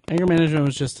Management. Anger Management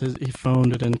was just he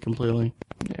phoned it in completely.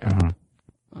 Yeah.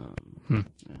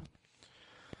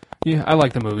 Yeah, I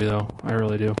like the movie though. I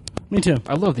really do. Me too.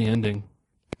 I love the ending.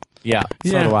 Yeah,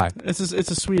 so do I. It's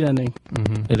a sweet ending.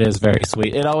 Mm-hmm. It is very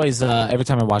sweet. It always, every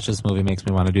time I watch this movie, makes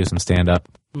me want to do some stand-up.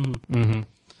 Mm-hmm.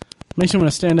 Makes me want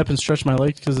to stand up and stretch my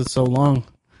legs because it's so long.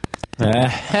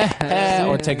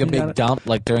 Or take a big dump,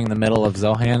 like during the middle of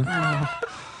Zohan.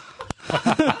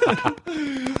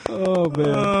 Oh,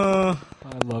 man.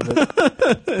 I love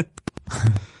it.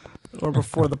 Or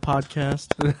before the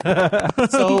podcast.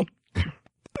 So,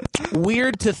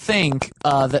 weird to think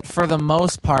that for the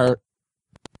most part,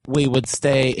 we would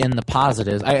stay in the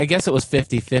positives. I guess it was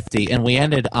 50-50, and we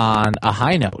ended on a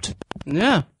high note.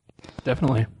 Yeah.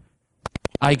 Definitely.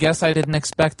 I guess I didn't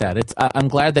expect that. I'm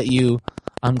glad that you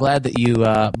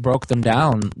broke them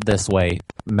down this way,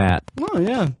 Matt. Oh,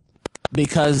 yeah.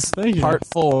 Because part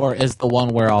 4 is the one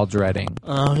we're all dreading.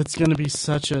 Oh, it's going to be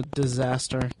such a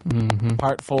disaster. Mm-hmm.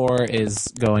 Part 4 is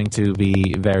going to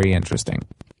be very interesting.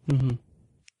 Mm-hmm.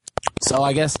 So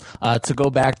I guess to go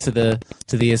back to the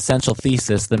essential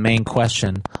thesis, the main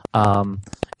question,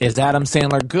 is Adam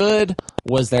Sandler good?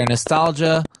 Was there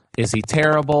nostalgia? Is he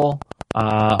terrible?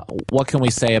 What can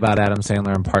we say about Adam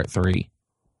Sandler in part 3?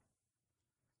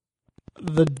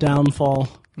 The downfall.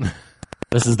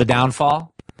 This is the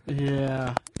downfall?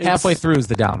 Yeah. Halfway through is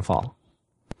the downfall.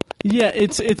 Yeah,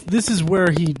 it's this is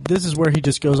where he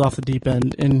just goes off the deep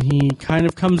end, and he kind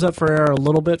of comes up for air a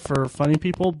little bit for funny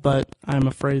people, but I'm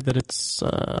afraid that it's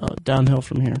downhill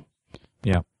from here.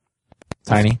 Yeah.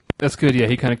 Tiny? That's good. Yeah,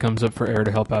 he kind of comes up for air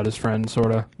to help out his friend,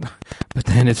 sort of. But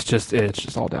then it's just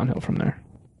all downhill from there.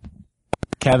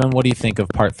 Kevin, what do you think of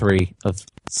part 3 of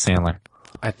Sandler?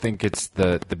 I think it's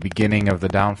the beginning of the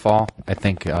downfall. I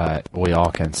think we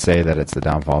all can say that it's the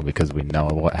downfall because we know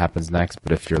what happens next.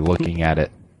 But if you're looking at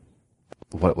it,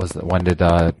 when did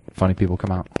Funny People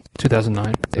come out?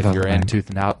 2009. If you're in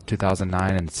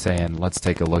 2009 and saying, let's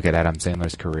take a look at Adam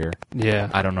Sandler's career, Yeah.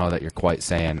 I don't know that you're quite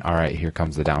saying, all right, here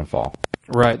comes the downfall.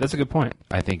 Right, that's a good point.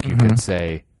 I think you could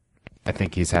say, I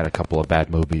think he's had a couple of bad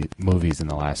movies in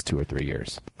the last 2 or 3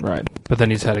 years. Right. But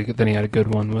then he had a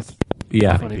good one with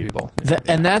Funny People.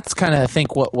 And that's kind of, I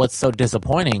think, what's so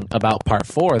disappointing about part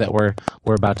 4 that we're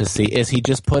about to see is he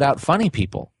just put out Funny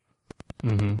People.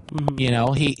 Mm-hmm. You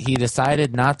know, he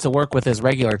decided not to work with his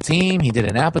regular team. He did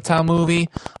an Apatow movie.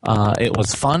 It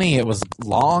was funny. It was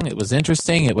long. It was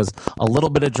interesting. It was a little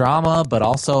bit of drama, but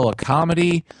also a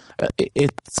comedy.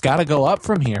 It's got to go up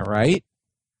from here, right?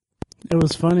 It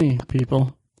was funny,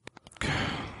 people.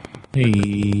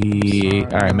 Hey.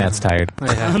 All right, Matt's tired.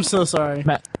 Yeah. I'm so sorry.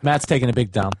 Matt's taking a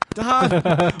big dump.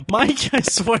 Mike, I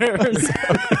swear.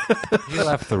 He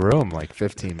left the room like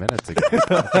 15 minutes ago.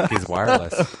 I think he's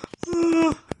wireless.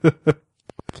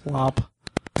 Plop.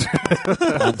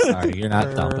 I'm sorry, you're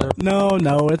not dumping.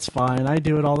 No, it's fine. I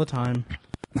do it all the time.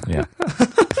 Yeah.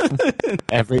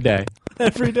 Every day.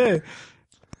 Every day.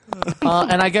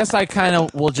 And I guess I kind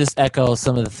of will just echo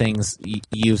some of the things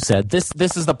you said. This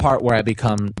is the part where I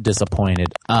become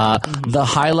disappointed. The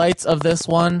highlights of this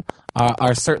one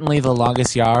are certainly The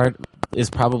Longest Yard is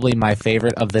probably my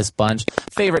favorite of this bunch.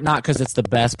 Favorite not because it's the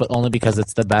best, but only because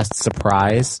it's the best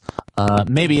surprise.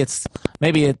 Maybe it's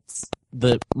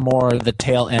the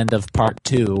tail end of part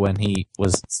 2 when he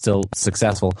was still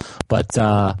successful. But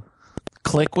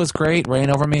Click was great. Rain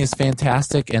Over Me is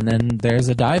fantastic. And then there's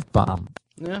a dive bomb.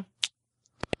 Yeah.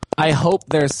 I hope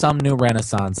there's some new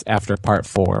renaissance after part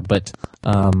 4, but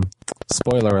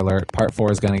spoiler alert, part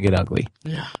 4 is going to get ugly.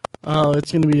 Yeah. Oh,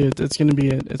 it's gonna be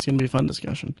a fun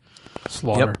discussion.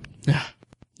 Slaughter. Yeah.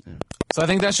 So I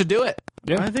think that should do it.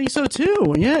 Yeah. I think so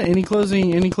too. Yeah. Any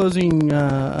closing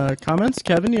comments,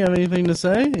 Kevin? Do you have anything to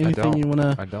say? Anything you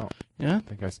wanna? I don't. Yeah. I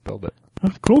think I spilled it. Oh,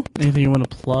 cool. Anything you want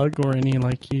to plug, or any you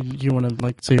want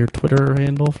to say your Twitter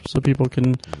handle so people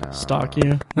can stalk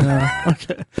you? No.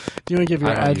 Okay. Do you want to give your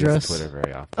I don't address? use Twitter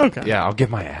very often. Okay. Yeah, I'll give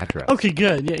my address. Okay,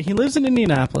 good. Yeah, he lives in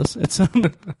Indianapolis. It's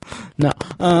no. Yeah.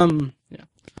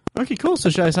 Okay, cool. So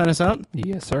should I sign us out?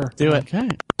 Yes, sir. Do it. Okay.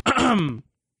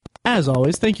 As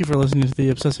always, thank you for listening to the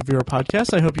Obsessive Viewer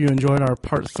podcast. I hope you enjoyed our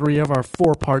part 3 of our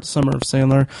 4-part Summer of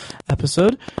Sandler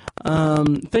episode.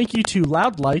 Thank you to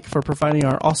Loud Like for providing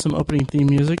our awesome opening theme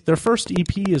music. Their first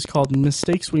EP is called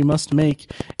Mistakes We Must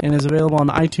Make and is available on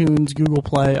iTunes, Google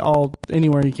Play,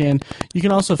 anywhere you can. You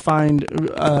can also find,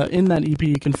 in that EP,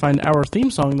 you can find our theme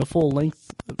song, the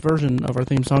full-length version of our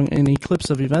theme song, and any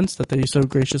clips of events that they so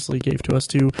graciously gave to us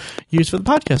to use for the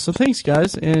podcast. So thanks,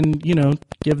 guys, and,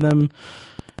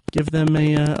 give them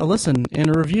a listen and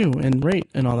a review and rate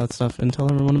and all that stuff and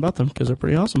tell everyone about them because they're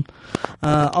pretty awesome.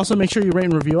 Also, make sure you rate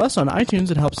and review us on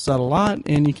iTunes. It helps us out a lot.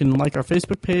 And you can like our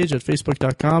Facebook page at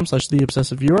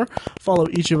facebook.com/theobsessiveviewer. Follow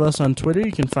each of us on Twitter.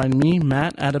 You can find me,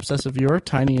 Matt, at ObsessiveViewer.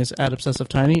 Tiny is at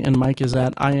ObsessiveTiny. And Mike is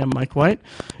at I am Mike White.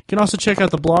 You can also check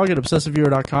out the blog at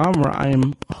obsessiveviewer.com where I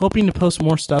am hoping to post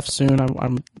more stuff soon.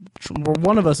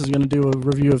 One of us is going to do a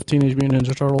review of Teenage Mutant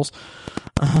Ninja Turtles.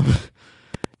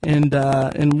 And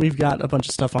we've got a bunch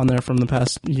of stuff on there from the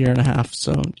past year and a half,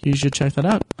 so you should check that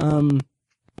out.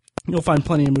 You'll find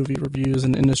plenty of movie reviews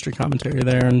and industry commentary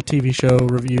there and TV show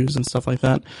reviews and stuff like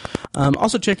that.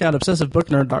 Also check out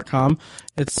ObsessiveBookNerd.com.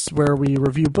 It's where we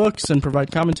review books and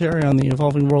provide commentary on the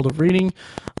evolving world of reading.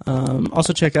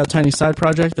 Also check out Tiny Side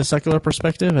Project, The Secular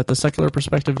Perspective, at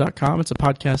thesecularperspective.com. It's a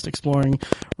podcast exploring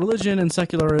religion and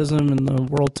secularism in the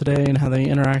world today and how they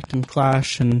interact and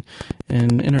clash and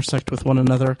intersect with one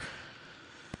another.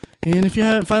 And if you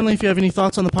have any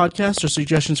thoughts on the podcast or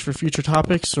suggestions for future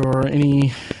topics or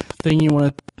anything you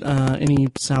want to, any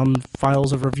sound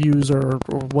files of reviews or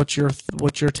what your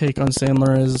take on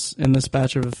Sandler is in this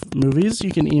batch of movies, you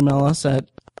can email us at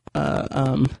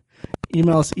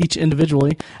email us each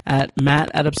individually at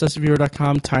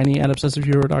matt@obsessiveviewer.com,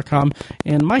 tiny@obsessiveviewer.com,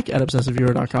 and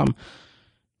mike@obsessiveviewer.com.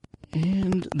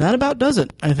 And that about does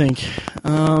it, I think.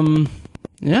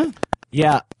 Yeah.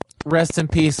 Yeah. Rest in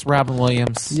peace, Robin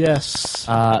Williams. Yes.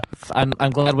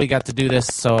 I'm glad we got to do this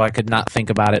so I could not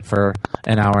think about it for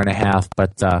an hour and a half,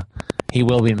 but He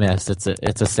will be missed. It's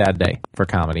a sad day for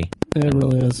comedy, It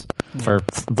really is. for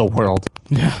the world.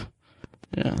 Yeah.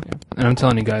 Yeah. And I'm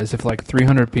telling you guys, if like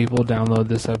 300 people download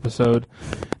this episode,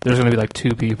 there's going to be like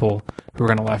 2 people who are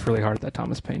going to laugh really hard at that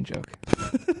Thomas Paine joke.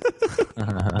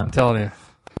 I'm telling you.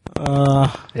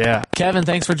 Yeah. Kevin,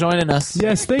 thanks for joining us.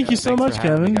 Yes, thank you so thanks much, for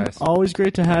having Kevin. me, guys. Always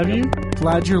great to have you.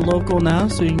 Glad you're local now,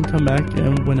 so you can come back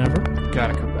whenever.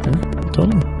 Gotta come back.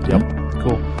 Totally. Yep.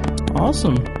 Cool.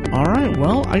 Awesome. All right.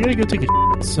 Well, I gotta go take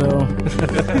a so.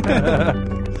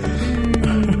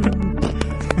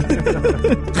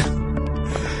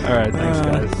 All right. Thanks,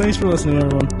 guys. Thanks for listening,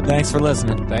 everyone. Thanks for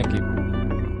listening. Thank you.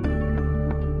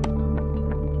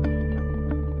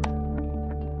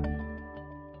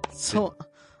 So,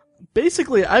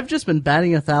 basically, I've just been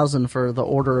batting 1,000 for the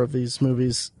order of these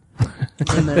movies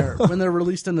when they're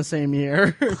released in the same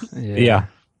year. Yeah.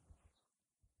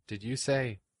 Did you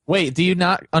say? Wait, do you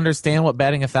not understand what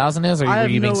batting 1,000 is, or I were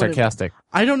have you being no idea. sarcastic?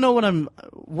 I don't know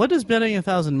what does batting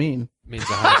 1,000 mean? Means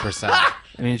 100%.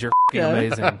 It means you're Yeah.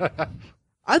 amazing.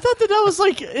 I thought that was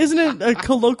like, isn't it a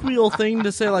colloquial thing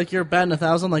to say like you're batting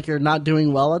 1,000, like you're not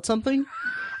doing well at something?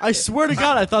 I swear to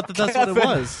God, I thought that's what it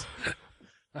was.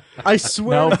 I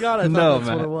swear to God, I thought that's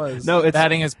what it was. No, it's.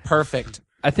 Batting is perfect.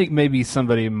 I think maybe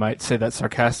somebody might say that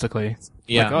sarcastically.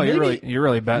 Yeah. Like, oh, you're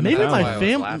really batting maybe it down. my Why I was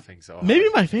fam- laughing so hard. Maybe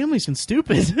my family's been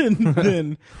stupid. And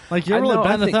then, like you're I really know, I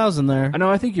batting think- 1,000 there. I know.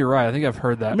 I think you're right. I think I've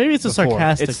heard that. Maybe it's a before.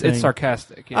 sarcastic thing. It's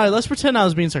sarcastic. Yeah. All right, let's pretend I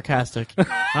was being sarcastic.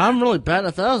 I'm really batting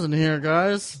 1,000 here,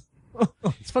 guys.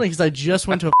 It's funny because I just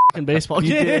went to a fucking baseball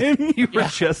game. You were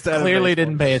just out of Clearly baseball.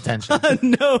 didn't pay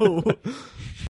attention. No.